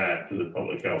 transferred that to the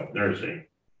public health nursing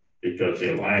because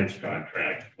the alliance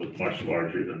contract was much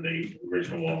larger than the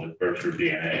original one with Berkshire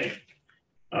DNA.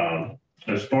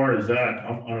 As far as that,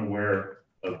 I'm unaware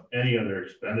of any other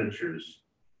expenditures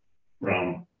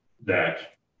from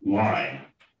that line.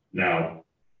 Now,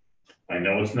 I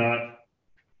know it's not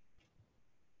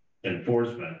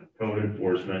enforcement, code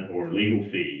enforcement, or legal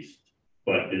fees,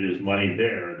 but it is money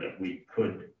there that we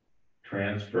could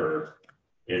transfer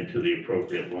into the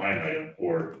appropriate line item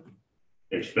for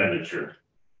expenditure.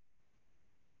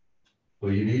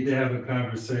 Well, you need to have a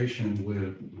conversation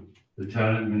with the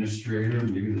town administrator,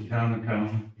 maybe the town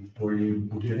accountant, before you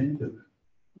get into it.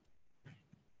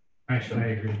 I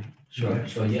agree.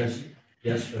 So yes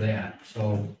for that.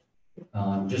 So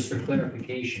just for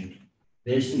clarification,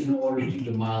 this is in order to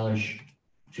demolish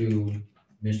to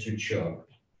Mr. Chug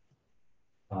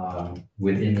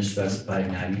within the specified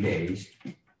 90 days.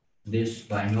 This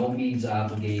by no means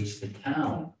obligates the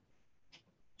town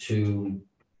to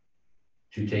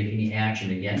take any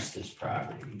action against this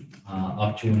property,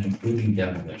 up to and including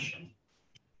demolition.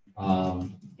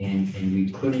 And we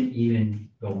couldn't even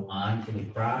go onto the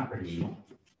property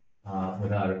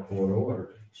without a court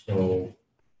order. So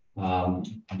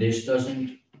this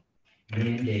doesn't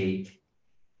mandate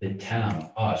the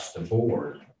town, us, the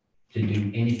board, to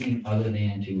do anything other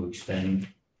than to expend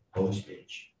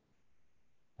postage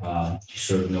to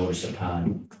serve notice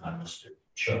upon Mr.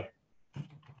 Chuck.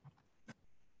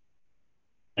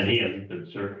 And he hasn't been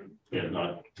served, he has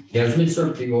not. He hasn't been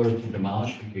served the order to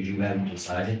demolish because you haven't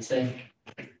decided, say,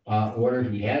 order.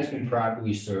 He has been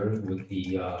properly served with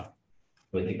the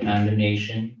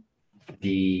condemnation,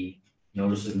 the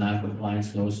notice of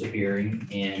non-compliance, notice of hearing,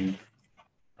 and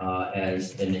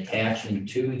as an attachment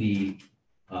to the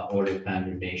order of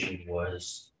condemnation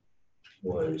was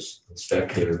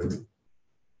Inspector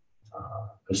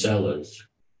Casella's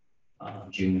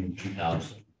June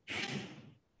 2000.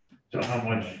 So how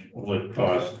much will it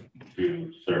cost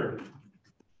to serve?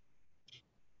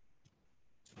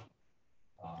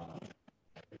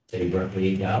 Say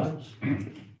roughly $8.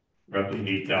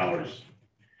 Roughly $8.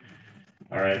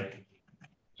 All right.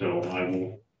 So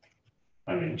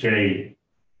Jay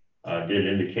did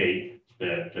indicate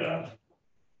that,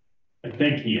 I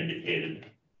think he indicated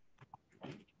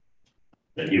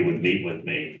that he would meet with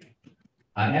me.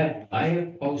 I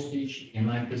have postage in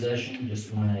my possession.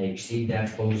 Just when I exceed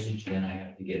that postage, then I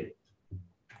have to get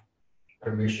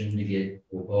permission to get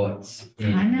what's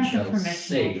in I'm not the Michelle's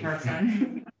permissible safe.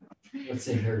 person. What's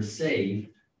in her safe,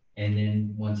 and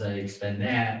then once I expend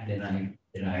that, then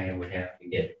I would have to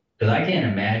get, because I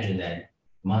can't imagine that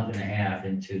month and a half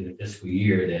into the fiscal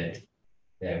year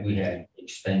that we had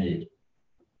expended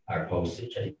our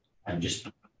postage. I'm just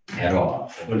at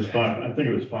off. It was I think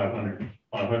it was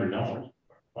 $500.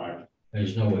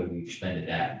 There's no way we expended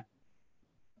that.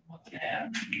 A month and a half.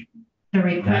 The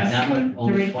requests, Not the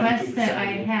only requests that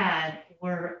I 22%. had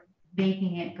were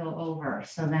making it go over,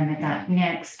 so then it got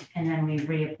nixed, and then we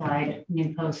reapplied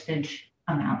new postage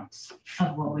amounts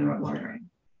of what we were ordering.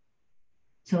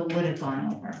 So it would have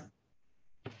gone over,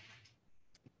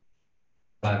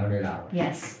 $500.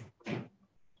 yes.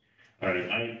 All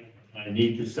right, I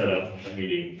need to set up a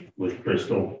meeting with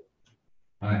Crystal.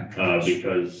 All right.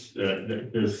 Because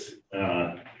this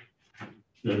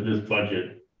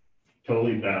budget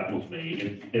totally baffles me.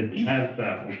 It has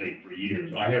baffled me for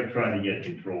years. I have tried to get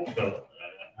control, so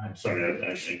I'm sorry,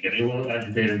 I'm getting a little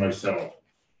agitated myself.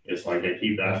 It's like I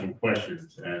keep asking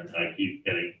questions and I keep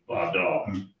getting bobbed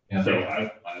off. Yeah. So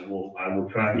I will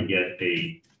try to get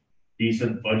a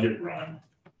decent budget run,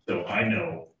 so I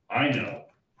know,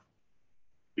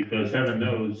 because heaven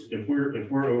knows, if we're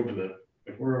over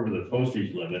the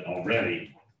postage limit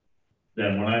already,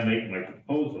 then when I make my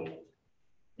proposal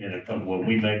when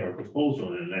we make our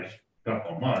proposal in the next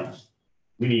couple of months,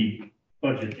 we need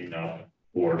budget enough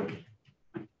for,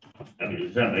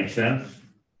 does that make sense?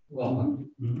 Well,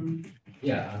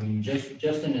 yeah, I mean, just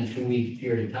in a 2-week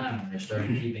period of time, when I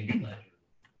started keeping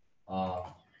a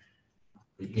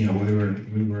ledger,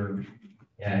 we were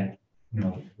at,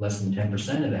 less than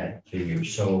 10% of that figure.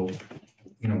 So,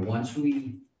 once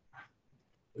we,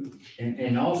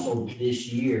 and also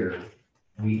this year,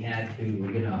 we had to,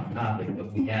 we're getting off topic,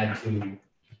 but we had to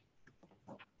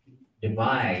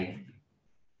divide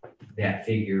that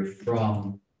figure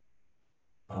from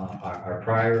our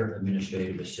prior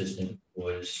administrative assistant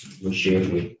was shared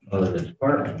with other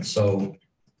departments. So,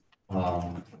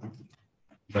 but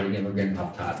again, we're getting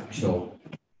off topic. So,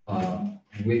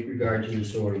 with regard to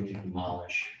this order to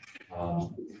demolish,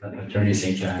 Attorney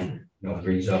St. John,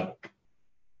 brings up,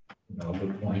 a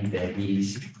good point that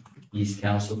he's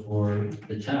counsel for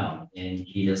the town, and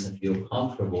he doesn't feel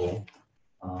comfortable.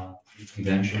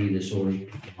 Eventually, this order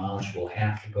to demolish will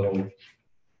have to go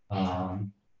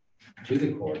to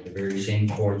the court, the very same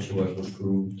courts who have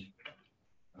approved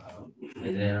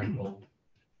identical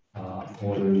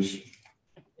orders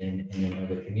in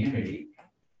another community.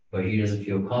 But he doesn't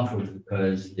feel comfortable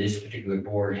because this particular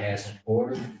board hasn't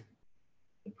ordered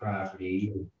the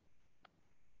property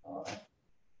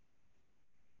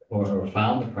or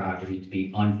found the property to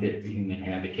be unfit for human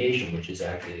habitation, which is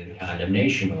actually the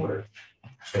condemnation order.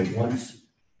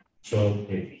 So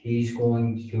if he's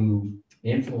going to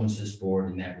influence this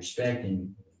board in that respect,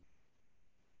 and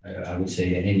I would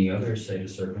say in any other set of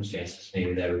circumstances,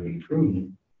 maybe that would be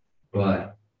prudent,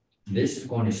 but this is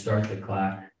going to start the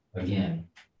clock again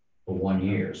for 1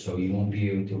 year. So you won't be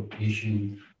able to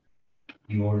issue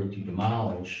the order to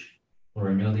demolish for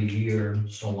another year,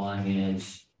 so long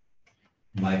as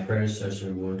my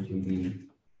predecessor were to be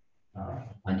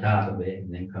on top of it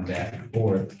and then come back and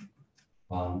forth.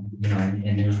 And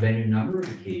there's been a number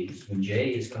of occasions when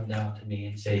Jay has come down to me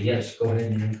and say, yes, go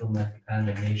ahead and implement the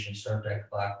condemnation, start that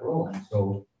clock rolling.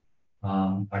 So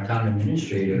our town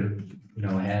administrator,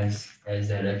 has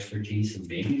that expertise in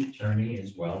being an attorney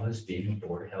as well as being a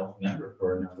board of health member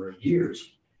for a number of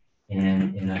years.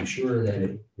 And I'm sure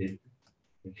that if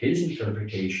his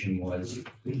interpretation was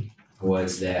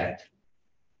that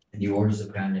the orders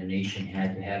of condemnation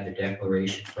had to have the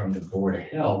declaration from the Board of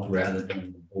Health rather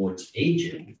than the board's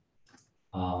agent.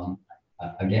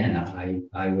 Again,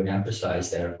 I would emphasize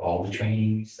that of all the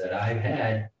trainings that I've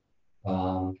had,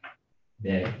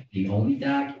 that the only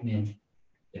document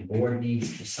the board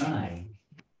needs to sign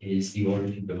is the order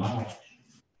to demolish.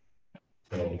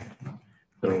 So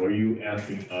are you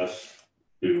asking us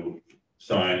to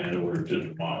sign an order to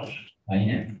demolish? I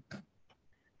am.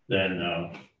 Then,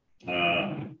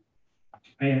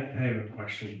 I have a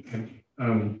question.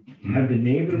 Have the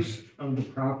neighbors of the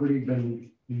property been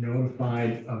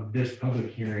notified of this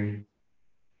public hearing?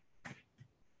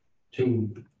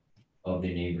 Two of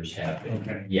the neighbors have been.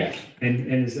 Okay. Yes. And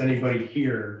is anybody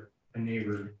here a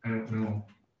neighbor? I don't know.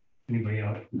 Anybody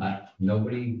else?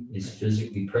 Nobody is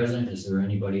physically present. Is there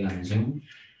anybody on Zoom?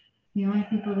 The only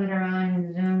people that are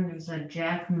on Zoom, there's a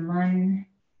Jack Munn.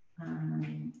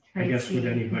 I guess would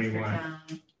Tracy, anybody Mr. want?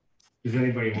 John, Does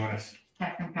anybody want us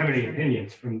Captain have any Patrick.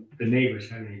 opinions from the neighbors?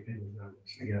 Have any opinions on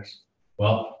this? I guess.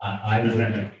 Well,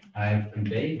 I've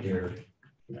conveyed their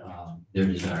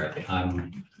desire.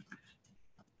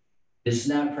 This is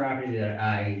not a property that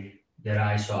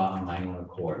I saw on my own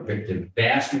accord, but the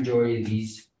vast majority of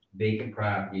these vacant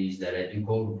properties that I do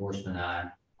code enforcement on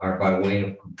are by way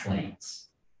of complaints.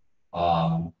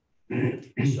 So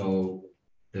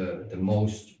the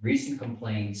most recent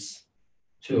complaints,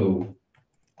 two,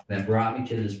 that brought me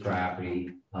to this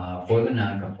property for the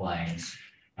non-compliance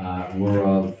were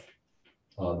of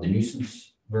the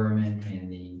nuisance vermin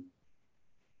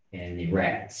and the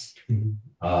rats. And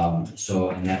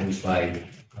that was by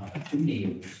two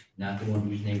neighbors, not the one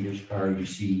whose neighbor's car you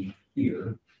see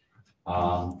here.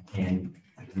 And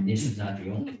this is not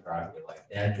the only property like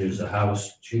that. There's a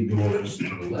house 2 doors to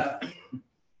the left,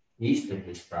 east of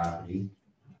this property,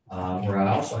 where I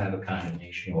also have a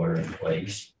condemnation order in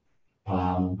place.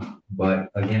 But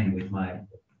again, with my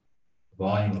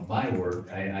volume of my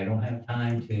work, I don't have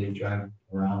time to drive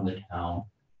around the town.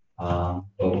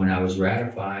 But when I was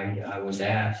ratified, I was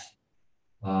asked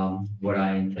what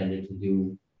I intended to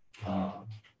do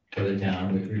for the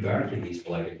town with regard to these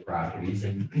blighted properties,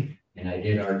 and I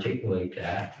did articulate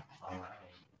that.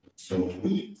 So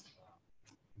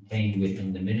contained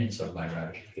within the minutes of my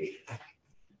ratification.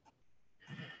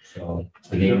 So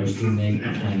the neighbors do make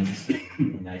complaints,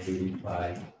 and I do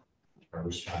reply or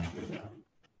respond to them.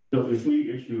 so if we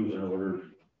issue an order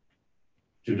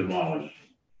to demolish,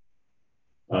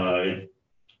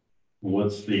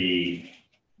 what's the,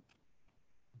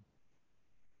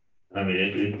 I mean,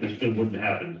 it wouldn't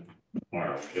happen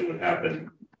tomorrow. It would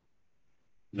happen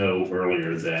no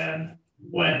earlier than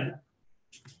when?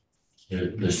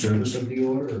 The service of the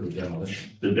order or the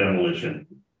demolition? The demolition.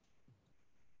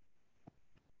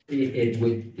 It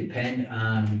would depend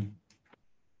on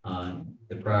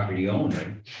the property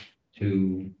owner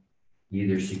to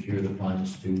either secure the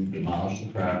funds to demolish the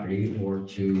property or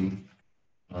to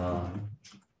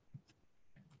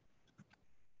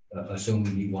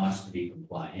assuming he wants to be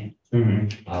compliant,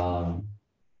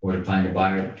 or to find a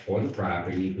buyer for the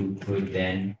property who could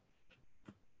then,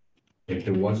 if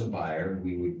there was a buyer,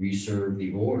 we would reserve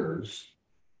the orders.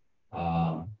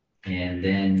 And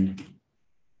then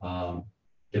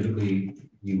typically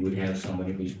you would have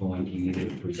somebody who's going to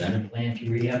either present a plan to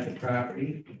rehab the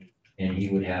property, and he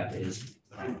would have as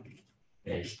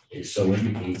so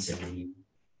indicates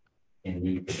in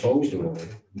the proposed order,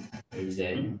 is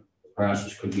that the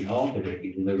process could be altered if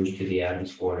he delivers to the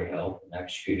Adams Board of Health an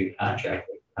executed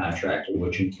contractor,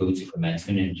 which includes a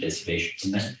commencement and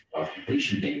anticipation of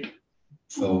completion date.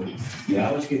 So we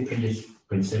always give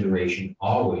consideration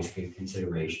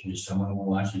to someone who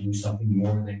wants to do something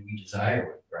more than we desire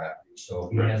with property. So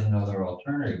if he has another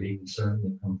alternative, he can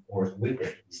certainly come forth with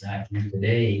it. He's not here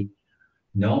today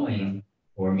knowing,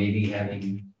 or maybe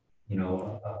having,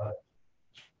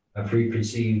 a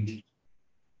preconceived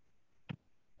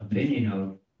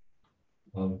opinion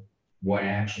of what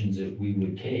actions that we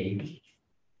would take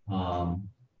for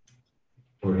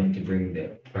him to bring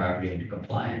the property into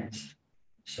compliance.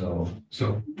 So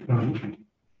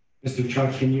Mr.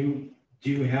 Chuck, do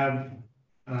you have,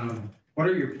 what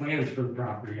are your plans for the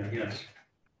property, I guess?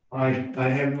 I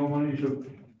have no money to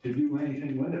do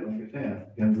anything with it, like I said,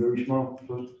 I've got a very small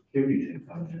social security thing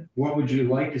on there. What would you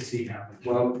like to see happen?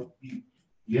 Well,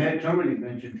 you had somebody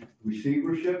mention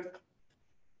receivership.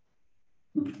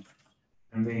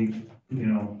 I mean,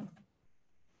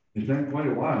 it's been quite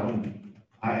a while, and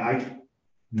I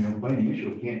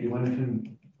financially can't do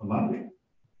anything about it.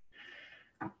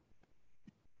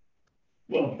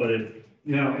 Well, but if,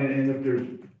 and if there's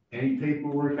Any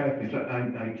paperwork I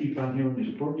keep on hearing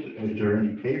this books, is there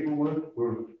any paperwork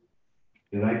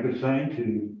that I could sign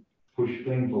to push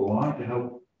things along to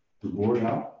help the board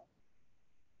out?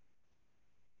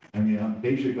 I mean, I'm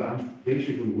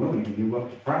basically willing to give up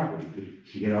the property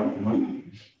to get out the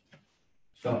money.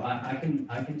 So I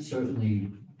can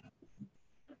certainly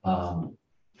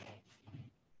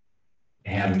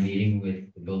have a meeting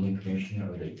with the building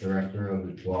commissioner or the director of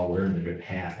the, well, we're in the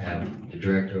have the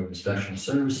director of inspection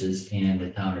services and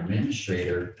the town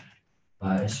administrator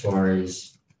as far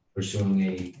as pursuing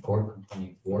a court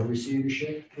complaint for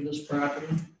receivership for this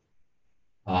property.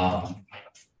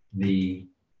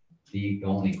 The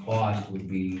only cost would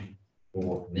be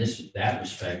for that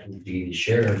respect would be the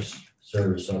sheriff's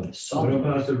service of the summons.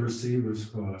 What about the receiver's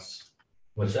costs?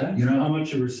 What's that? You know how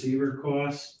much a receiver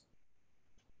costs?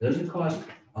 Doesn't cost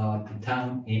the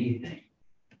town anything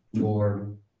for.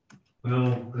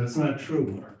 Well, that's not true,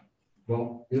 Mark.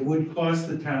 Well, it would cost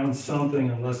the town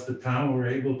something unless the town were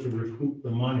able to recoup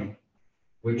the money.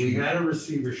 We had a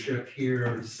receivership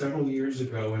here several years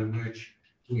ago in which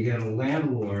we had a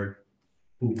landlord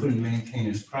who couldn't maintain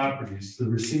his properties. The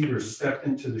receiver stepped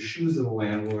into the shoes of the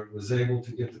landlord, was able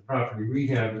to get the property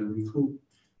rehabbed and recoup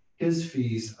his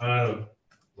fees out of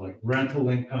like rental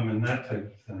income and that type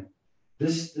of thing.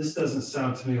 This doesn't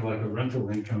sound to me like a rental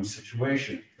income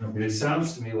situation. It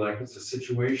sounds to me like it's a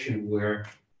situation where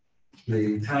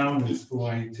the town is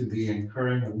going to be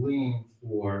incurring a lien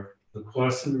for the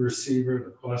cost of the receiver,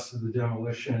 the cost of the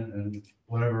demolition, and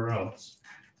whatever else.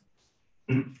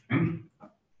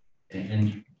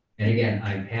 And again,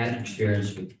 I've had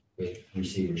experience with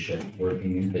receivership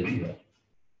working in Pittsfield.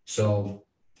 So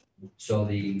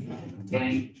the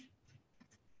complaint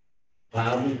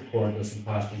filed with the court doesn't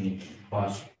cost any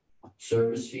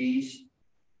service fees,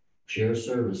 share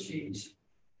service fees.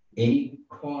 Any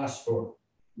cost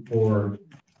for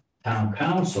town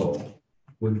council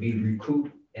would be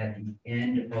recouped at the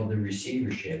end of the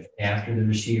receivership after the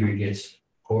receiver gets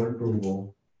court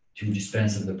approval to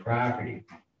dispense of the property.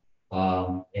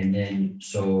 And then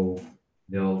so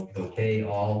they'll pay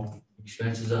all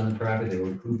expenses on the property, they'll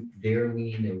recoup their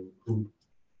lien, they'll recoup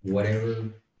whatever.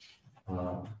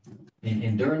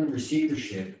 And during the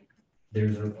receivership,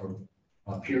 there's a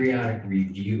periodic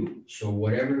review. So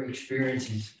whatever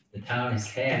experiences the town has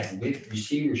had with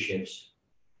receiverships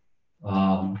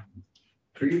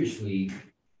previously,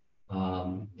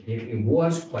 it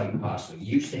was quite costly. It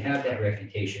used to have that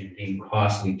reputation of being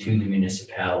costly to the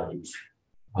municipalities.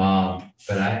 But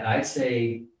I'd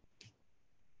say,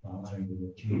 well, I don't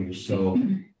know, 2 years. So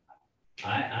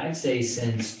I'd say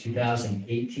since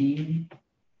 2018,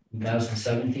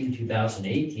 2017,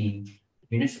 2018,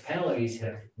 municipalities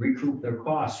have recouped their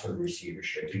costs for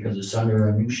receivership because it's under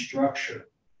a new structure.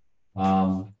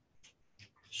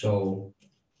 So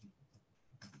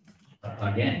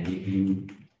again,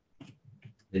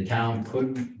 the town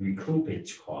could recoup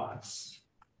its costs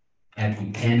at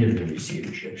the end of the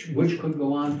receivership, which could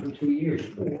go on for 2 years.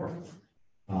 Or,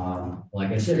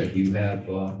 like I said, if you have,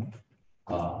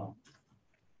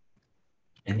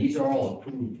 and these are all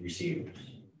approved receivers.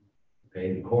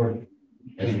 Okay, the court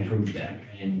has approved them,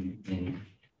 and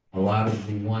a lot of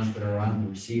the ones that are on the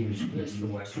receivers list for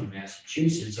Western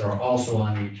Massachusetts are also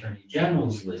on the Attorney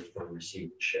General's list for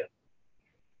receivership.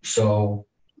 So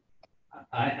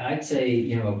I'd say,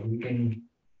 you know,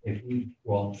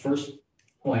 well, first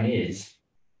point is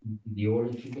the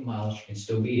order to demolish can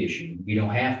still be issued. We don't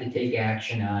have to take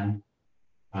action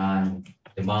on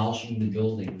demolishing the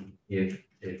building if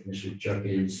Mr. Chuck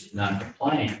is not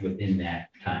compliant within that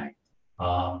time.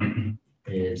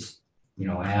 Is, you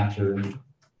know, after,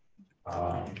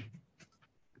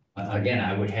 again,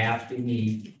 I would have to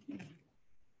meet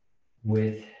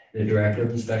with the Director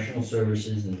of Inspection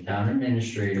Services and the town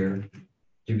administrator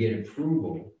to get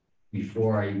approval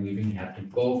before I even have to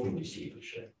go for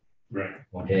receivership. Right.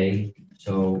 Okay,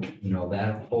 so, you know,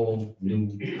 that whole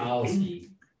new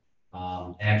policy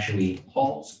actually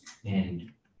halts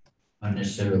and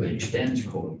unnecessarily extends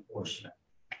code enforcement.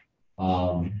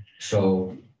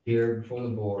 So here before the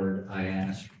board, I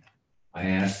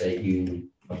ask that you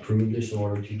approve this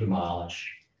order to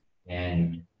demolish,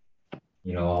 and,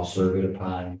 you know, I'll serve it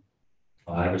upon,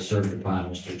 I have it served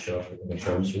upon Mr. Chuck in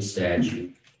terms of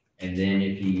statute. And then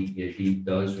if he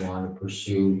does want to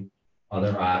pursue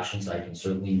other options, I can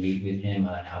certainly meet with him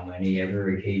on how many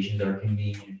ever occasions are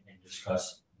convenient and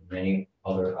discuss many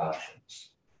other options.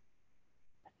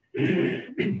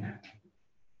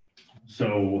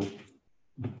 So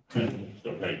I'm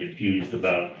still kind of confused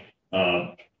about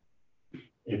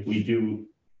if we do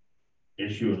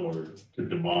issue an order to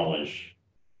demolish,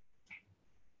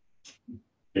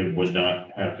 it would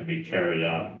not have to be carried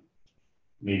out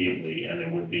immediately, and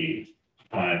there would be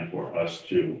time for us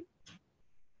to,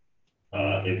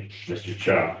 if Mr.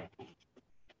 Chuck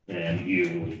and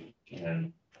you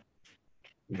and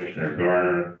Commissioner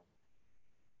Garner,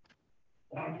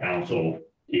 council,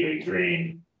 DA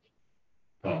Green,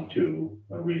 come to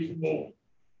a reasonable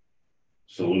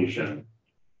solution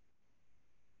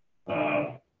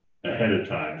ahead of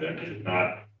time that is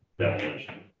not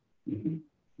demolition.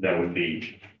 That would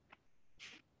be,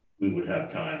 we would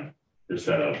have time to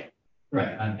set up. Right,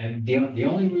 and the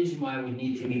only reason why we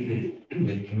need to meet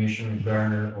with Commissioner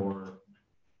Garner or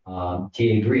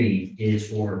TA Green is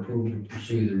for approval to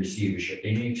pursue the receivership,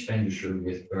 any expenditure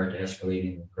with regard to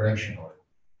escalating the correction order.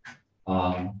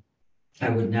 I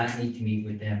would not need to meet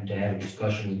with them to have a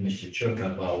discussion with Mr. Chook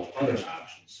about other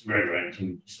options. Right.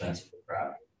 To dispense of the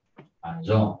property on his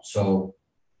own. So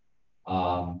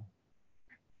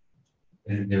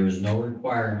there is no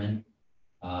requirement,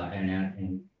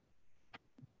 and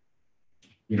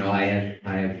you know, I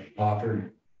have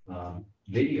offered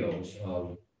videos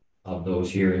of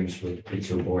those hearings with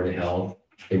Pittsfield Board of Health.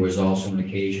 There was also an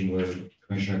occasion where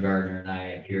Commissioner Gardner and I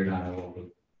appeared on a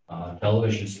local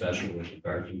television special with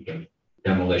regard to the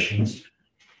demolitions.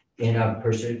 And I've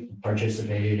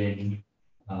participated in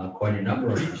quite a number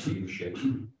of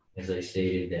receiverships, as I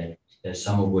stated, that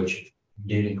some of which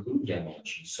did include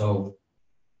demolition. So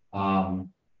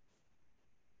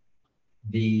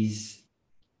these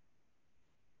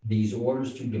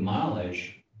orders to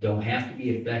demolish don't have to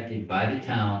be effected by the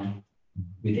town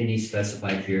within a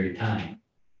specified period of time.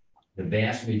 The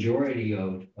vast majority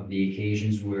of the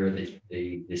occasions where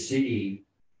the city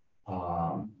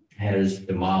has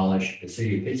demolished, the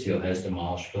city of Pittsfield has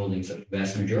demolished buildings, the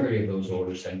vast majority of those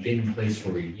orders have been in place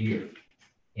for a year.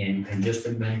 And just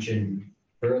to mention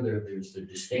further, there's the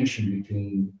distinction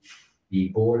between the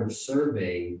Board of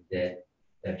Survey that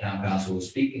Town Council was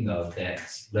speaking of,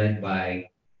 that's led by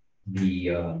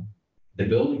the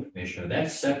building commissioner.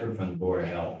 That's separate from the Board of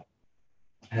Health.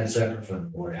 That's separate from the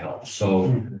Board of Health.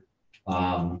 So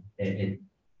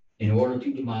in order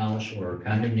to demolish, or a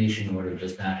condemnation order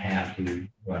does not have to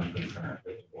run concurrent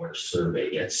with the Board of Survey.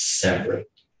 It's separate.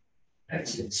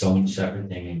 That's its own separate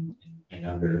thing, and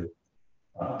under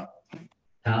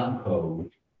town code,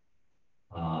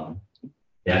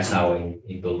 that's how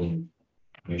a building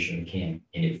commissioner can,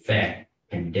 in effect,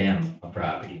 condemn a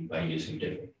property by using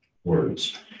different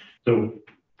words. So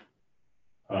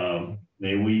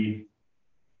may we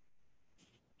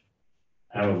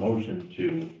have a motion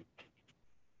to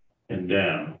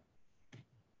condemn,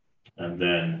 and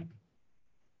then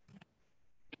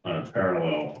on a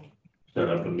parallel set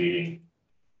up a meeting?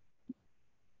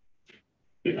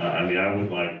 I mean, I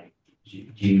would like. Do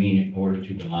you mean in order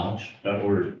to demolish?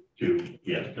 Order to,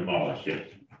 yes, demolish, yes.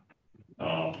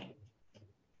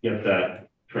 Get that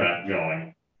track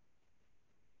going,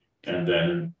 and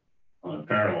then on a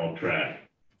parallel track,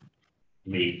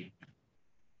 meet.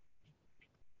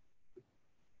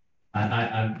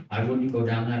 I wouldn't go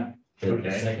down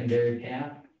the secondary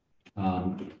path.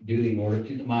 Do the order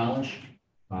to demolish.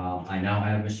 I now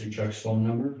have Mr. Chuck's phone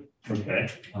number. Okay.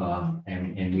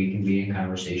 And we can be in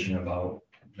conversation about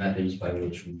methods by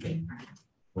which we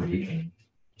can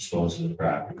dispose of the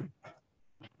property.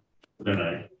 Then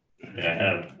I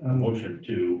have a motion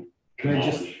to. Can I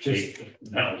just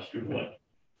demolish through what?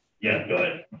 Yeah, go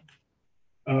ahead.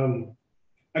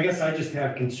 I guess I just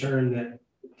have concern that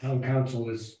town council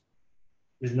is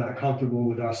not comfortable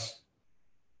with us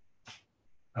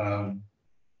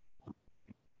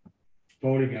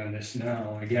voting on this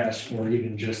now, I guess, or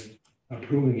even just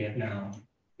approving it now,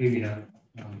 maybe not.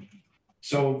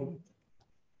 So,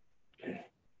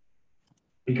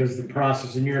 because the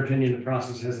process, in your opinion, the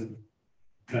process hasn't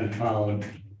been followed.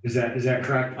 Is that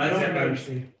correct? I don't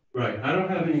understand. Right. I don't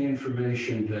have any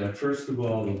information that, first of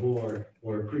all, the board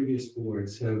or previous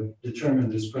boards have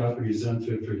determined this property is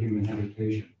unfit for human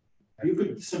habitation. You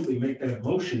could simply make that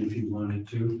motion if you wanted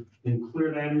to and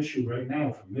clear that issue right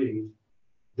now for me.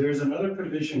 There's another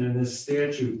provision in this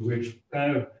statute which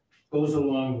kind of goes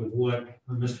along with what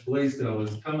Mr. Blaisdell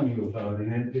is telling you about,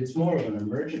 and it's more of an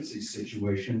emergency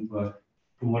situation, but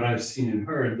from what I've seen and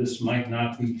heard, this might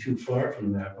not be too far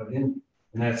from that. But in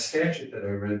that statute that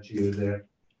I read to you, that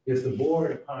if the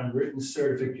board, upon written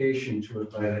certification to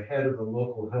it by the head of the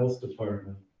local health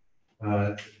department,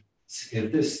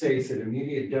 if this states that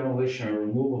immediate demolition or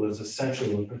removal is essential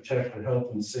to protect the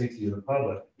health and safety of the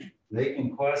public, they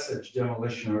can cause such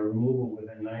demolition or removal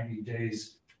within 90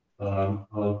 days of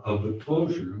the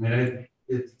closure. I mean,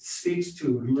 it speaks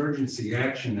to emergency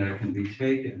action that can be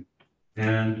taken,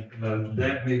 and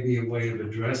that may be a way of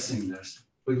addressing this.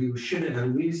 but you should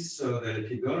at least, so that if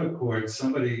you go to court,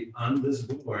 somebody on this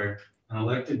board, an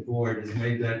elected board, has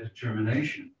made that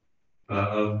determination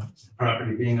of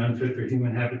property being unfit for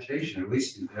human habitation, at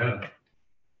least do that.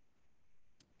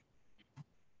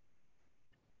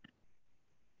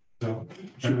 So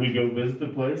should we go visit the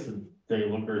place and take a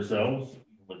look ourselves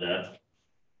with that?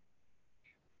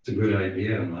 It's a good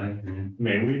idea, in my opinion.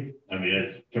 May we? I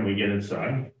mean, can we get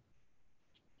inside?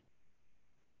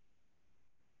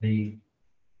 The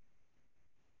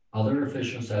other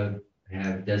officials have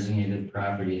designated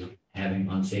properties having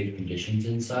unsafe conditions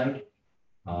inside.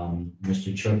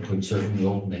 Mr. Chuck could certainly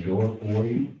open the door for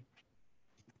you.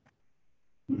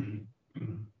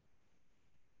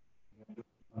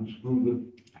 Unscrew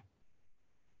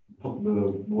the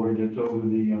board that's over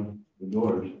the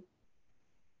doors.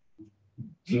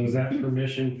 So is that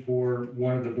permission for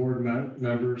one of the board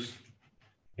members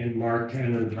and Mark to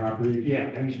enter the property? Yeah,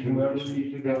 and whoever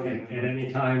needs to go at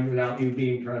any time without you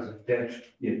being present?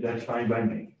 That's fine by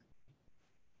me.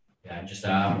 Yeah, just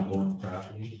out on the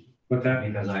property. But that,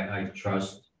 because I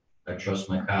trust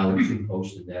my colleagues who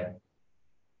posted that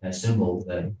symbol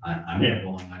that I'm not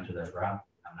going onto their property.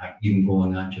 I'm not even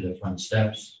going onto the front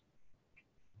steps.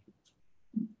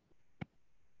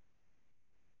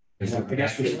 I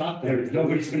guess we're stuck there. If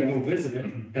nobody's gonna go visit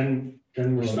it, then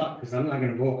we're stuck, because I'm not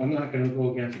gonna go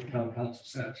against what town council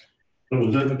says. So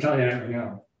was I'm that, telling you that right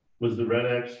now. was the red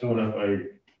X thrown up by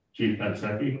Chief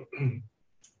Panseki?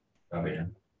 Probably not.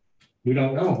 We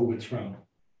don't know who it's from.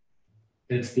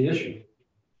 That's the issue.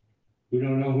 We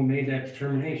don't know who made that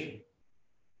determination.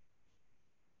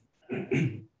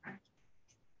 And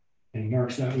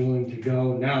Mark's not willing to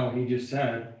go now. He just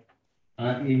said,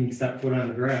 I even step foot on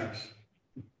the grass.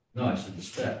 No, I said the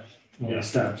steps. Well, the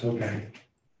steps, okay.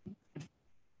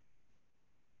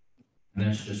 And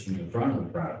that's just from the front of the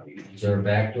property. Is there a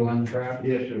back door on the property?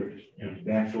 Yes, sir. It's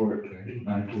back door,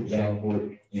 onto the back door.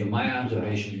 So my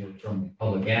observations are from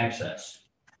public access.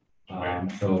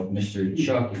 So Mr.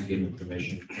 Chuck is given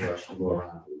permission for us to go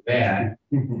around to the back,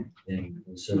 then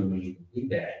certainly you can do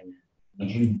that.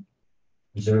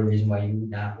 Is there a reason why you would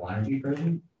not want to be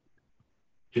present?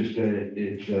 Just that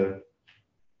it's,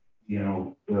 you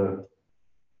know,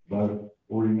 about a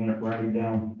 40-minute ride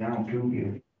down to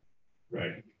here.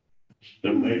 Right.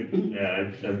 So maybe, yeah,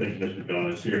 I think Mr.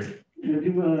 Dawn is here. Have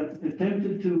you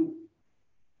attempted to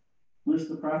list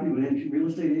the property with any real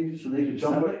estate agents so they could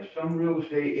sell it? Some real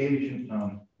estate agents,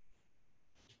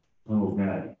 oh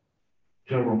God,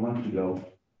 several months ago,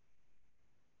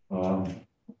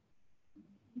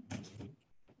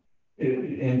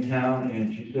 in town,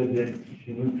 and she said that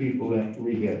she knew people that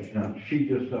rehab. Now, she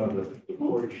just saw the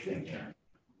porch thing there.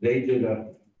 They did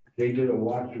a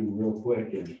walkthrough real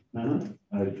quick, and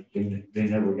they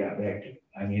never got back to me.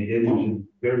 I mean, it is in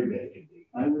very bad condition.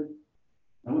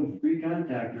 I would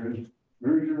recontact her and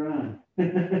merge her on.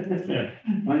 Yeah.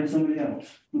 Find somebody else.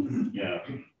 Yeah.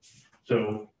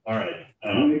 So, all right.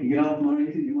 We can get all the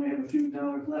money, you might have a few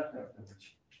dollars left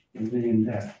afterwards. And be in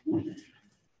debt.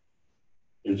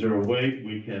 Is there a way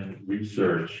we can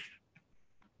research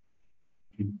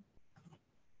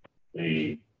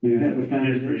the You have a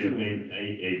history of conversation.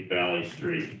 8 Valley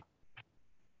Street?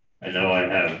 I know I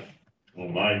have,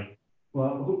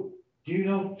 Well, do you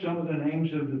know some of the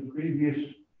names of the previous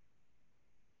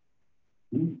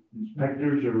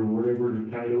inspectors or whatever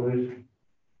the title is?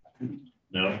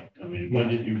 no, I mean, when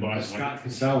did you buy? Scott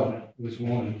Casella was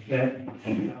one. That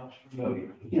sounds familiar.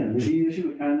 Yeah, did he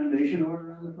issue a condemnation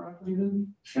order on the property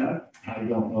then, Scott? I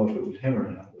don't know if it was him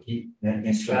or not.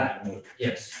 Scott,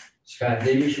 yes, Scott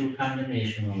did issue a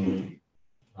condemnation order.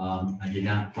 I did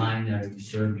not find that it was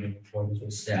served in accordance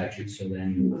with statute, so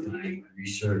then I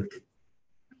researched it.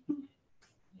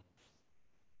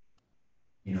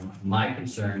 You know, my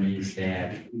concern is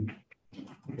that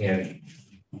if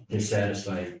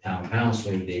dissatisfied town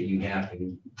council, that you have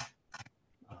to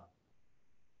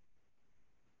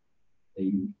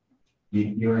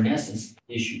you're in essence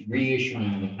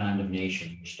reissuing the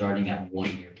condemnation. You're starting at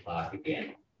 1 year clock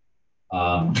again.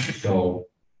 So,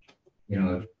 you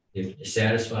know, if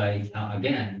dissatisfied,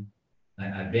 again,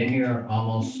 I've been here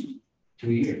almost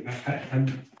 2 years.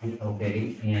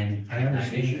 Okay, and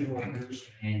I've issued orders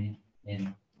and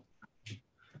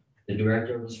the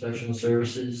director of the special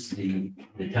services, the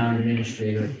town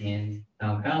administrator and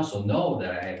town council know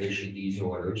that I have issued these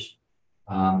orders.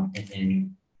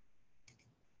 And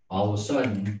all of a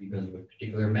sudden, because of a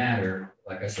particular matter,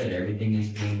 like I said, everything is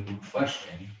being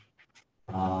questioned.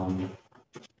 And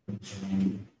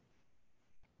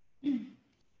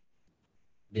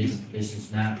this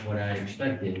is not what I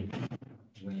expected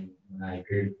when I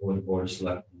appeared before the board of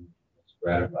selectmen, was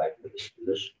gratified for this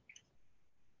position.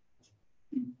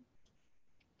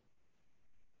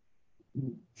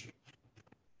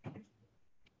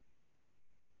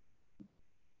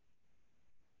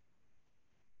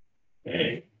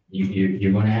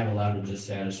 you're gonna have a lot of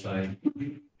dissatisfied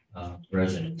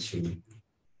residents who.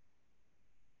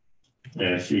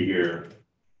 And I see here,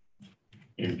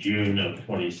 in June of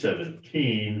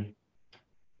 2017,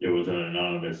 there was an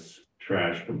anonymous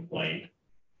trash complaint.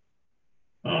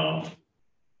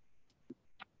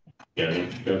 Yeah,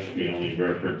 that's the only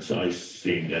reference I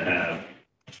seem to have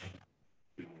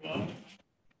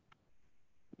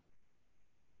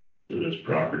to this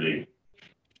property.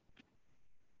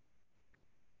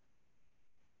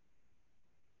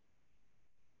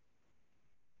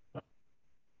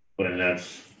 But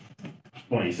that's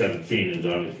 2017 is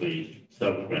obviously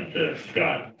subsequent to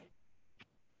Scott.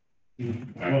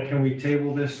 Well, can we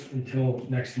table this until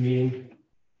next meeting,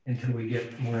 until we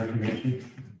get more information?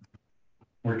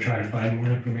 Or try to find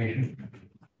more information?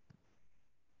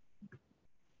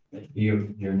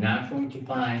 You're not going to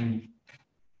find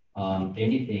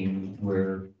anything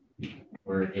where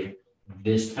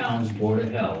this town's Board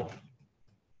of Health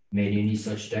made any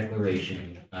such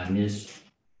declaration on this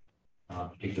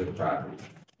particular property.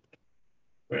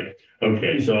 Right,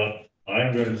 okay, so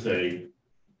I'm gonna say,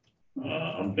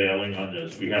 I'm bailing on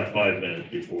this. We have 5 minutes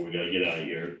before we gotta get out of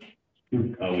here.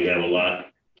 We have a lot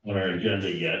on our agenda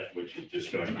yet, which is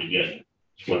just going to get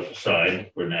swept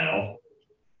aside for now.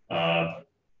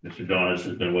 Mr. Donis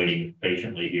has been waiting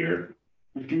patiently here.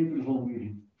 I came for the whole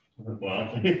meeting.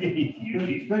 Well,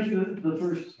 Especially the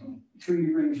first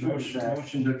 3 rings.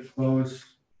 Motion to close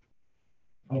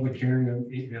public hearing on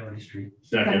 8 Valley Street.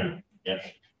 Second,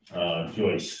 yes.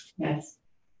 Joyce, Yes.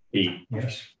 Pete,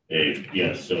 Yes. Dave,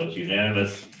 yes, so it's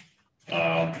unanimous.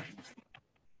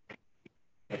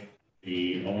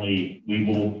 We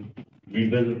will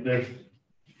revisit this.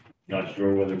 Not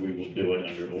sure whether we will do it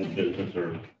under old business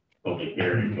or public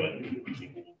hearing, but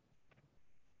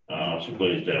so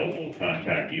Blaisdell will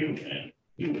contact you and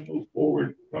we will move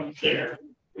forward from there.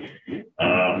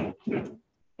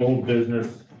 Old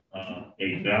business,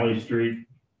 8 Valley Street.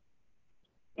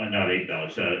 Not 8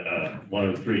 Valley,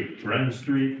 103 Friend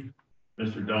Street.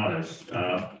 Mr. Donis,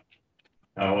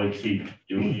 how is he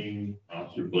doing,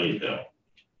 Officer Blaisdell?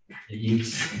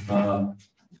 He's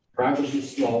progress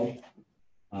is slow,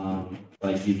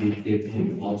 but you did give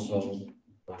him also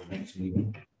for the next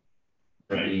meeting.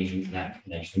 Right. Not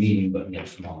next meeting, but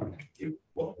next month.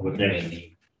 What would have been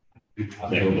the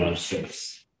October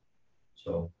 6th.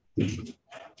 So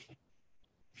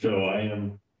I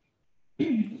am.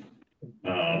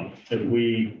 If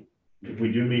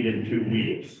we do meet in 2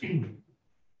 weeks,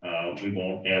 we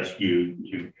won't ask you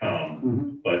to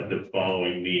come, but the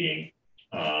following meeting.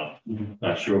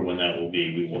 Not sure when that will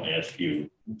be. We will ask you.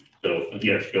 So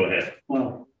yes, go ahead.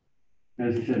 Well,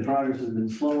 as you said, progress has been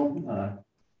slow.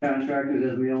 Contractors,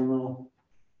 as we all know,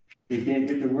 they can't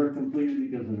get their work completed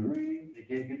because of the rain. They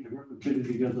can't get their work completed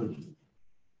because of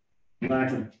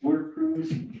lack of work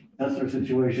crews. That's our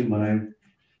situation, but I've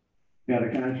got a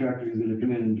contractor who's gonna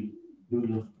come in and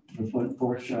do the front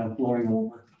porch flooring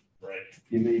over. Right.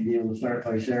 You may be able to start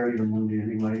by Saturday or Monday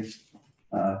anyways.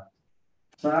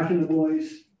 Sash and the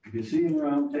boys, if you see them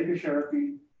around, take a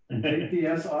Sharpie and take the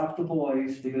S off the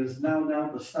boys, because now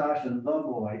down to Stash and the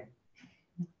boy.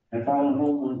 I followed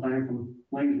home one time from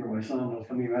Lanesboro. I saw him, I was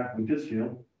coming back from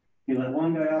Pittsfield. He let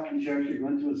one guy off in church, he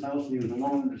went to his house and he was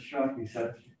alone in his truck. He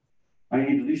said, I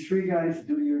need at least 3 guys to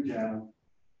do your job.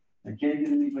 I can't get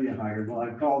anybody hired. Well,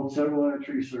 I've called several other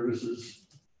tree services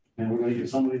and we're gonna get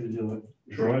somebody to do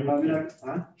it. Troy? Probably not,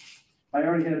 huh? I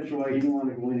already had Troy, he didn't want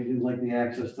to go in, he didn't like the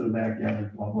access to the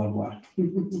backyard, blah, blah, blah. He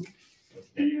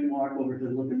didn't walk over to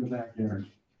look in the backyard.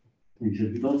 He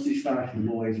said, you don't see Stash and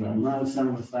the boys. Well, now it's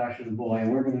down with Stash and the boy,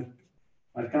 and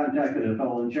I've contacted a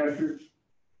fellow in Chester.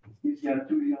 He's got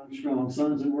 2 young, strong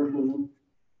sons that work with him.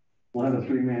 We'll have a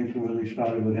 3-man crew, at least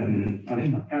probably would have.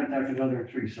 I've contacted other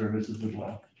tree services as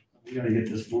well. We gotta get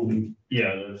this moving.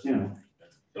 Yeah, that's, You know.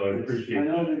 so I appreciate I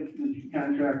know that. that the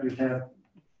contractors have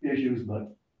issues,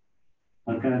 but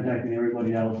I'm contacting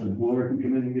everybody else, and whoever can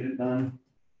come in and get it done.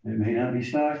 It may not be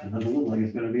Stash, it doesn't look like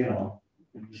it's gonna be at all.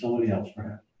 It'll be somebody else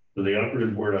perhaps. So the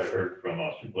operative word I heard from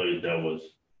Officer Blaisdell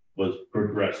was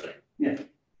progressing. Yeah.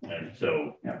 And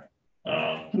so. Yeah.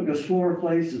 Took us 4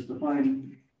 places to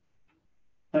find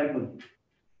type of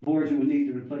boards you would need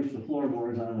to replace the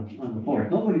floorboards on the porch.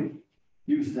 Nobody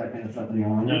uses that kind of stuff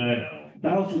anymore. No, I know. The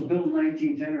house was built in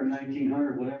 1910 or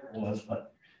 1900, whatever it was,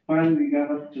 but finally we got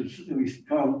up to, we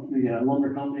called the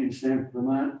lumber company in Stamford,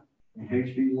 Vermont,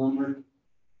 HB Lumber.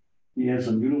 He has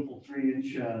some beautiful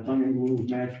 3-inch tongue and groove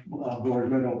match board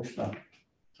red oak stuff.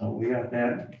 So we got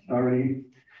that already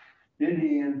in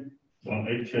hand. Well,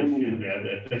 it just,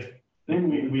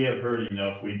 we have heard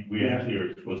enough. We actually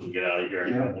are supposed to get out of here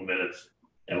in a couple minutes.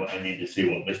 And I need to see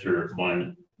what Mr.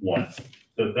 Munn once.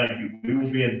 So thank you. We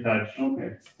will be in touch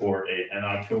Okay. for an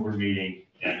October meeting.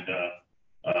 And,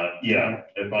 yeah,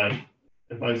 if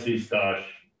I see Stosh.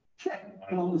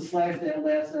 I'll slash that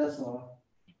last S off.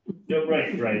 Yeah,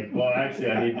 right. Well,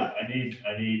 actually, I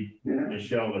need Yeah.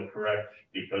 Michelle to correct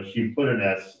because she put an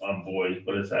S on boys,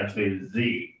 but it's actually a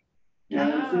Z.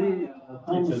 Yeah, see,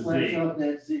 I'll It's a slash Z. out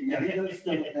that Z. Yeah, he does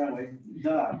spell it that way.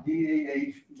 Dot,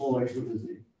 D-A-H, boys with a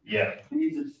Z. Yeah, He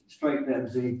needs to strike that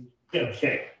Z.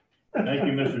 okay. Thank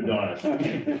you, Mr. Donis.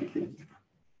 Okay, thank you.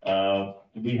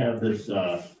 We have this,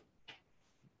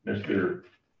 Mr.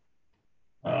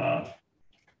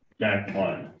 Jack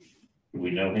Munn. Do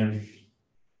we know him?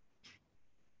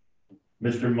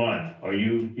 Mr. Munn, are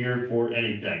you here for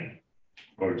anything?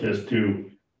 Or just to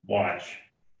watch?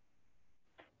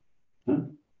 No,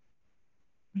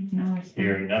 it's-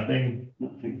 Hearing nothing?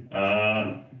 Nothing.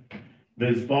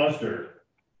 Ms. Foster,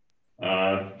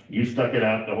 you stuck it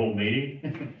out the whole meeting.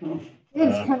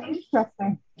 It's kind of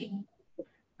interesting.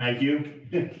 Thank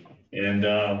you. And,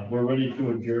 we're ready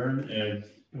to adjourn and,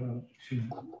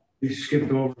 We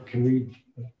skipped over, can we?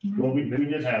 well, we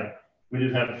did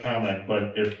have a comment,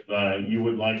 but if, you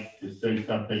would like to say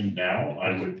something now,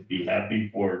 I would be happy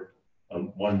for,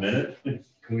 1 minute.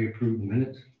 Can we approve the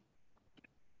minutes?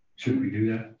 Should we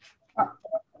do that?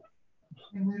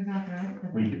 And what about the rest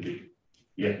of We it? could do,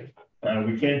 yeah.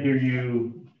 We can't hear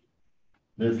you,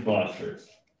 Ms. Foster.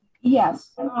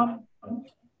 Yes,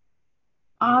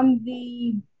 on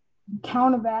the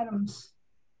Town of Adams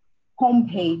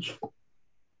homepage,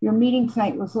 your meeting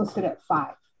tonight was listed at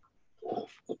 5.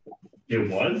 It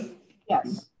was?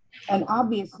 Yes, and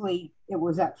obviously it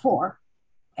was at 4,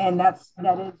 and that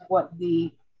is what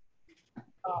the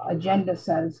agenda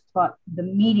says, but the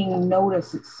meeting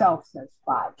notice itself says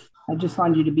 5. I just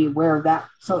wanted you to be aware of that,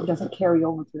 so it doesn't carry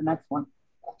over to the next one.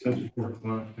 Since 4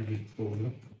 o'clock, I can pull it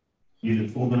up. You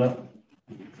just pulled it up?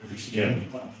 Yeah.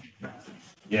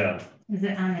 Yeah. Is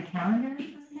it on the calendar or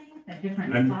something? A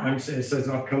different I'm, spot? it says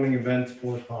upcoming events,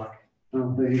 4 o'clock. I'm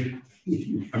on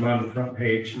the front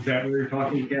page. Is that what you're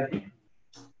talking, Kathy?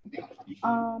 It's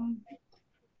on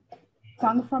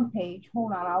the front page.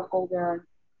 Hold on, I'll go there.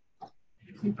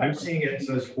 I'm seeing it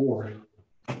says 4.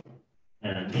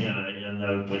 And, yeah,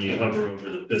 and when you hover over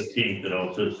the 15th, it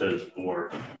also says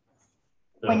 4.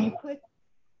 So, When you click,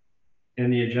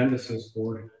 And the agenda says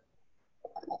 4.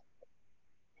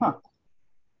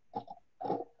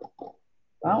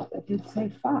 well, it did say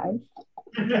 5.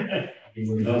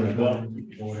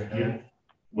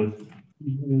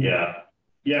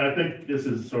 Yeah, I think this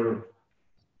is sort of.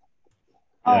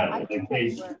 Oh, yeah, I can tell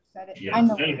case- you where it said it. yeah. I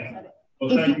know where it Anyway. said it. Well,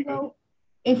 thank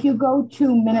If you go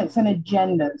to minutes and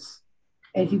agendas,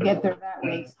 if you get there that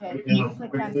way instead, you click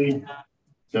Quickly. on,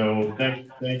 So thank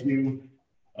you.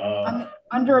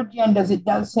 under agendas, it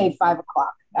does say 5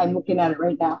 o'clock. I'm looking at it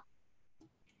right now.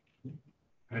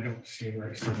 I don't see where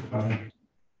it says 5.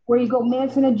 Where you go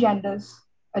minutes and agendas,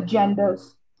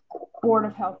 Board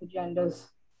of Health agendas,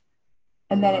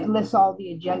 and then it lists all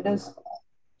the agendas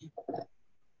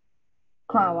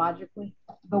chronologically.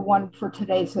 The one for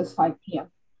today says 5 p.m.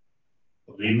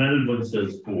 The amended one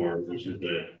says 4, which is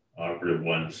the operative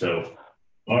one. So,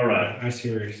 all right. I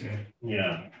see what you're saying.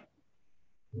 Yeah.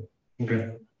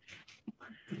 Okay.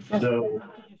 So,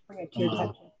 Just bring it to your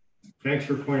attention. Thanks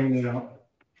for pointing it out.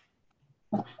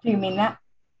 Do you mean that?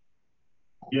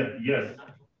 yeah, yes.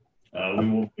 We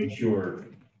will make sure.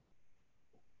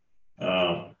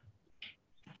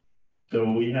 So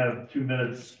we have 2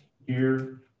 minutes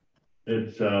here.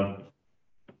 It's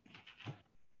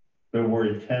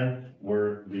February 10th.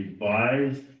 We're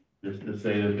revised, just to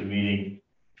say that the meeting,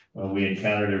 we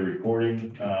encountered a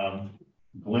recording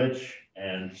glitch,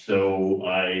 and so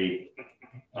I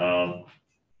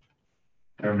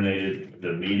terminated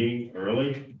the meeting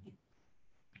early.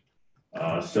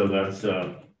 So that's,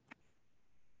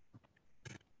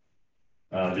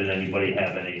 did anybody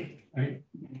have any?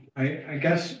 I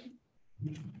guess,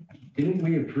 didn't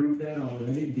we approve that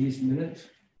already, these minutes?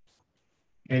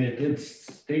 And it did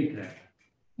state that.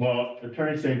 Well,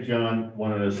 Attorney St. John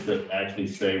wanted us to actually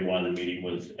say why the meeting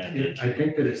was ended. I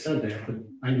think that it said that, but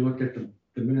I looked at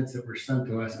the minutes that were sent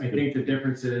to us. I think the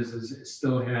difference is it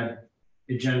still had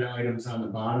agenda items on the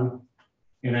bottom.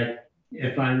 And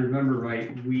if I remember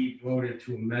right, we voted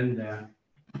to amend that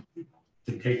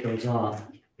to take those off.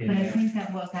 But I think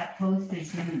that what got posted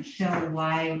didn't show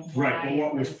why. Right, but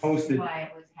what was posted. Why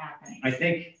it was happening.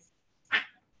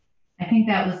 I think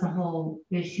that was the whole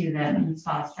issue that Ms.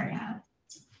 Foster had.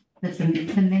 That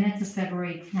the minutes of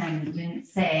February 10 didn't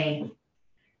say.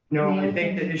 No, I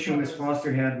think the issue Ms.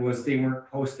 Foster had was they weren't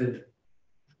posted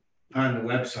on the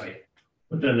website.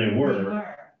 But then they were.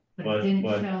 But But- it didn't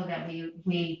but- show that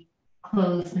we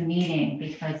closed the meeting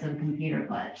because of computer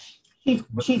glitch. She's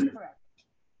correct.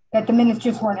 That the minutes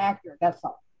just weren't accurate, that's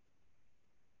all.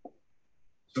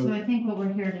 So I think what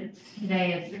we're here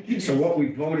today is. So what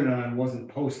we voted on wasn't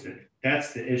posted.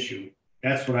 That's the issue.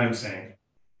 That's what I'm saying.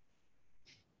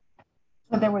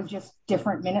 So there was just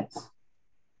different minutes.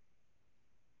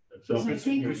 So,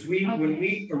 Because when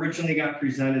we originally got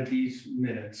presented these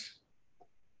minutes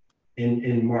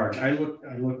in March, I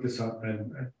looked this up,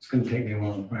 and it's gonna take me a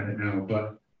while to find it now,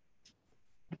 but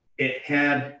it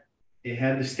had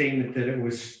the statement that it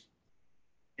was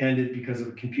ended because of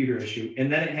a computer issue,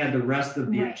 and then it had the rest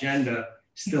of the Right. agenda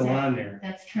still on there.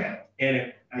 That's true.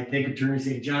 And I think Attorney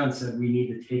St. John said we need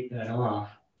to take that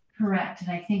off. Correct. And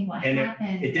I think what And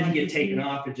happened. it didn't get was taken we-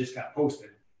 off, it just got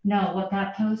posted. No, what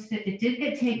got posted, it did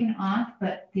get taken off,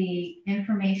 but the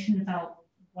information about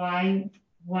why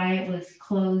it was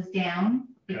closed down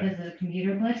because of the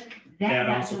computer glitch, that That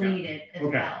got also got- deleted as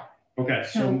okay. well. Okay,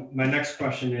 so my next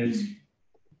question is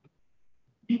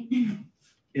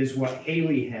what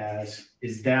Haley has,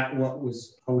 is that what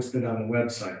was posted on the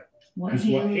website? What Because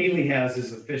what Haley- Haley has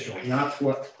is official, not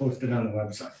what's posted on the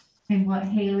website. And what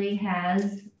Haley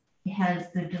has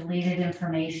the deleted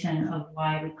information of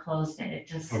why we closed it. It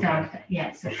just Okay. stopped.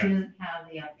 Yeah, so she Okay. doesn't have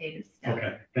the updated stuff.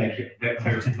 Okay, thank you. That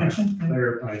clarifies.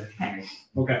 Okay.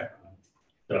 Okay.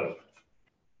 so,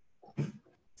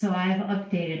 So I've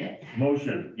updated it.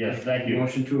 motion, yes, thank you.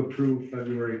 Motion to approve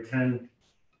February 10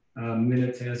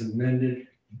 minutes as amended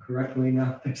correctly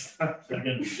now.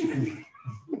 Second.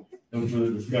 No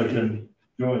further discussion.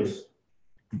 Joyce?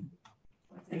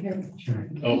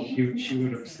 Oh, She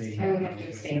would abstain. I would have to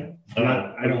abstain.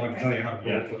 I don't want to tell you how to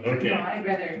Yeah, vote. okay. No, I'd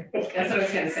rather, that's what I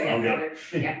was gonna say, I'd rather,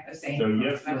 yeah, abstain. So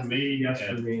yes from me, Yes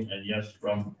from me. and yes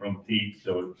from Pete,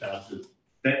 so it passes.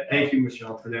 Thank you,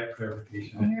 Michelle, for that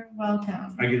clarification. You're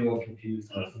welcome. I get a little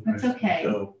confused. That's okay.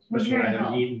 So, We're Especially here when I to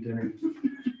haven't help. eaten dinner.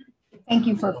 Thank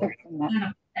you for fixing that.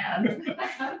 You're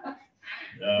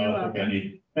I think I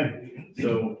need,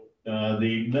 so,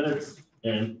 the minutes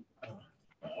and,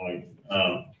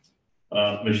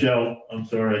 Michelle, I'm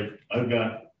sorry, I've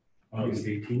got August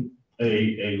 18th.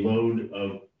 a load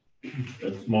of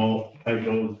small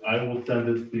typos. I will send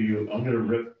this to you. I'm gonna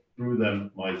rip through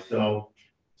them myself.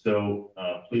 So,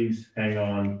 please hang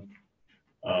on.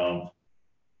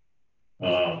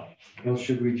 Well,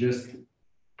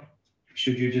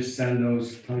 should you just send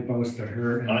those typos to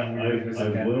her? and then we'll I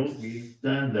revisit that will next meeting?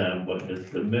 send them, but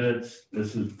it's the minutes,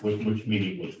 this is, which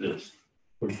meeting was this?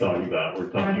 We're talking about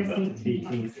August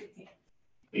 18th.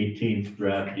 18th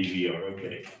draft DVR,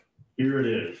 okay. Here it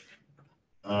is.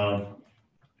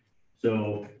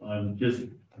 So I'm just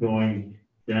going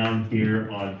down here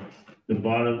on the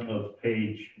bottom of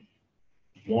page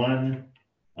 1.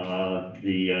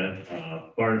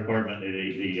 The fire department,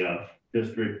 the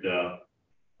district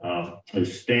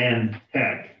is Stan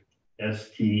Tech,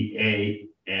 STANTEC,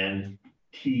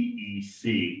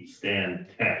 Stan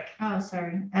Tech. Oh,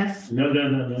 sorry. No. Say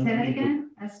that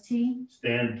again? ST?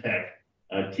 Stan Tech,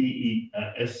 STANTEC.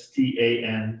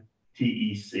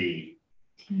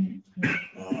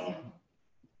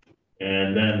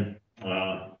 And then,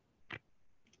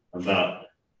 about a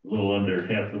little under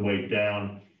half the way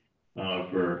down,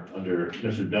 for under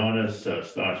Mr. Donis,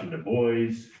 Stosh and the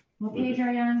Boys. What page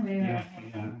are you on? Wait, Yeah,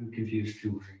 I'm confused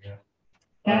too.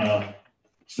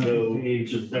 So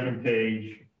it's the second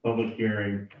page, public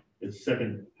hearing, it's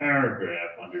second paragraph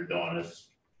under Donis.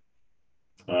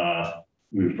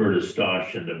 We refer to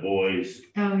Stosh and the Boys.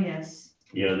 Oh, yes.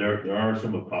 Yeah, there are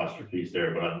some apostrophes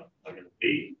there, but I'm not gonna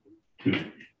be too.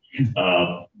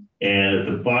 And at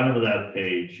the bottom of that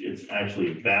page, it's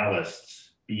actually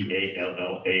ballasts,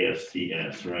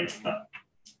 BALLASTS, right?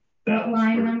 What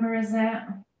line number is that?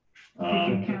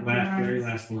 Very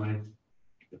last line.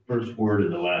 The first word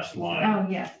in the last line, Oh,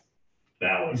 yes.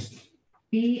 ballast,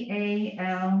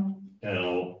 BAL.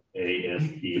 LASTS.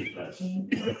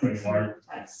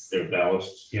 They're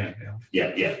ballasts. Yeah.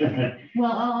 Yeah.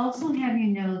 Well, I'll also have you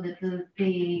know that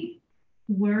the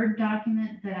Word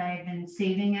document that I've been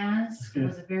saving as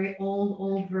was a very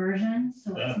old version,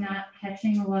 so it's not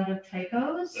catching a lot of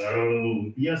typos.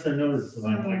 Oh, yes, I noticed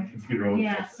on my computer. also.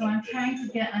 Yeah, so I'm trying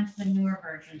to get onto the newer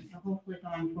version, so hopefully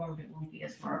going forward it won't be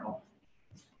as horrible.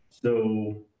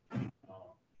 So,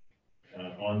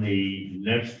 on the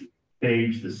next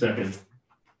page, the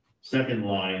second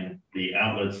line, the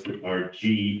outlets are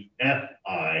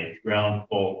GFI, ground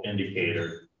fault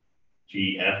indicator,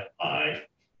 GFI.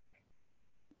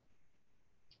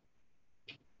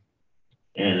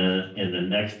 And then in the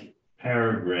next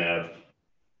paragraph,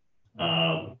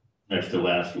 next to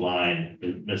last line,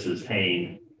 Mrs.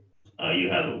 Hain you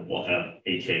have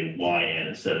HAYN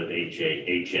instead of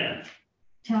HAHN.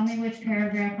 Tell me which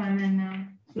paragraph I'm in now.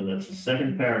 So that's the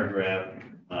second paragraph,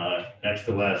 next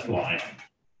to last line.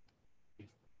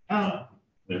 Oh,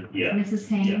 Yeah. Mrs.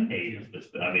 Yeah, Haynes. Haynes,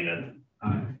 I mean,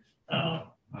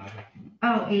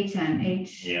 Oh, HN,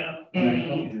 H. yeah.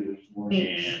 A.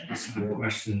 H. That's a good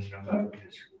question about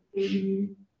this.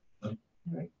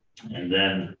 And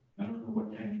then,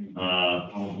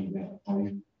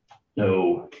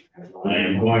 so I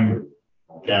am going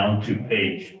down to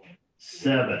page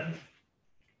 7.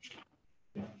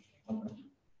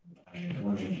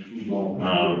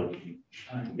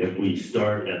 If we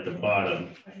start at the bottom,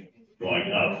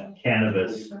 going up,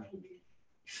 cannabis,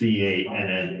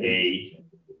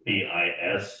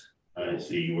 CANNABIS. I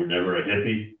see you were never a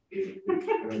hippie.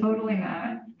 Totally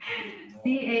not.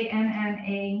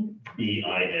 CANNABIS.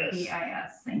 BIS.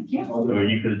 Thank you. Or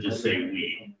you could just say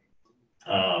we.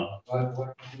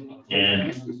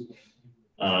 And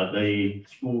the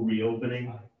school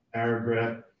reopening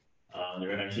paragraph,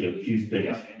 there are actually a few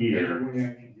things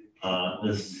here.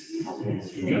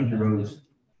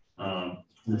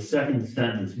 The second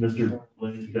sentence, Mr.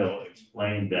 Blaisdell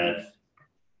explained that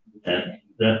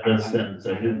sentence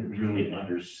I didn't really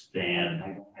understand.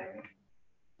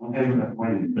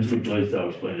 Mr. Blaisdell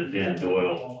explained that Dan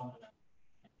Doyle,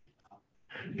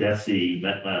 DESE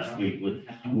met last week with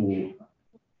school,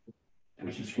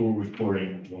 which the school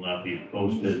reporting will not be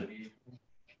posted.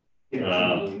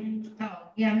 Oh,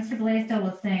 yeah, Mr. Blaisdell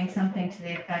was saying something to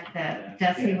the effect that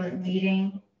DESE was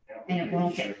meeting and it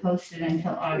won't get posted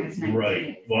until August 19th.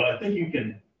 Right. Well, I think you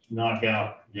can knock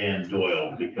out Dan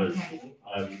Doyle because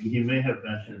you may have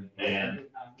mentioned Dan,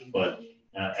 but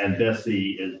and DESE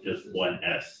is just one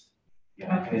S.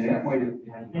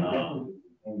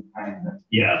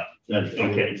 Yeah, that's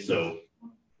okay. So,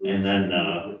 and then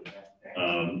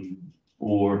 4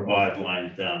 or 5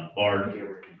 lines down, BART.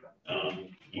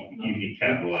 You can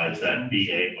capitalize that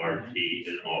BART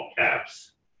in all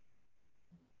caps.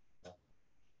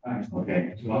 Okay.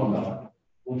 Okay.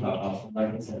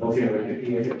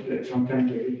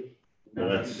 Sometimes. So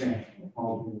that's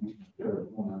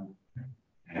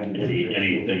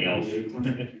anything else.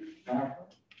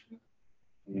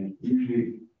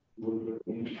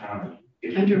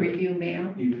 Under review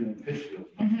mail.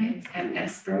 It's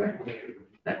MS Brewer,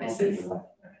 but Mrs.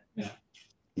 MS.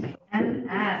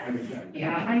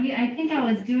 Yeah. I think I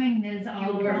was doing this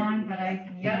all along, but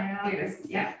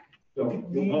Yeah.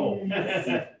 Oh.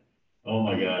 Oh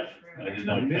my gosh. I did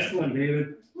not. Missed one,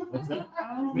 David. What's that?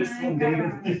 Oh Missed my one,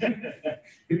 God. David.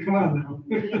 Come on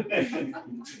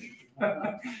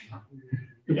now.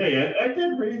 Yeah, I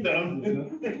did read them.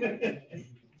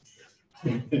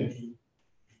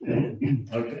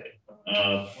 Okay,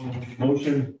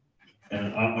 motion,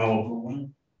 and I'll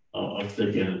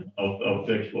stick in, I'll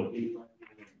fix what he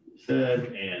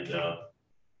said and,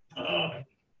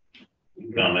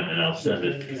 comment, and I'll send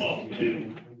it off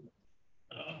to,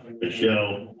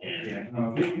 Michelle and,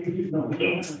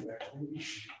 so.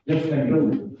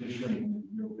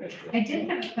 I did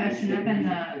have a question up in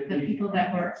the people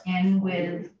that were in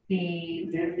with the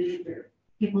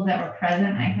people that were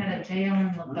present. I had a J.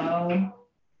 Ellen LeGeau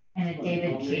and a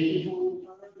David G. Do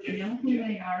you know who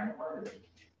they are?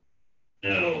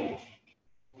 No.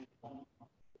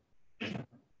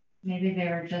 Maybe they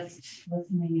were just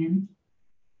listening in.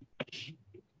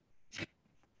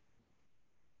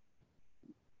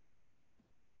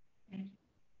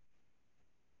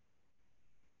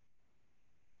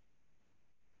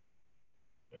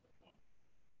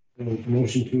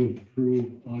 Motion to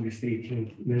approve August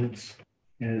 18th minutes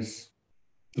as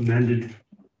amended.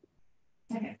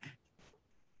 Okay.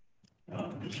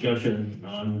 Discussion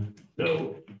none,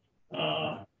 so,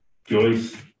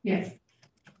 Joyce, Yes.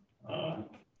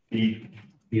 Pete,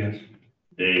 Yes.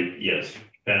 Dave, yes,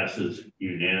 passes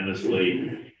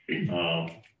unanimously.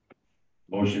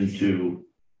 Motion to,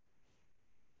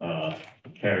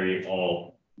 carry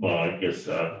all, well, I guess,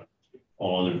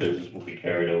 all other business will be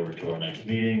carried over to our next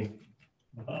meeting.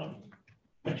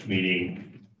 Next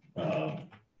meeting, on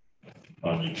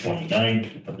the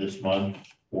 29th of this month,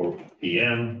 4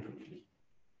 p.m.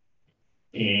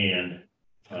 And,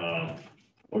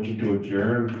 motion to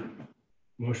adjourn.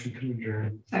 Motion to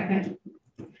adjourn. Second.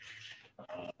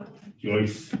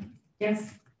 Joyce,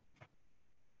 Yes.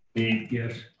 Pete,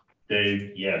 Yes.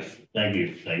 Dave, yes. Thank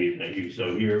you.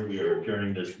 So here we are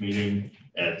adjourning this meeting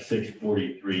at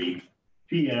 6:43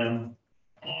 p.m.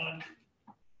 on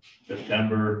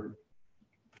September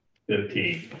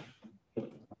 15th,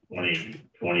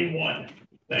 2021.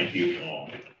 Thank you all.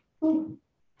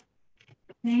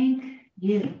 Thank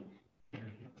you.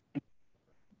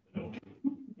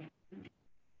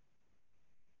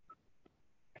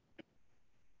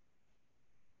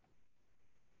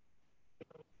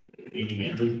 meeting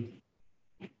ended?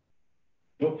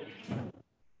 Nope.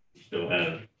 Still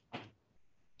have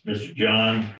Mr. John